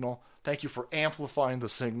signal. Thank you for amplifying the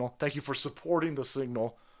signal. Thank you for supporting the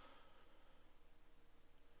signal.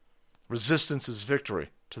 Resistance is victory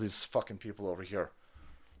to these fucking people over here.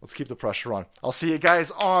 Let's keep the pressure on. I'll see you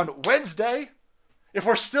guys on Wednesday. If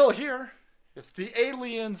we're still here. If the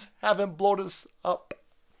aliens haven't blown us up.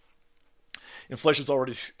 Inflation's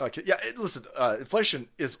already... inflation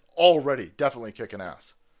is already definitely kicking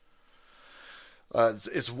ass.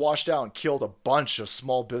 It's washed out and killed a bunch of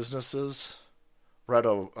small businesses.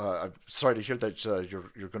 Redo, I'm sorry to hear that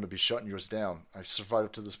you're going to be shutting yours down. I survived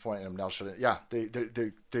up to this point and I'm now shutting... Yeah,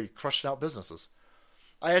 they crushed out businesses.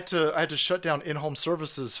 I had to shut down in-home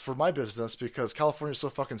services for my business because California's so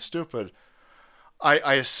fucking stupid.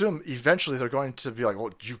 I assume eventually they're going to be like,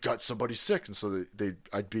 well, you got somebody sick, and so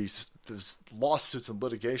there's lawsuits and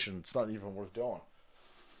litigation. It's not even worth doing.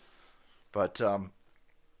 But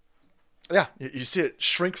yeah, you see it,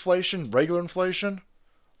 shrinkflation, regular inflation.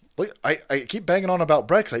 Look, I keep banging on about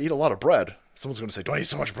bread because I eat a lot of bread. Someone's going to say, don't eat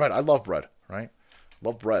so much bread. I love bread, right?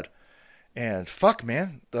 Love bread. And fuck,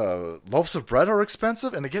 man, the loaves of bread are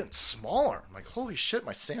expensive, and they're getting smaller. I'm like, holy shit,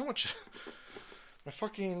 my sandwich... My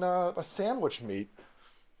fucking my sandwich meat.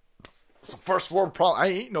 It's a first world problem. I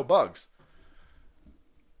ain't eat no bugs.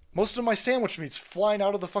 Most of my sandwich meat's flying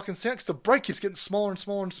out of the fucking sandwich because the bread keeps getting smaller and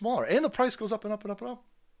smaller and smaller. And the price goes up and up and up and up.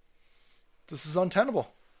 This is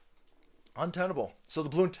untenable. Untenable. So the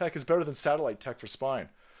balloon tech is better than satellite tech for spying.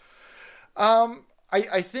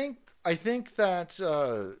 I think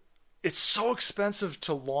that it's so expensive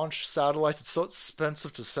to launch satellites. It's so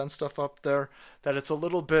expensive to send stuff up there that it's a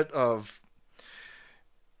little bit of...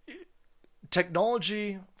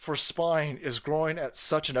 Technology for spying is growing at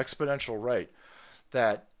such an exponential rate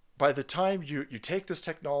that by the time you take this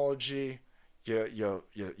technology, you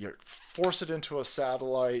force it into a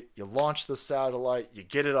satellite, you launch the satellite, you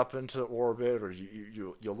get it up into orbit, or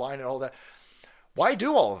you line it, all that. Why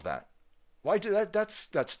do all of that? Why do that?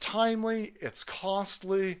 That's timely. It's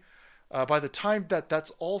costly. By the time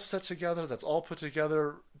that's all set together, that's all put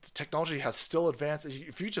together, the technology has still advanced.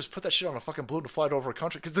 If you just put that shit on a fucking balloon to fly it over a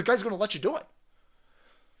country, because the guy's going to let you do it.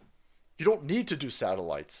 You don't need to do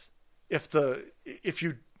satellites. If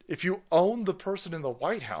you own the person in the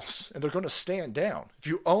White House and they're going to stand down, if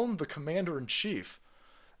you own the commander in chief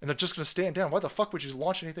and they're just going to stand down, why the fuck would you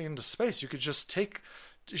launch anything into space? You could just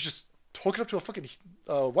hook it up to a fucking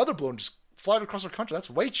weather balloon, just fly it across our country. That's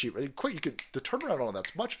way cheaper. Quick, the turnaround on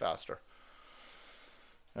that's much faster.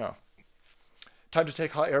 Yeah. Time to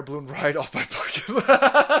take hot air balloon ride off my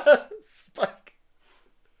bucket. Spike.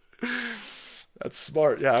 That's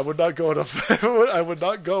smart. Yeah, I would not go in a. I would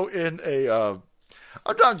not go in a.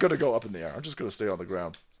 I'm not going to go up in the air. I'm just going to stay on the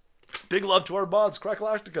ground. Big love to our mods,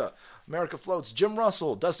 Crackalactica, America Floats, Jim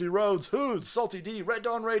Russell, Dusty Rhodes, Hoods, Salty D, Red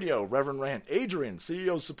Dawn Radio, Reverend Rant, Adrian,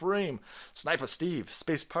 CEO Supreme, Sniper Steve,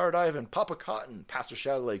 Space Pirate Ivan, Papa Cotton, Pastor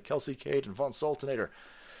Shadowley, Kelsey Cade, and Von Saltinator.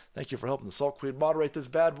 Thank you for helping the Salt Queen moderate this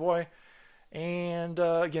bad boy. And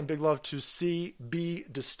again, big love to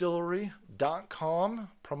cbdistillery.com.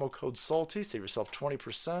 Promo code SALTY. Save yourself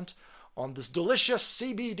 20% on this delicious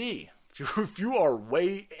CBD. If you are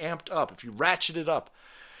way amped up, if you ratchet it up,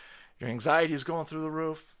 your anxiety is going through the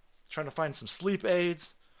roof, trying to find some sleep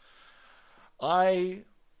aids. I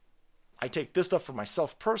take this stuff for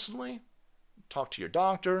myself personally. Talk to your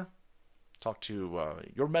doctor. Talk to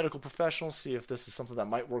your medical professional. See if this is something that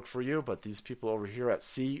might work for you. But these people over here at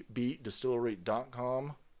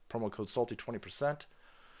cbdistillery.com, promo code SALTY 20%.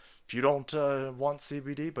 If you don't want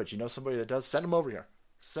CBD, but you know somebody that does, send them over here.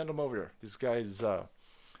 Send them over here. These guys,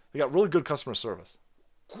 they got really good customer service.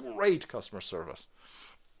 Great customer service.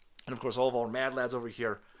 And, of course, all of our mad lads over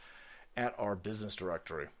here at our business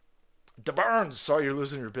directory. DeBurns, sorry you're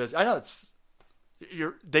losing your business. I know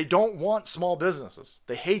they don't want small businesses.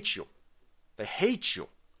 They hate you. They hate you.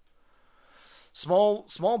 Small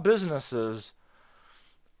businesses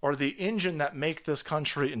are the engine that make this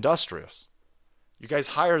country industrious. You guys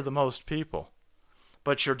hire the most people,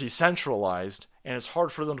 but you're decentralized, and it's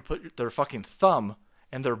hard for them to put their fucking thumb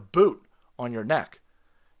and their boot on your neck.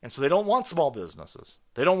 And so they don't want small businesses.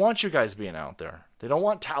 They don't want you guys being out there. They don't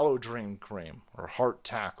want Tallow Dream Cream or Heart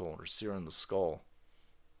Tackle or Sear in the Skull.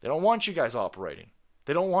 They don't want you guys operating.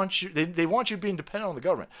 They don't want you. They want you being dependent on the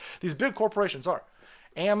government. These big corporations are.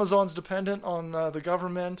 Amazon's dependent on the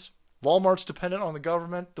government. Walmart's dependent on the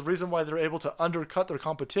government. The reason why they're able to undercut their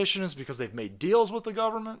competition is because they've made deals with the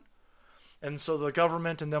government. And so the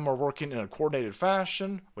government and them are working in a coordinated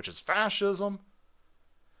fashion, which is fascism.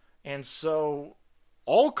 And so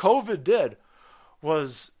all COVID did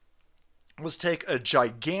was take a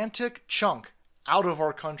gigantic chunk out of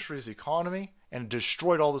our country's economy and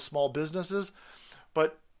destroyed all the small businesses.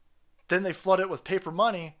 But then they flood it with paper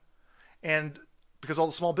money, and because all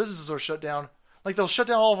the small businesses are shut down, like they'll shut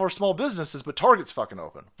down all of our small businesses, but Target's fucking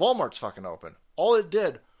open. Walmart's fucking open. All it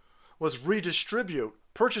did was redistribute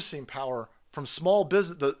purchasing power from small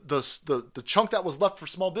business, the chunk that was left for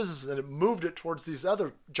small businesses, and it moved it towards these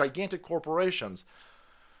other gigantic corporations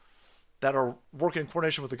that are working in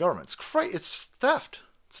coordination with the government. It's crazy. It's theft.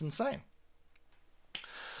 It's insane.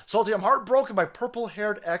 Salty, I'm heartbroken. My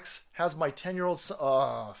purple-haired ex has my 10-year-old son.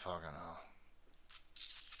 Oh, fucking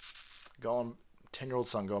hell. 10-year-old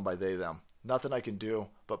son going by they, them. Nothing I can do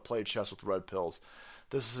but play chess with red pills.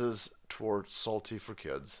 This is towards Salty for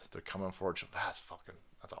kids. They're coming for it. That's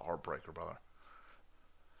a heartbreaker, brother.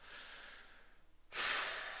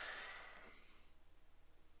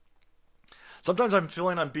 Sometimes I'm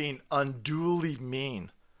feeling I'm being unduly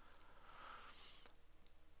mean.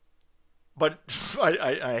 But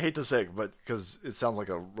I hate to say it, but because it sounds like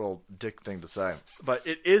a real dick thing to say. But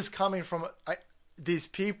it is coming from... these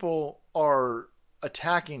people are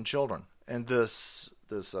attacking children. And this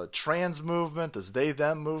trans movement, this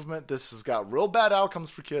they-them movement, this has got real bad outcomes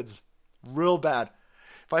for kids. Real bad.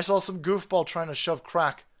 If I saw some goofball trying to shove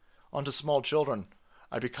crack onto small children,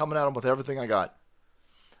 I'd be coming at them with everything I got.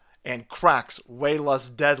 And crack's way less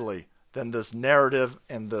deadly than this narrative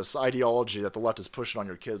and this ideology that the left is pushing on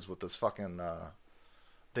your kids with this fucking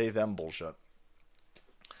they-them bullshit.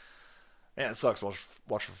 Yeah, it sucks. Watch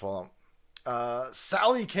for fallout.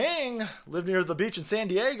 Sally King lived near the beach in San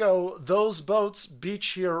Diego. Those boats beach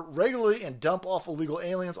here regularly and dump off illegal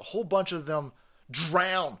aliens. A whole bunch of them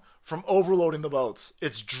drown from overloading the boats.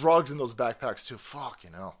 It's drugs in those backpacks too. Fuck,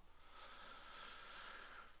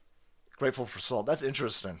 Grateful for salt. That's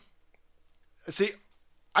interesting. See,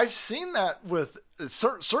 I've seen that with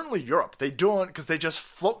certainly Europe. They do it because they just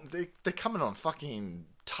float. They come in on fucking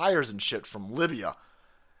tires and shit from Libya.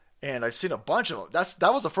 And I've seen a bunch of them.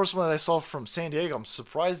 That was the first one that I saw from San Diego. I'm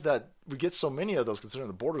surprised that we get so many of those considering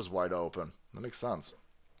the border's wide open. That makes sense.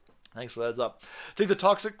 Thanks for the heads up. Think the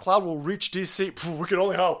toxic cloud will reach DC? We can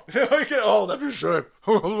only hope. Oh, that'd be a shame.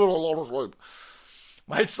 A lot of sleep.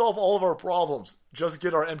 Might solve all of our problems. Just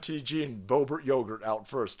get our MTG and Bobert yogurt out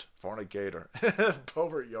first. Fornicator.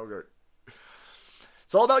 Bobert yogurt.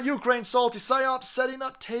 It's all about Ukraine, Salty. Psyop setting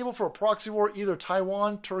up table for a proxy war, either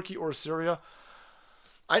Taiwan, Turkey, or Syria.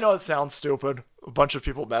 I know it sounds stupid. A bunch of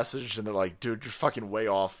people messaged and they're like, dude, you're fucking way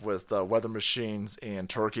off with weather machines in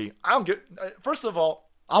Turkey. I don't get, first of all,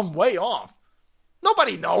 I'm way off.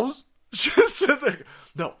 Nobody knows. Just sit there.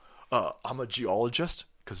 No, I'm a geologist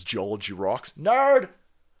because geology rocks. Nerd!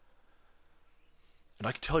 And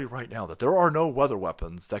I can tell you right now that there are no weather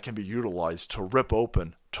weapons that can be utilized to rip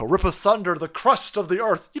asunder the crust of the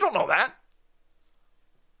earth. You don't know that.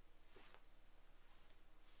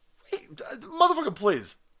 Hey, motherfucker,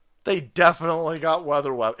 please. They definitely got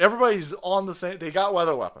weather weapons. Everybody's on the same. They got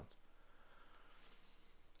weather weapons.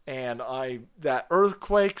 And that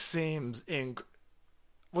earthquake seems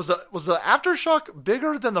was the aftershock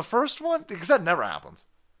bigger than the first one? Because that never happens.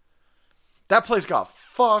 That place got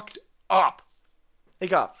fucked up. It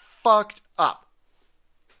got fucked up.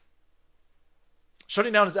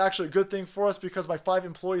 Shutting down is actually a good thing for us because my 5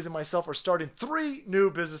 employees and myself are starting 3 new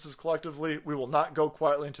businesses collectively. We will not go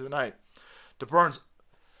quietly into the night. DeBurns,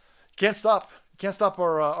 can't stop. Can't stop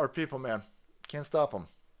our people, man. Can't stop them.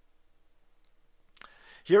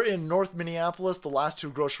 Here in North Minneapolis, the last 2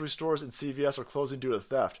 grocery stores and CVS are closing due to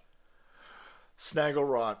theft. Snaggle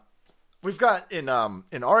rot. We've got in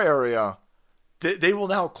our area, they will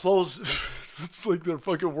now close. It's like they're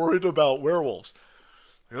fucking worried about werewolves.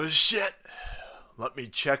 Oh shit. Let me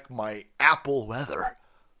check my Apple weather.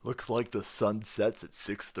 Looks like the sun sets at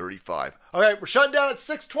 6:35. Okay, we're shutting down at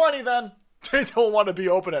 6:20 then. They don't want to be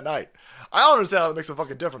open at night. I don't understand how that makes a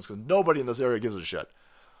fucking difference because nobody in this area gives a shit.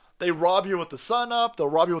 They rob you with the sun up. They'll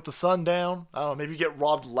rob you with the sun down. I don't know. Maybe you get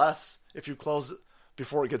robbed less if you close it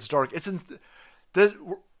before it gets dark.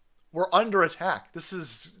 We're under attack. This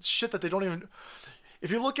is shit that they don't even... If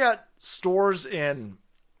you look at stores in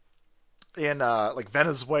like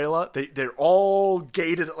Venezuela, they're all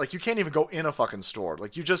gated. Like you can't even go in a fucking store.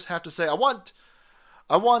 Like you just have to say, I want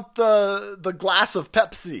the glass of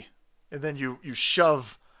Pepsi. And then you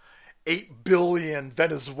shove 8 billion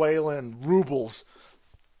Venezuelan rubles.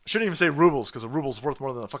 I shouldn't even say rubles because a ruble's worth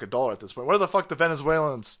more than a fucking dollar at this point. Where the fuck the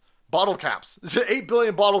Venezuelans? Bottle caps. 8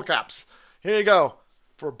 billion bottle caps. Here you go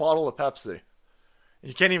for a bottle of Pepsi.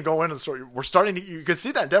 You can't even go into the store. We're starting to, you can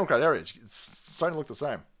see that in Democrat areas. It's starting to look the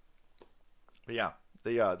same. But yeah,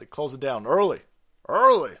 they close it down early.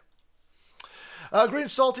 Green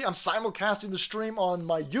Salty, I'm simulcasting the stream on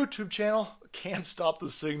my YouTube channel. Can't stop the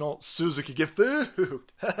signal. Suzuki, get food.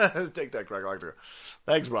 Take that, Craig Electric.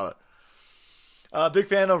 Thanks, brother. Big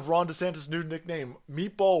fan of Ron DeSantis' new nickname,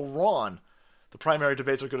 Meatball Ron. The primary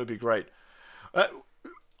debates are going to be great.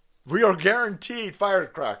 We are guaranteed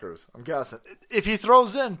firecrackers, I'm guessing. If he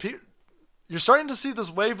throws in, you're starting to see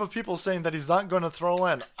this wave of people saying that he's not going to throw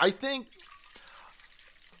in. I think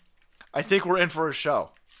we're in for a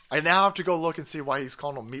show. I now have to go look and see why he's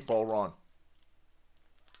calling him Meatball Ron.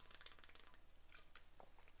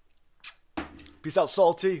 Peace out,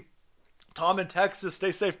 Salty. Tom in Texas,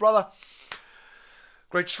 stay safe, brother.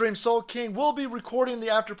 Great stream, Soul King. We'll be recording the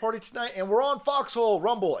after party tonight, and we're on Foxhole,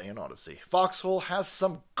 Rumble, and Odyssey. Foxhole has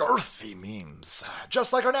some girthy memes,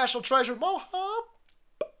 just like our national treasure, Mohawk.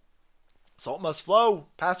 Salt must flow.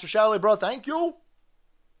 Pastor Shalley, bro, thank you.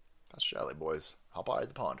 Pastor Shalley, boys, hop by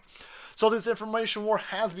the pond. So this information war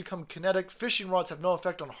has become kinetic. Fishing rods have no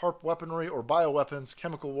effect on HARP weaponry or bioweapons,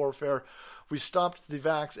 chemical warfare. We stopped the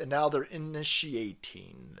vax, and now they're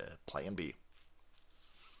initiating Plan B.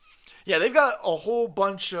 Yeah, they've got a whole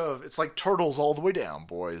bunch of... It's like turtles all the way down,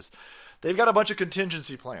 boys. They've got a bunch of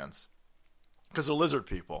contingency plans. Because they're lizard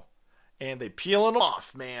people. And they peeling them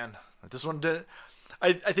off, man. This one didn't...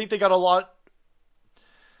 I think they got a lot...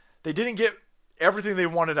 They didn't get everything they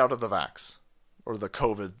wanted out of the vax. Or the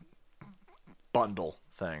COVID bundle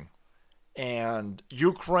thing. And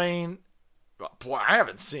Ukraine... Boy, I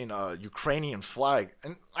haven't seen a Ukrainian flag.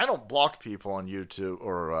 And I don't block people on YouTube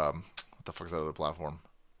or... what the fuck is that other platform?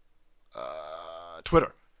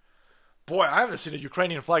 Twitter. Boy, I haven't seen a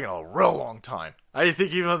Ukrainian flag in a real long time. I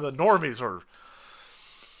think even the normies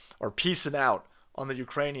are piecing out on the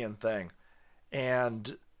Ukrainian thing.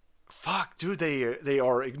 And fuck, dude, they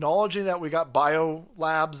are acknowledging that we got bio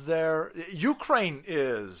labs there. Ukraine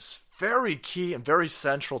is very key and very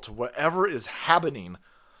central to whatever is happening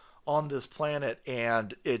on this planet.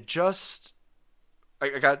 And it just,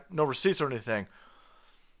 I got no receipts or anything.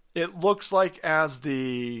 It looks like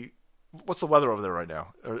what's the weather over there right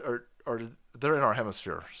now? Or they're in our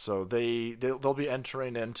hemisphere, so they'll be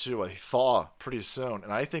entering into a thaw pretty soon,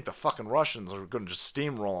 and I think the fucking Russians are going to just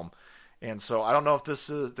steamroll them, and so I don't know if this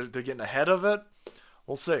is they're getting ahead of it.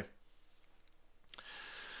 We'll see.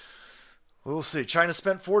 We'll see. China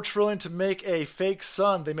spent $4 trillion to make a fake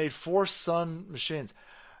sun. They made 4 sun machines.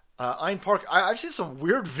 Ein Park. I've seen some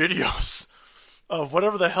weird videos of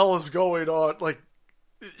whatever the hell is going on, like.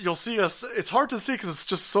 you'll see us. It's hard to see because it's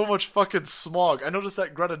just so much fucking smog. I noticed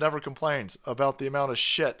that Greta never complains about the amount of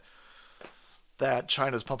shit that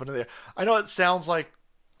China's pumping in the air. I know it sounds like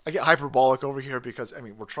I get hyperbolic over here because, I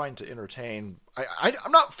mean, we're trying to entertain.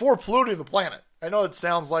 I'm not for polluting the planet. I know it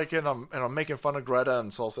sounds like it, and I'm making fun of Greta,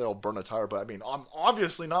 and so I'll say I'll burn a tire, but I mean, I'm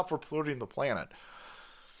obviously not for polluting the planet.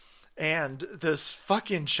 And this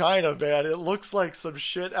fucking China, man, it looks like some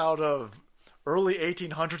shit out of early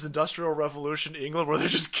 1800s Industrial Revolution England, where they're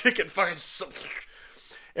just kicking fucking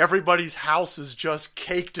everybody's house is just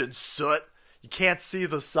caked in soot. You can't see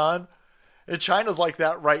the sun. And China's like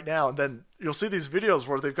that right now. And then you'll see these videos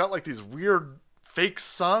where they've got like these weird fake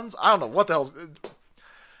suns. I don't know what the hell's...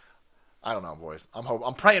 I don't know, boys.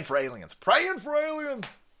 I'm praying for aliens. Praying for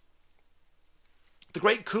aliens! The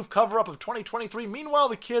great coof cover-up of 2023. Meanwhile,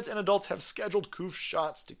 the kids and adults have scheduled coof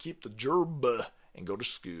shots to keep the gerb and go to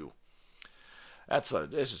school. It's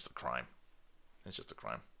just a crime. It's just a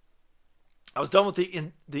crime. I was done with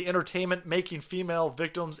the entertainment making female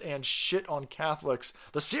victims and shit on Catholics.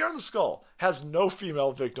 The Seer in the Skull has no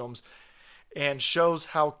female victims and shows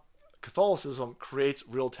how Catholicism creates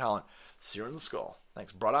real talent. Seer in the Skull.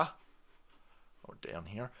 Thanks, brother. Oh, down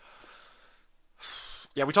here.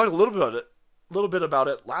 Yeah, we talked a little bit about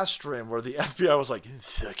it last stream where the FBI was like,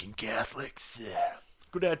 fucking Catholics.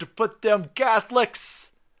 Gonna have to put them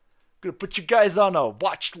Catholics. Gonna put you guys on a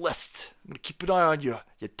watch list. I'm gonna keep an eye on you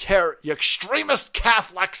extremist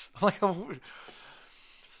Catholics.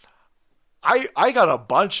 I got a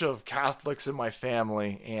bunch of Catholics in my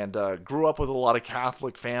family and grew up with a lot of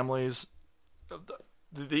Catholic families.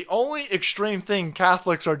 The only extreme thing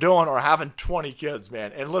Catholics are doing are having 20 kids,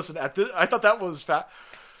 man. And listen, I thought that was fat.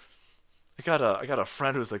 I got a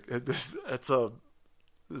friend who's like,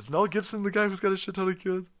 is Mel Gibson the guy who's got a shit ton of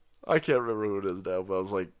kids? I can't remember who it is now, but I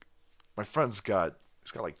was like, my friend's got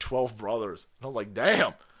like 12 brothers. And I'm like,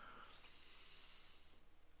 damn.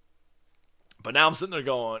 But now I'm sitting there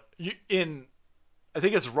going, I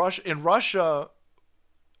think it's Russia. In Russia,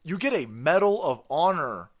 you get a Medal of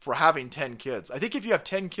Honor for having 10 kids. I think if you have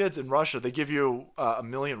 10 kids in Russia, they give you 1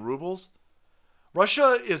 million rubles.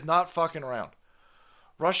 Russia is not fucking around.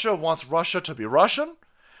 Russia wants Russia to be Russian.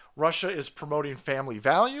 Russia is promoting family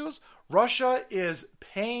values. Russia is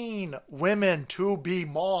paying women to be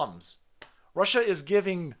moms. Russia is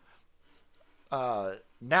giving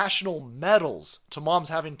national medals to moms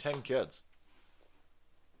having 10 kids.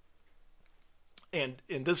 And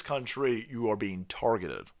in this country, you are being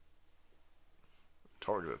targeted.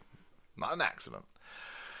 Targeted. Not an accident.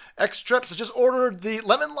 X-Trips has just ordered the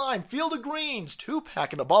Lemon Lime Field of Greens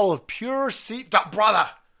 2-pack and a bottle of pure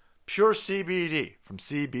pure CBD from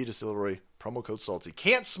CB Distillery. Promo code salty.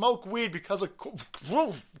 Can't smoke weed because of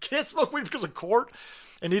court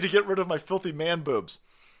and need to get rid of my filthy man boobs.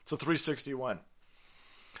 It's a 361.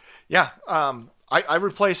 Yeah, I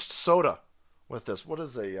replaced soda with this. What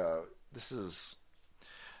is this is...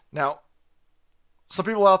 Now, some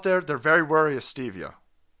people out there, they're very wary of stevia.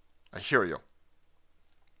 I hear you.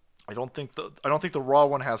 I don't think the raw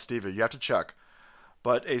one has stevia. You have to check.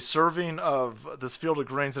 But a serving of this Field of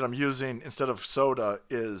Greens that I'm using instead of soda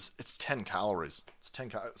it's 10 calories.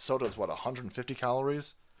 Soda is what, 150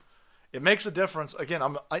 calories? It makes a difference. Again,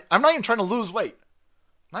 I'm not even trying to lose weight.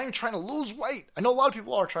 I'm not even trying to lose weight. I know a lot of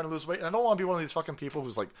people are trying to lose weight, and I don't want to be one of these fucking people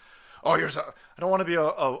who's like, I don't want to be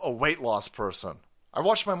a weight loss person. I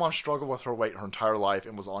watched my mom struggle with her weight her entire life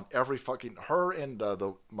and was on every fucking... Her and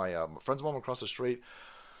my friend's mom across the street,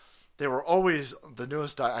 they were always the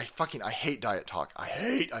newest diet. I hate diet talk.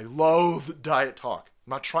 I loathe diet talk.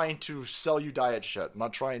 I'm not trying to sell you diet shit.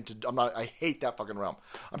 I hate that fucking realm.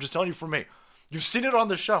 I'm just telling you for me. You've seen it on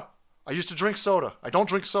this show. I used to drink soda. I don't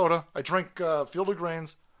drink soda. I drink Field of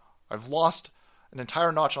Greens. I've lost an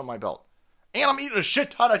entire notch on my belt. And I'm eating a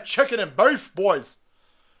shit ton of chicken and beef, boys.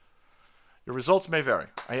 Your results may vary.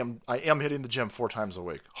 I am hitting the gym 4 times a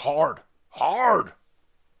week. Hard.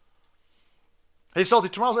 Hey, Salty,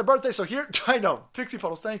 tomorrow's my birthday, so here... I know. Pixie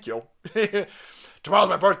Puddles, thank you. Tomorrow's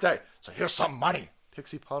my birthday, so here's some money.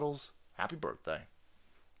 Pixie Puddles, happy birthday.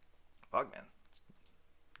 Fuck, man.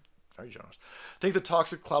 Very generous. Think the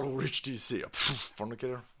toxic cloud will reach DC.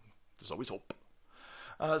 Fornicator. There's always hope.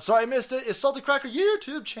 Sorry I missed it. It's Salty Cracker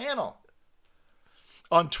YouTube channel.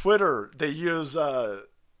 On Twitter, they use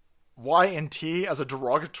Y and T as a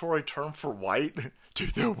derogatory term for white. Dude,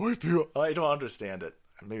 they're white people. I don't understand it.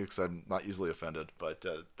 Maybe because I'm not easily offended, but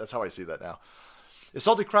that's how I see that now. It's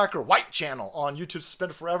Salty Cracker White channel on YouTube,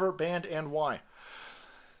 suspended forever, banned, and why?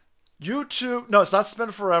 YouTube, no, it's not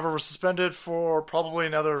suspended forever. We're suspended for probably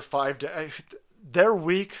another 5 days. Their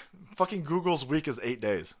week, fucking Google's week is 8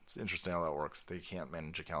 days. It's interesting how that works. They can't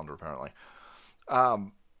manage a calendar, apparently.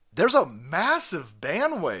 there's a massive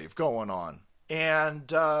ban wave going on.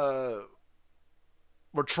 And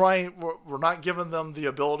we're not giving them the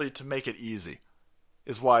ability to make it easy,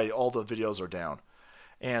 is why all the videos are down.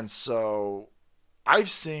 And so I've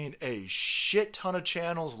seen a shit ton of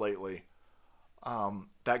channels lately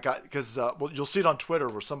that got, because you'll see it on Twitter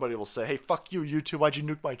where somebody will say, hey, fuck you, YouTube, why'd you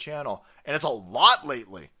nuke my channel? And it's a lot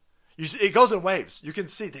lately. It goes in waves. You can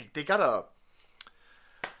see they got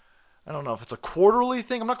I don't know if it's a quarterly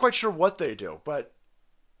thing. I'm not quite sure what they do, but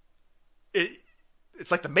it's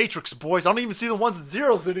like the Matrix, boys. I don't even see the ones and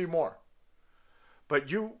zeros anymore. But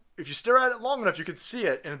if you stare at it long enough, you can see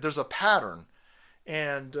it, and there's a pattern.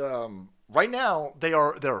 And right now,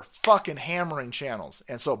 they're fucking hammering channels.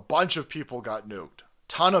 And so a bunch of people got nuked.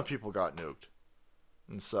 Ton of people got nuked.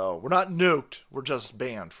 And so we're not nuked. We're just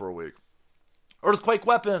banned for a week. Earthquake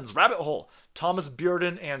Weapons, Rabbit Hole, Thomas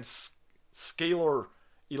Bearden, and Scalar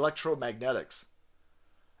Electromagnetics.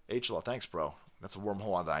 H-Law, thanks, bro. That's a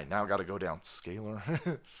wormhole I now got to go down.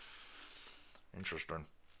 Scalar. Interesting.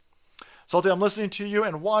 Salty, I'm listening to you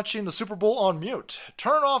and watching the Super Bowl on mute.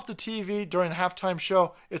 Turn off the TV during the halftime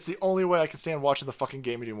show. It's the only way I can stand watching the fucking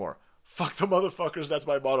game anymore. Fuck the motherfuckers. That's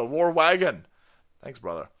my motto. War Wagon. Thanks,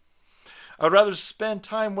 brother. I'd rather spend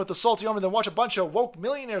time with the Salty Army than watch a bunch of woke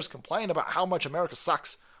millionaires complain about how much America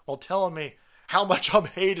sucks while telling me how much I'm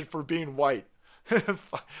hated for being white.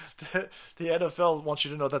 The NFL wants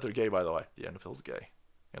you to know that they're gay, by the way. The NFL's gay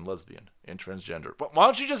and lesbian and transgender. But why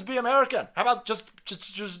don't you just be American? How about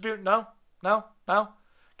just be... No?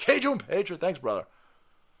 Cajun Patriot. Thanks, brother.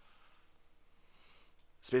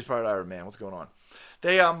 Space Pirate Iron Man. What's going on?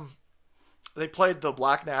 They played the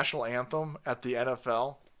Black National Anthem at the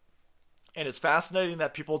NFL. And it's fascinating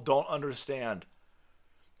that people don't understand.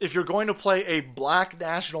 If you're going to play a Black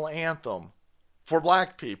National Anthem for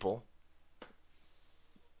black people,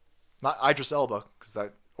 not Idris Elba,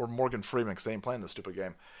 or Morgan Freeman, because they ain't playing this stupid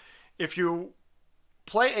game. If you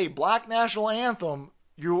play a Black National Anthem,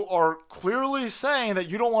 you are clearly saying that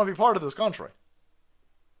you don't want to be part of this country.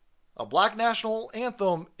 A Black National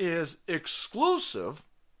Anthem is exclusive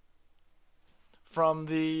from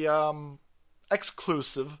the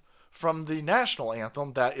national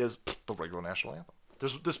anthem that is the regular national anthem.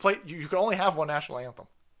 There's this play. You can only have one national anthem.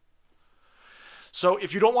 So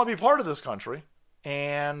if you don't want to be part of this country,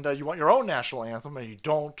 and you want your own national anthem, and you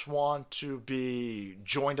don't want to be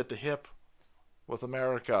joined at the hip with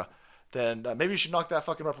America, then maybe you should knock that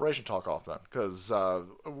fucking reparation talk off then, because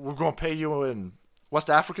we're going to pay you in West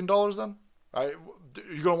African dollars then. Right?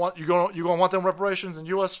 You're going to want them reparations in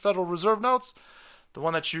U.S. Federal Reserve notes, the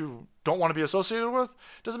one that you don't want to be associated with.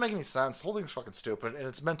 Doesn't make any sense. The whole thing's fucking stupid, and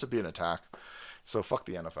it's meant to be an attack. So fuck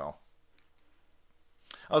the NFL.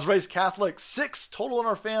 I was raised Catholic, 6 total in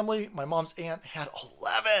our family. My mom's aunt had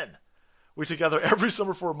 11. We together every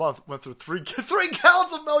summer for a month went through 3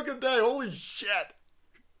 gallons of milk a day. Holy shit.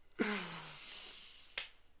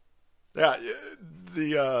 Yeah,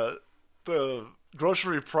 the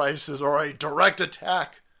grocery prices are a direct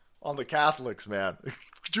attack on the Catholics, man.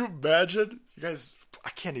 Could you imagine? You guys, I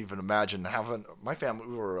can't even imagine having my family.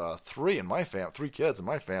 We were 3 in my 3 kids in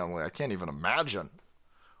my family. I can't even imagine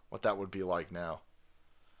what that would be like now.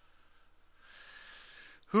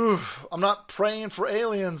 I'm not praying for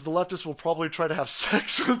aliens. The leftists will probably try to have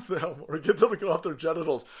sex with them or get them to get off their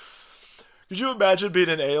genitals. Could you imagine being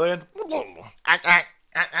an alien?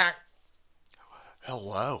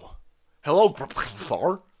 Hello. Hello,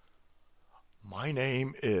 Thor. My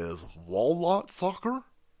name is Walnut Sucker,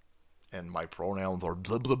 and my pronouns are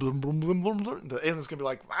blah, blah, blah, blah, blah, blah, blah. The alien's going to be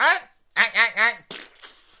like, what?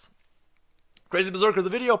 Crazy Berserker, the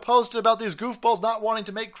video posted about these goofballs not wanting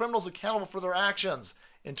to make criminals accountable for their actions.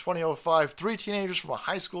 In 2005, 3 teenagers from a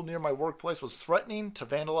high school near my workplace was threatening to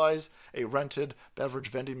vandalize a rented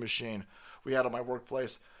beverage vending machine we had at my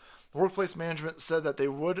workplace. The workplace management said that they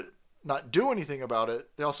would not do anything about it.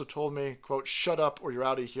 They also told me, quote, shut up or you're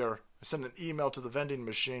out of here. I sent an email to the vending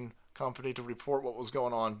machine company to report what was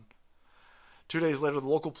going on. 2 days later, the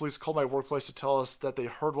local police called my workplace to tell us that they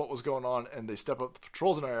heard what was going on and they stepped up the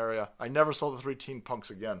patrols in our area. I never saw the 3 teen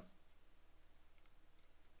punks again.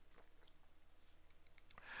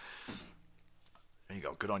 There you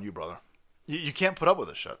go. Good on you, brother. You can't put up with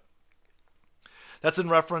this shit. That's in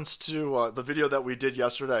reference to the video that we did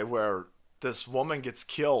yesterday where this woman gets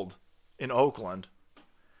killed in Oakland.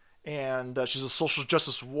 And she's a social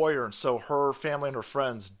justice warrior. And so her family and her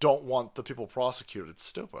friends don't want the people prosecuted. It's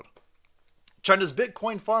stupid. China's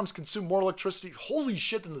Bitcoin farms consume more electricity, holy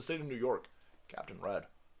shit, than the state of New York. Captain Red.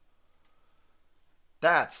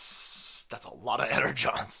 That's a lot of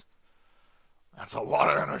energons. That's a lot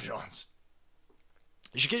of energons.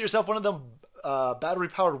 You should get yourself one of them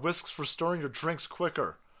battery-powered whisks for stirring your drinks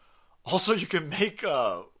quicker. Also, you can make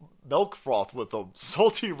milk froth with them.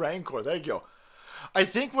 Salty Rancor. There you go. I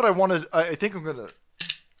think what I'm gonna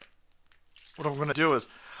do is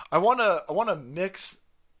I wanna mix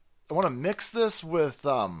this with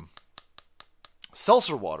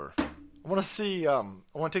seltzer water. I want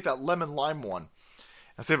to take that lemon lime one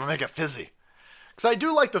and see if I make it fizzy. Because I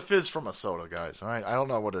do like the fizz from a soda, guys. All right, I don't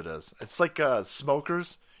know what it is. It's like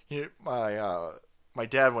smokers. My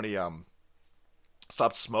dad, when he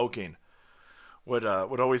stopped smoking, would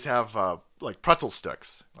always have like pretzel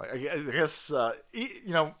sticks. Like, I guess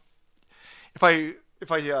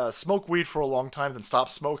if I smoke weed for a long time, then stop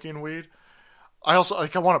smoking weed. I also I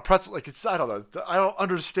want a pretzel. Like I don't know. I don't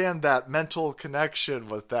understand that mental connection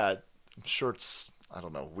with that. I'm sure it's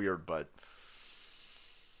weird, but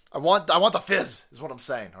I want the fizz. Is what I'm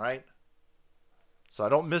saying. All right. So I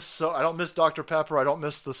don't miss Dr. Pepper. I don't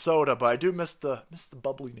miss the soda, but I do miss the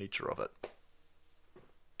bubbly nature of it.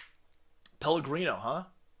 Pellegrino, huh?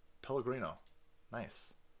 Pellegrino.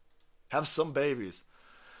 Nice. Have some babies.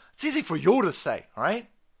 It's easy for you to say, all right?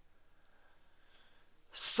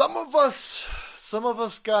 Some of us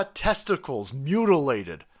got testicles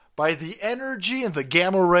mutilated by the energy and the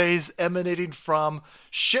gamma rays emanating from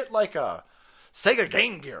shit like a Sega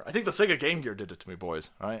Game Gear. I think the Sega Game Gear did it to me, boys.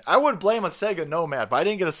 All right? I would blame a Sega Nomad, but I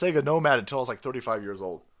didn't get a Sega Nomad until I was like 35 years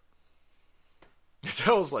old.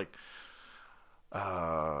 So I was like,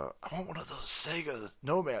 I want one of those Sega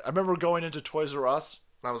Nomad. I remember going into Toys R Us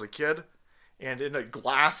when I was a kid, and in a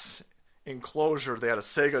glass enclosure, they had a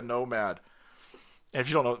Sega Nomad. And if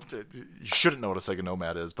you don't know, you shouldn't know what a Sega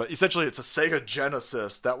Nomad is, but essentially it's a Sega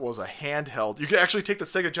Genesis that was a handheld. You could actually take the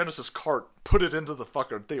Sega Genesis cart, put it into the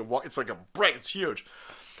fucking thing. It's like a brick. It's huge.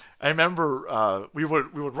 I remember we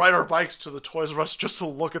would ride our bikes to the Toys R Us just to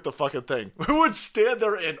look at the fucking thing. We would stand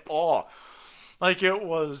there in awe. Like it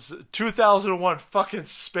was 2001 fucking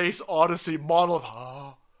Space Odyssey Monolith.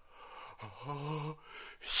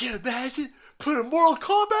 Yeah, imagine putting Mortal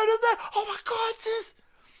Kombat in there. Oh my God, this.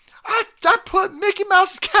 I put Mickey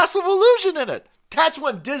Mouse's Castle of Illusion in it. That's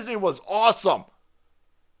when Disney was awesome.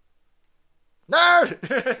 Nerd.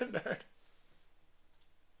 Nerd.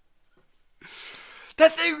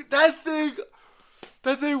 That thing.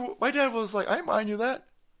 My dad was like, I didn't mind you that.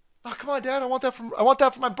 Oh, come on, Dad. I want that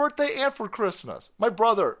for my birthday and for Christmas. My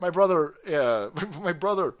brother,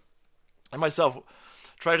 and myself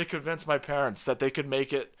tried to convince my parents that they could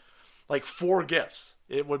make it like 4 gifts.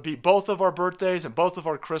 It would be both of our birthdays and both of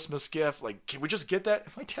our Christmas gift. Like, can we just get that?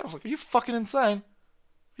 And my dad was like, are you fucking insane?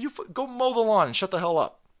 Go mow the lawn and shut the hell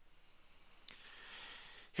up.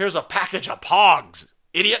 Here's a package of Pogs,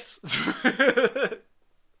 idiots.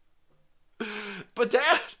 But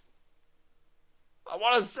Dad, I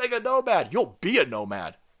want a Sega Nomad. You'll be a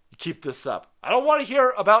Nomad. You keep this up. I don't want to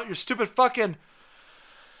hear about your stupid fucking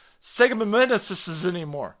Sega Mimesis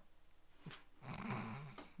anymore.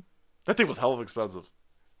 That thing was hell of expensive.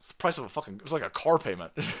 It's the price of it was like a car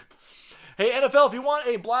payment. Hey, NFL, if you want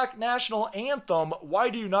a black national anthem, why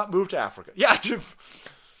do you not move to Africa? Yeah, dude.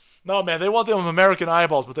 No, man, they want them with American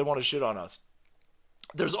eyeballs, but they want to shit on us.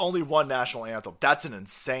 There's only one national anthem. That's an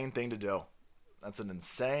insane thing to do. And it's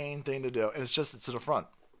to the front.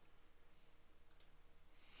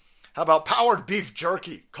 How about powered beef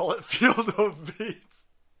jerky? Call it Field of Beats.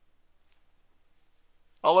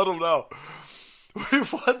 I'll let them know. We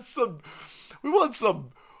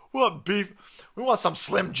want beef. We want some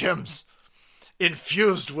Slim Jims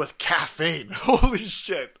infused with caffeine. Holy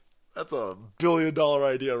shit. That's $1 billion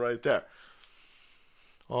idea right there.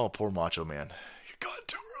 Oh, poor Macho Man. You're gone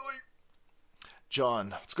too early.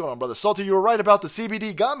 John, what's going on, brother? Salty, you were right about the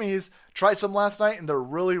CBD gummies. Tried some last night, and they're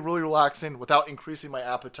really, really relaxing without increasing my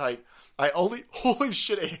appetite. Holy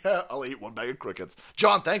shit, I'll eat 1 bag of crickets.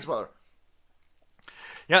 John, thanks, brother.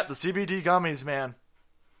 Yeah, the CBD gummies, man.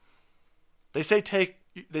 They say take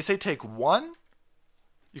one.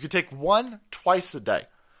 You can take one twice a day.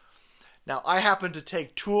 Now, I happen to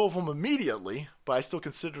take 2 of them immediately, but I still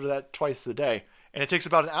consider that twice a day. And it takes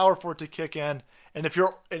about an hour for it to kick in. And if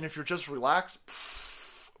you're just relaxed,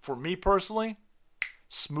 for me personally,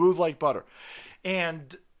 smooth like butter.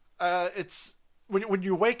 And it's when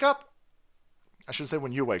you wake up. I shouldn't say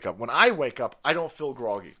when you wake up. When I wake up, I don't feel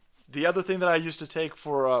groggy. The other thing that I used to take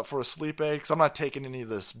for a sleep aid, because I'm not taking any of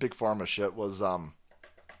this big pharma shit, was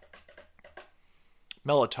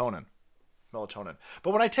melatonin.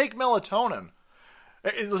 But when I take melatonin,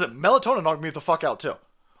 melatonin knocked me the fuck out too.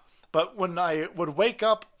 But when I would wake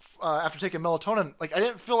up after taking melatonin, like I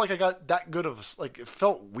didn't feel like I got that good of it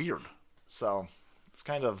felt weird. So it's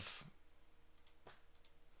kind of,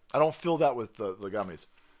 I don't feel that with the gummies.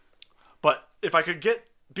 But if I could get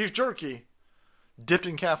beef jerky dipped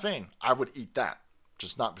in caffeine, I would eat that.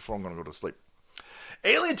 Just not before I'm going to go to sleep.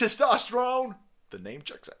 Alien testosterone. The name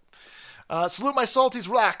checks out. Salute my salties,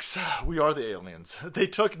 relax. We are the aliens. They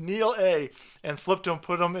took Neil A. and flipped him,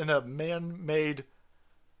 put him in a man-made...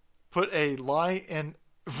 Put a lie in...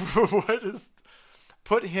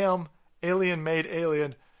 Put him, alien-made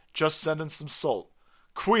alien, just send in some salt.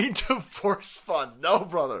 Queen divorce funds. No,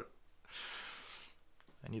 brother.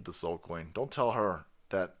 I need the soul queen. Don't tell her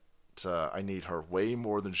that I need her way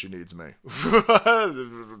more than she needs me.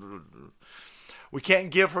 We can't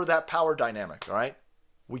give her that power dynamic, all right?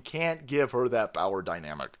 We can't give her that power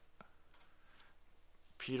dynamic.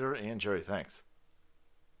 Peter and Jerry, thanks.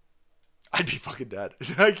 I'd be fucking dead.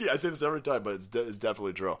 I say this every time, but it's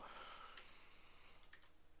definitely true.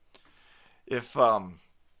 If I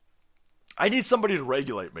need somebody to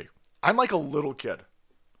regulate me. I'm like a little kid.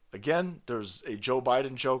 Again, there's a Joe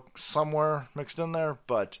Biden joke somewhere mixed in there,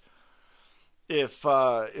 but if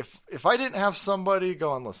I didn't have somebody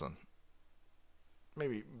going, listen,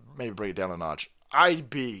 maybe bring it down a notch, I'd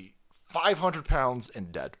be 500 pounds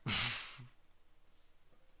and dead.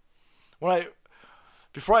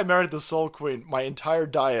 Before I married the Soul Queen, my entire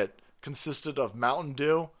diet consisted of Mountain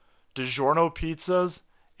Dew, DiGiorno pizzas,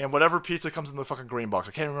 and whatever pizza comes in the fucking green box.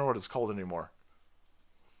 I can't remember what it's called anymore.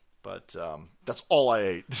 But that's all I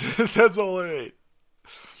ate. That's all I ate.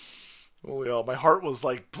 Holy hell, my heart was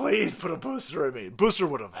like, please put a booster in me. Booster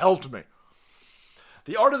would have helped me.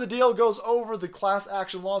 The art of the deal goes over the class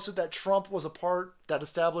action lawsuit that Trump was a part that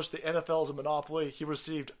established the NFL as a monopoly. He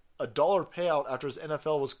received a $1 payout after his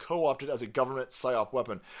NFL was co-opted as a government psyop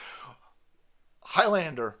weapon.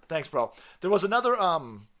 Highlander, thanks, bro. There was another,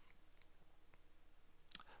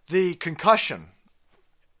 the concussion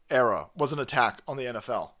era was an attack on the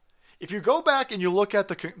NFL. If you go back and you look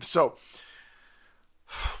at so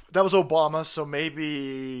that was Obama, so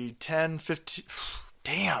maybe 10, 15,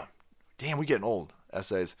 damn, we getting old,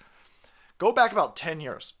 essays. Go back about 10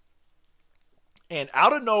 years. And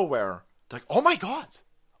out of nowhere, they're like, oh my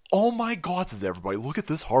God, says everybody, look at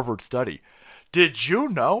this Harvard study. Did you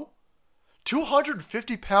know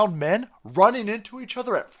 250-pound men running into each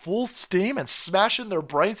other at full steam and smashing their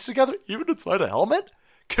brains together, even inside a helmet,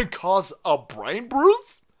 can cause a brain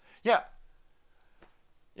bruise? Yeah,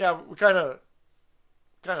 we kind of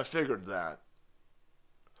figured that.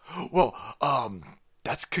 Well,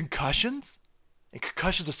 that's concussions? And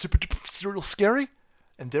concussions are super scary?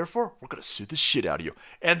 And therefore, we're going to sue the shit out of you.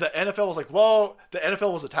 And the NFL was like, whoa, the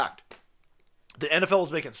NFL was attacked. The NFL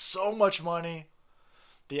was making so much money.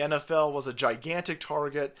 The NFL was a gigantic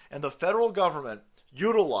target. And the federal government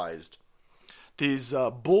utilized these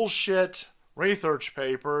bullshit research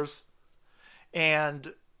papers.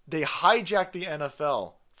 And they hijacked the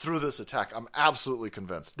NFL through this attack. I'm absolutely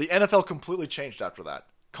convinced. The NFL completely changed after that.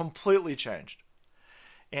 Completely changed.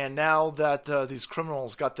 And now that these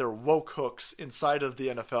criminals got their woke hooks inside of the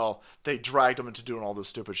NFL, they dragged them into doing all this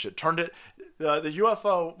stupid shit. Turned it, the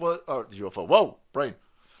UFO was, whoa, brain.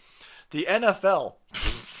 The NFL,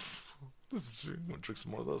 I'm going to drink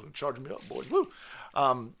some more of those and charge me up, boys. Woo.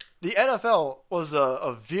 The NFL was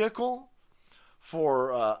a vehicle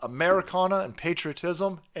for Americana and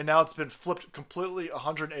patriotism, and now it's been flipped completely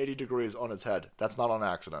 180 degrees on its head. That's not on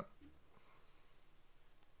accident.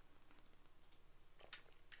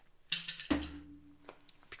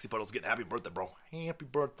 Pixie Puddle's getting happy birthday, bro. Happy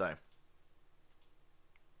birthday.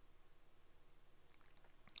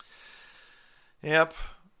 Yep.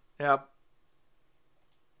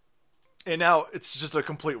 And now it's just a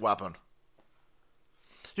complete weapon.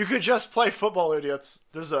 You could just play football, idiots.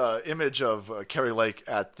 There's a image of Carrie Lake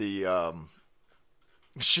at the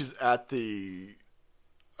she's at the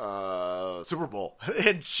Super Bowl,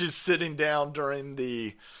 and she's sitting down during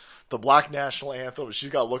the Black National Anthem. She's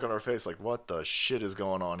got a look on her face like, what the shit is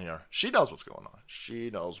going on here? She knows what's going on. She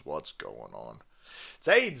knows what's going on. It's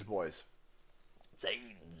AIDS, boys. It's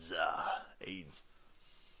AIDS. AIDS.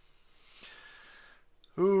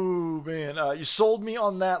 Ooh, man. You sold me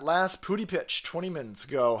on that last pooty pitch 20 minutes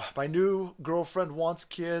ago. My new girlfriend wants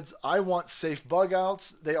kids. I want safe bug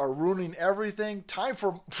outs. They are ruining everything. Time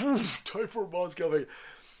for Moscow.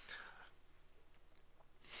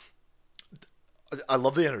 I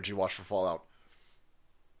love the energy watch for Fallout.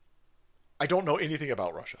 I don't know anything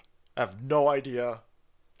about Russia. I have no idea.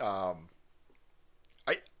 In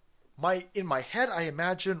my head, I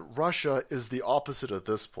imagine Russia is the opposite of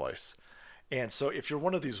this place. And so if you're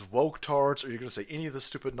one of these woke tards, or you're going to say any of the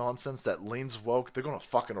stupid nonsense that leans woke, they're going to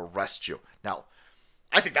fucking arrest you. Now,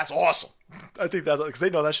 I think that's awesome. I think that's because they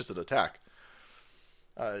know that shit's an attack.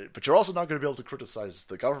 But you're also not going to be able to criticize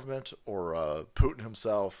the government or Putin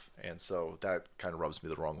himself, and so that kind of rubs me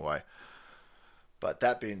the wrong way. But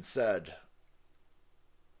that being said,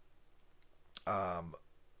 Putin's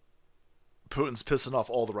pissing off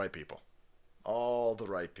all the right people. All the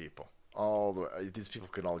right people. These people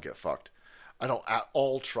can all get fucked. I don't at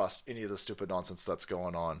all trust any of the stupid nonsense that's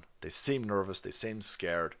going on. They seem nervous. They seem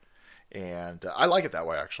scared. And I like it that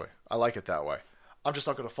way, actually. I like it that way. I'm just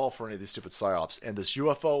not going to fall for any of these stupid psyops. And this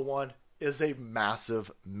UFO one is a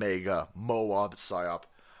massive, mega Moab psyop.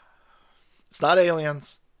 It's not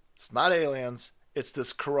aliens. It's not aliens. It's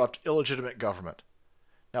this corrupt, illegitimate government.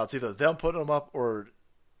 Now, it's either them putting them up or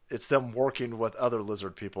it's them working with other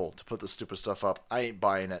lizard people to put this stupid stuff up. I ain't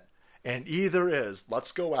buying it. And either is,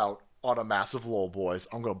 let's go out on a massive lull, boys.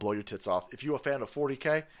 I'm going to blow your tits off. If you're a fan of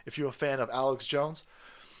 40K, if you're a fan of Alex Jones,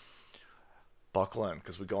 buckle in,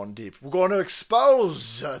 because we're going deep. We're going to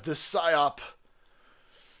expose this psyop.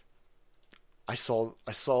 I saw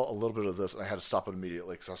a little bit of this, and I had to stop it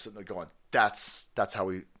immediately because I was sitting there going, "That's how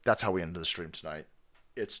we end the stream tonight.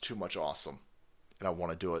 It's too much awesome, and I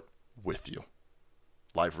want to do it with you.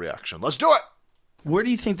 Live reaction. Let's do it." Where do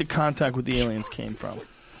you think the contact with the aliens came from?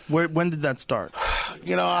 When did that start?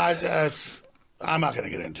 You know, I'm not going to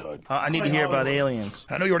get into it. I need to hear about aliens.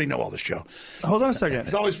 I know you already know all this, Joe. Hold on a second.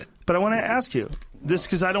 It's always... But I want to ask you this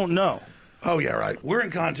because I don't know. Oh, yeah, right. We're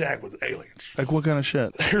in contact with aliens. Like what kind of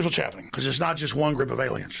shit? Here's what's happening, because it's not just one group of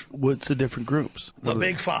aliens. What's the different groups? The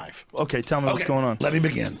big five. Okay, tell me what's going on. Let me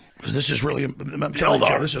begin. This is really, I'm telling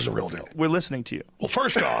you, this is a real deal. We're listening to you. Well,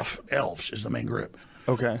 first off, elves is the main group.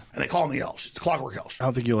 Okay. And they call them the elves. It's clockwork elves. I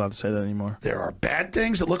don't think you're allowed to say that anymore. There are bad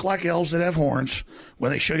things that look like elves that have horns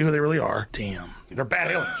when they show you who they really are. Damn. They're bad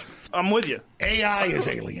aliens. I'm with you. AI is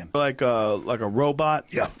alien. Like a robot?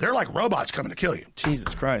 Yeah, they're like robots coming to kill you.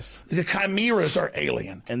 Jesus Christ. The chimeras are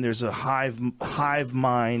alien. And there's a hive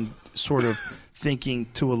mind sort of thinking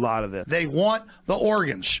to a lot of it. They want the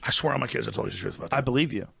organs. I swear on my kids I told you the truth about that. I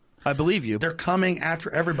believe you. I believe you. They're coming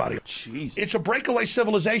after everybody. Jeez. It's a breakaway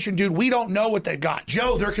civilization, dude. We don't know what they got.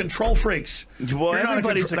 Joe, they're control freaks. Well,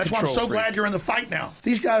 everybody's a That's why I'm so glad you're in the fight now.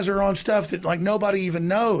 These guys are on stuff that like nobody even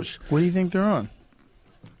knows. What do you think they're on?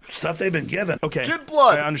 Stuff they've been given. Okay. Kid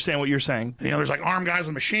blood. I understand what you're saying. You know, there's like armed guys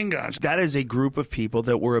with machine guns. That is a group of people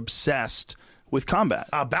that were obsessed with combat.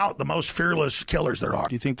 About the most fearless killers there are.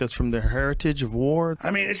 Do you think that's from their heritage of war?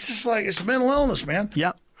 I mean, it's just like, it's mental illness, man.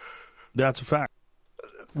 Yeah. That's a fact.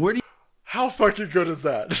 Where do you... How fucking good is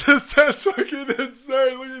that? That's fucking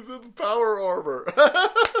insane. Look, he's in power armor.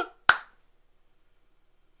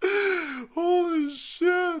 Holy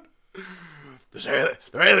shit. They're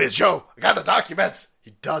aliens, Joe. I got the documents.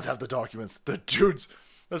 He does have the documents. The dudes.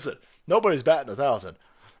 Listen, nobody's batting 1,000.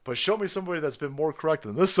 But show me somebody that's been more correct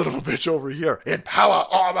than this son of a bitch over here. In power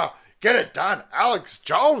armor. Get it done. Alex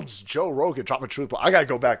Jones. Joe Rogan. Drop my truth. I got to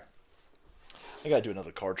go back. I got to do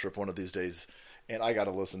another car trip one of these days. And I got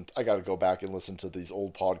to go back and listen to these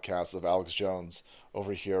old podcasts of Alex Jones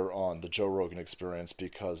over here on the Joe Rogan Experience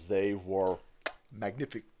because they were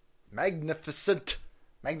magnificent.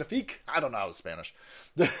 Magnifique? I don't know how to Spanish.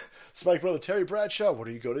 Spike brother Terry Bradshaw, what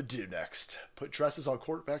are you going to do next? Put dresses on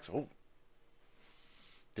quarterbacks? Oh.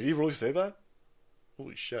 Did he really say that?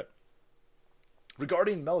 Holy shit.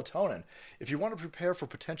 Regarding melatonin, if you want to prepare for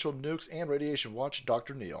potential nukes and radiation, watch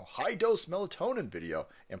Dr. Neil high-dose melatonin video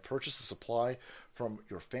and purchase a supply from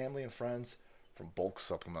your family and friends from bulk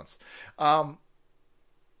supplements. I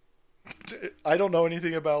don't know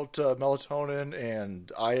anything about melatonin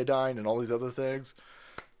and iodine and all these other things.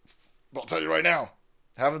 But I'll tell you right now,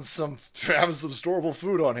 having some storable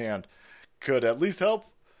food on hand could at least help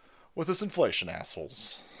with this inflation,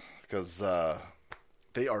 assholes. Because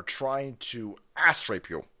they are trying to ass rape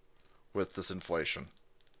you with this inflation.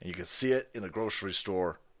 And you can see it in the grocery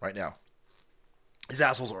store right now. These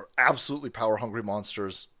assholes are absolutely power-hungry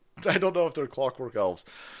monsters. I don't know if they're clockwork elves.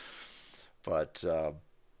 But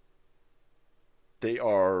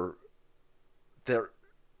they're...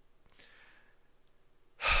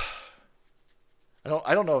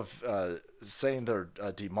 I don't know if saying they're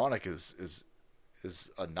demonic is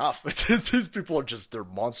enough. These people are they're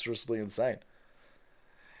monstrously insane.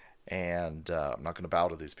 And I'm not going to bow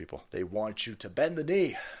to these people. They want you to bend the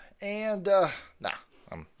knee. And I'm good.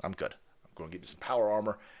 I'm going to give you some power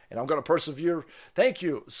armor. And I'm going to persevere. Thank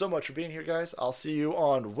you so much for being here, guys. I'll see you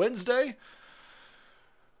on Wednesday.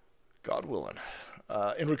 God willing.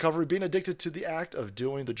 In recovery, being addicted to the act of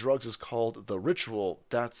doing the drugs is called the ritual.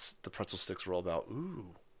 That's the pretzel sticks we're all about.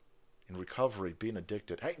 Ooh. In recovery, being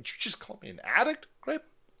addicted. Hey, did you just call me an addict?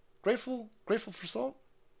 Grateful for salt?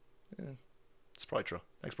 Yeah, it's probably true.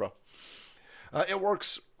 Thanks, bro. It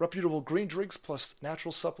works. Reputable green drinks plus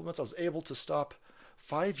natural supplements. I was able to stop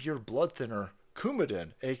 5-year blood thinner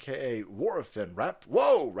Coumadin, a.k.a. Warfarin,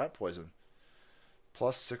 rat poison,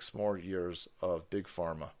 plus 6 more years of Big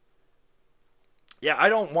Pharma. Yeah, I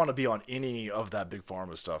don't want to be on any of that Big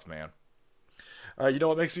Pharma stuff, man. You know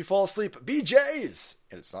what makes me fall asleep? BJ's!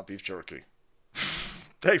 And it's not beef jerky.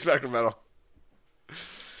 Thanks, Macrometal.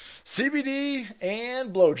 CBD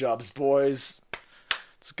and blowjobs, boys.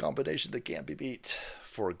 It's a combination that can't be beat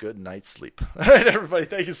for a good night's sleep. All right, everybody,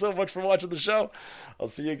 thank you so much for watching the show. I'll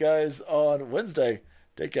see you guys on Wednesday.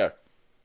 Take care.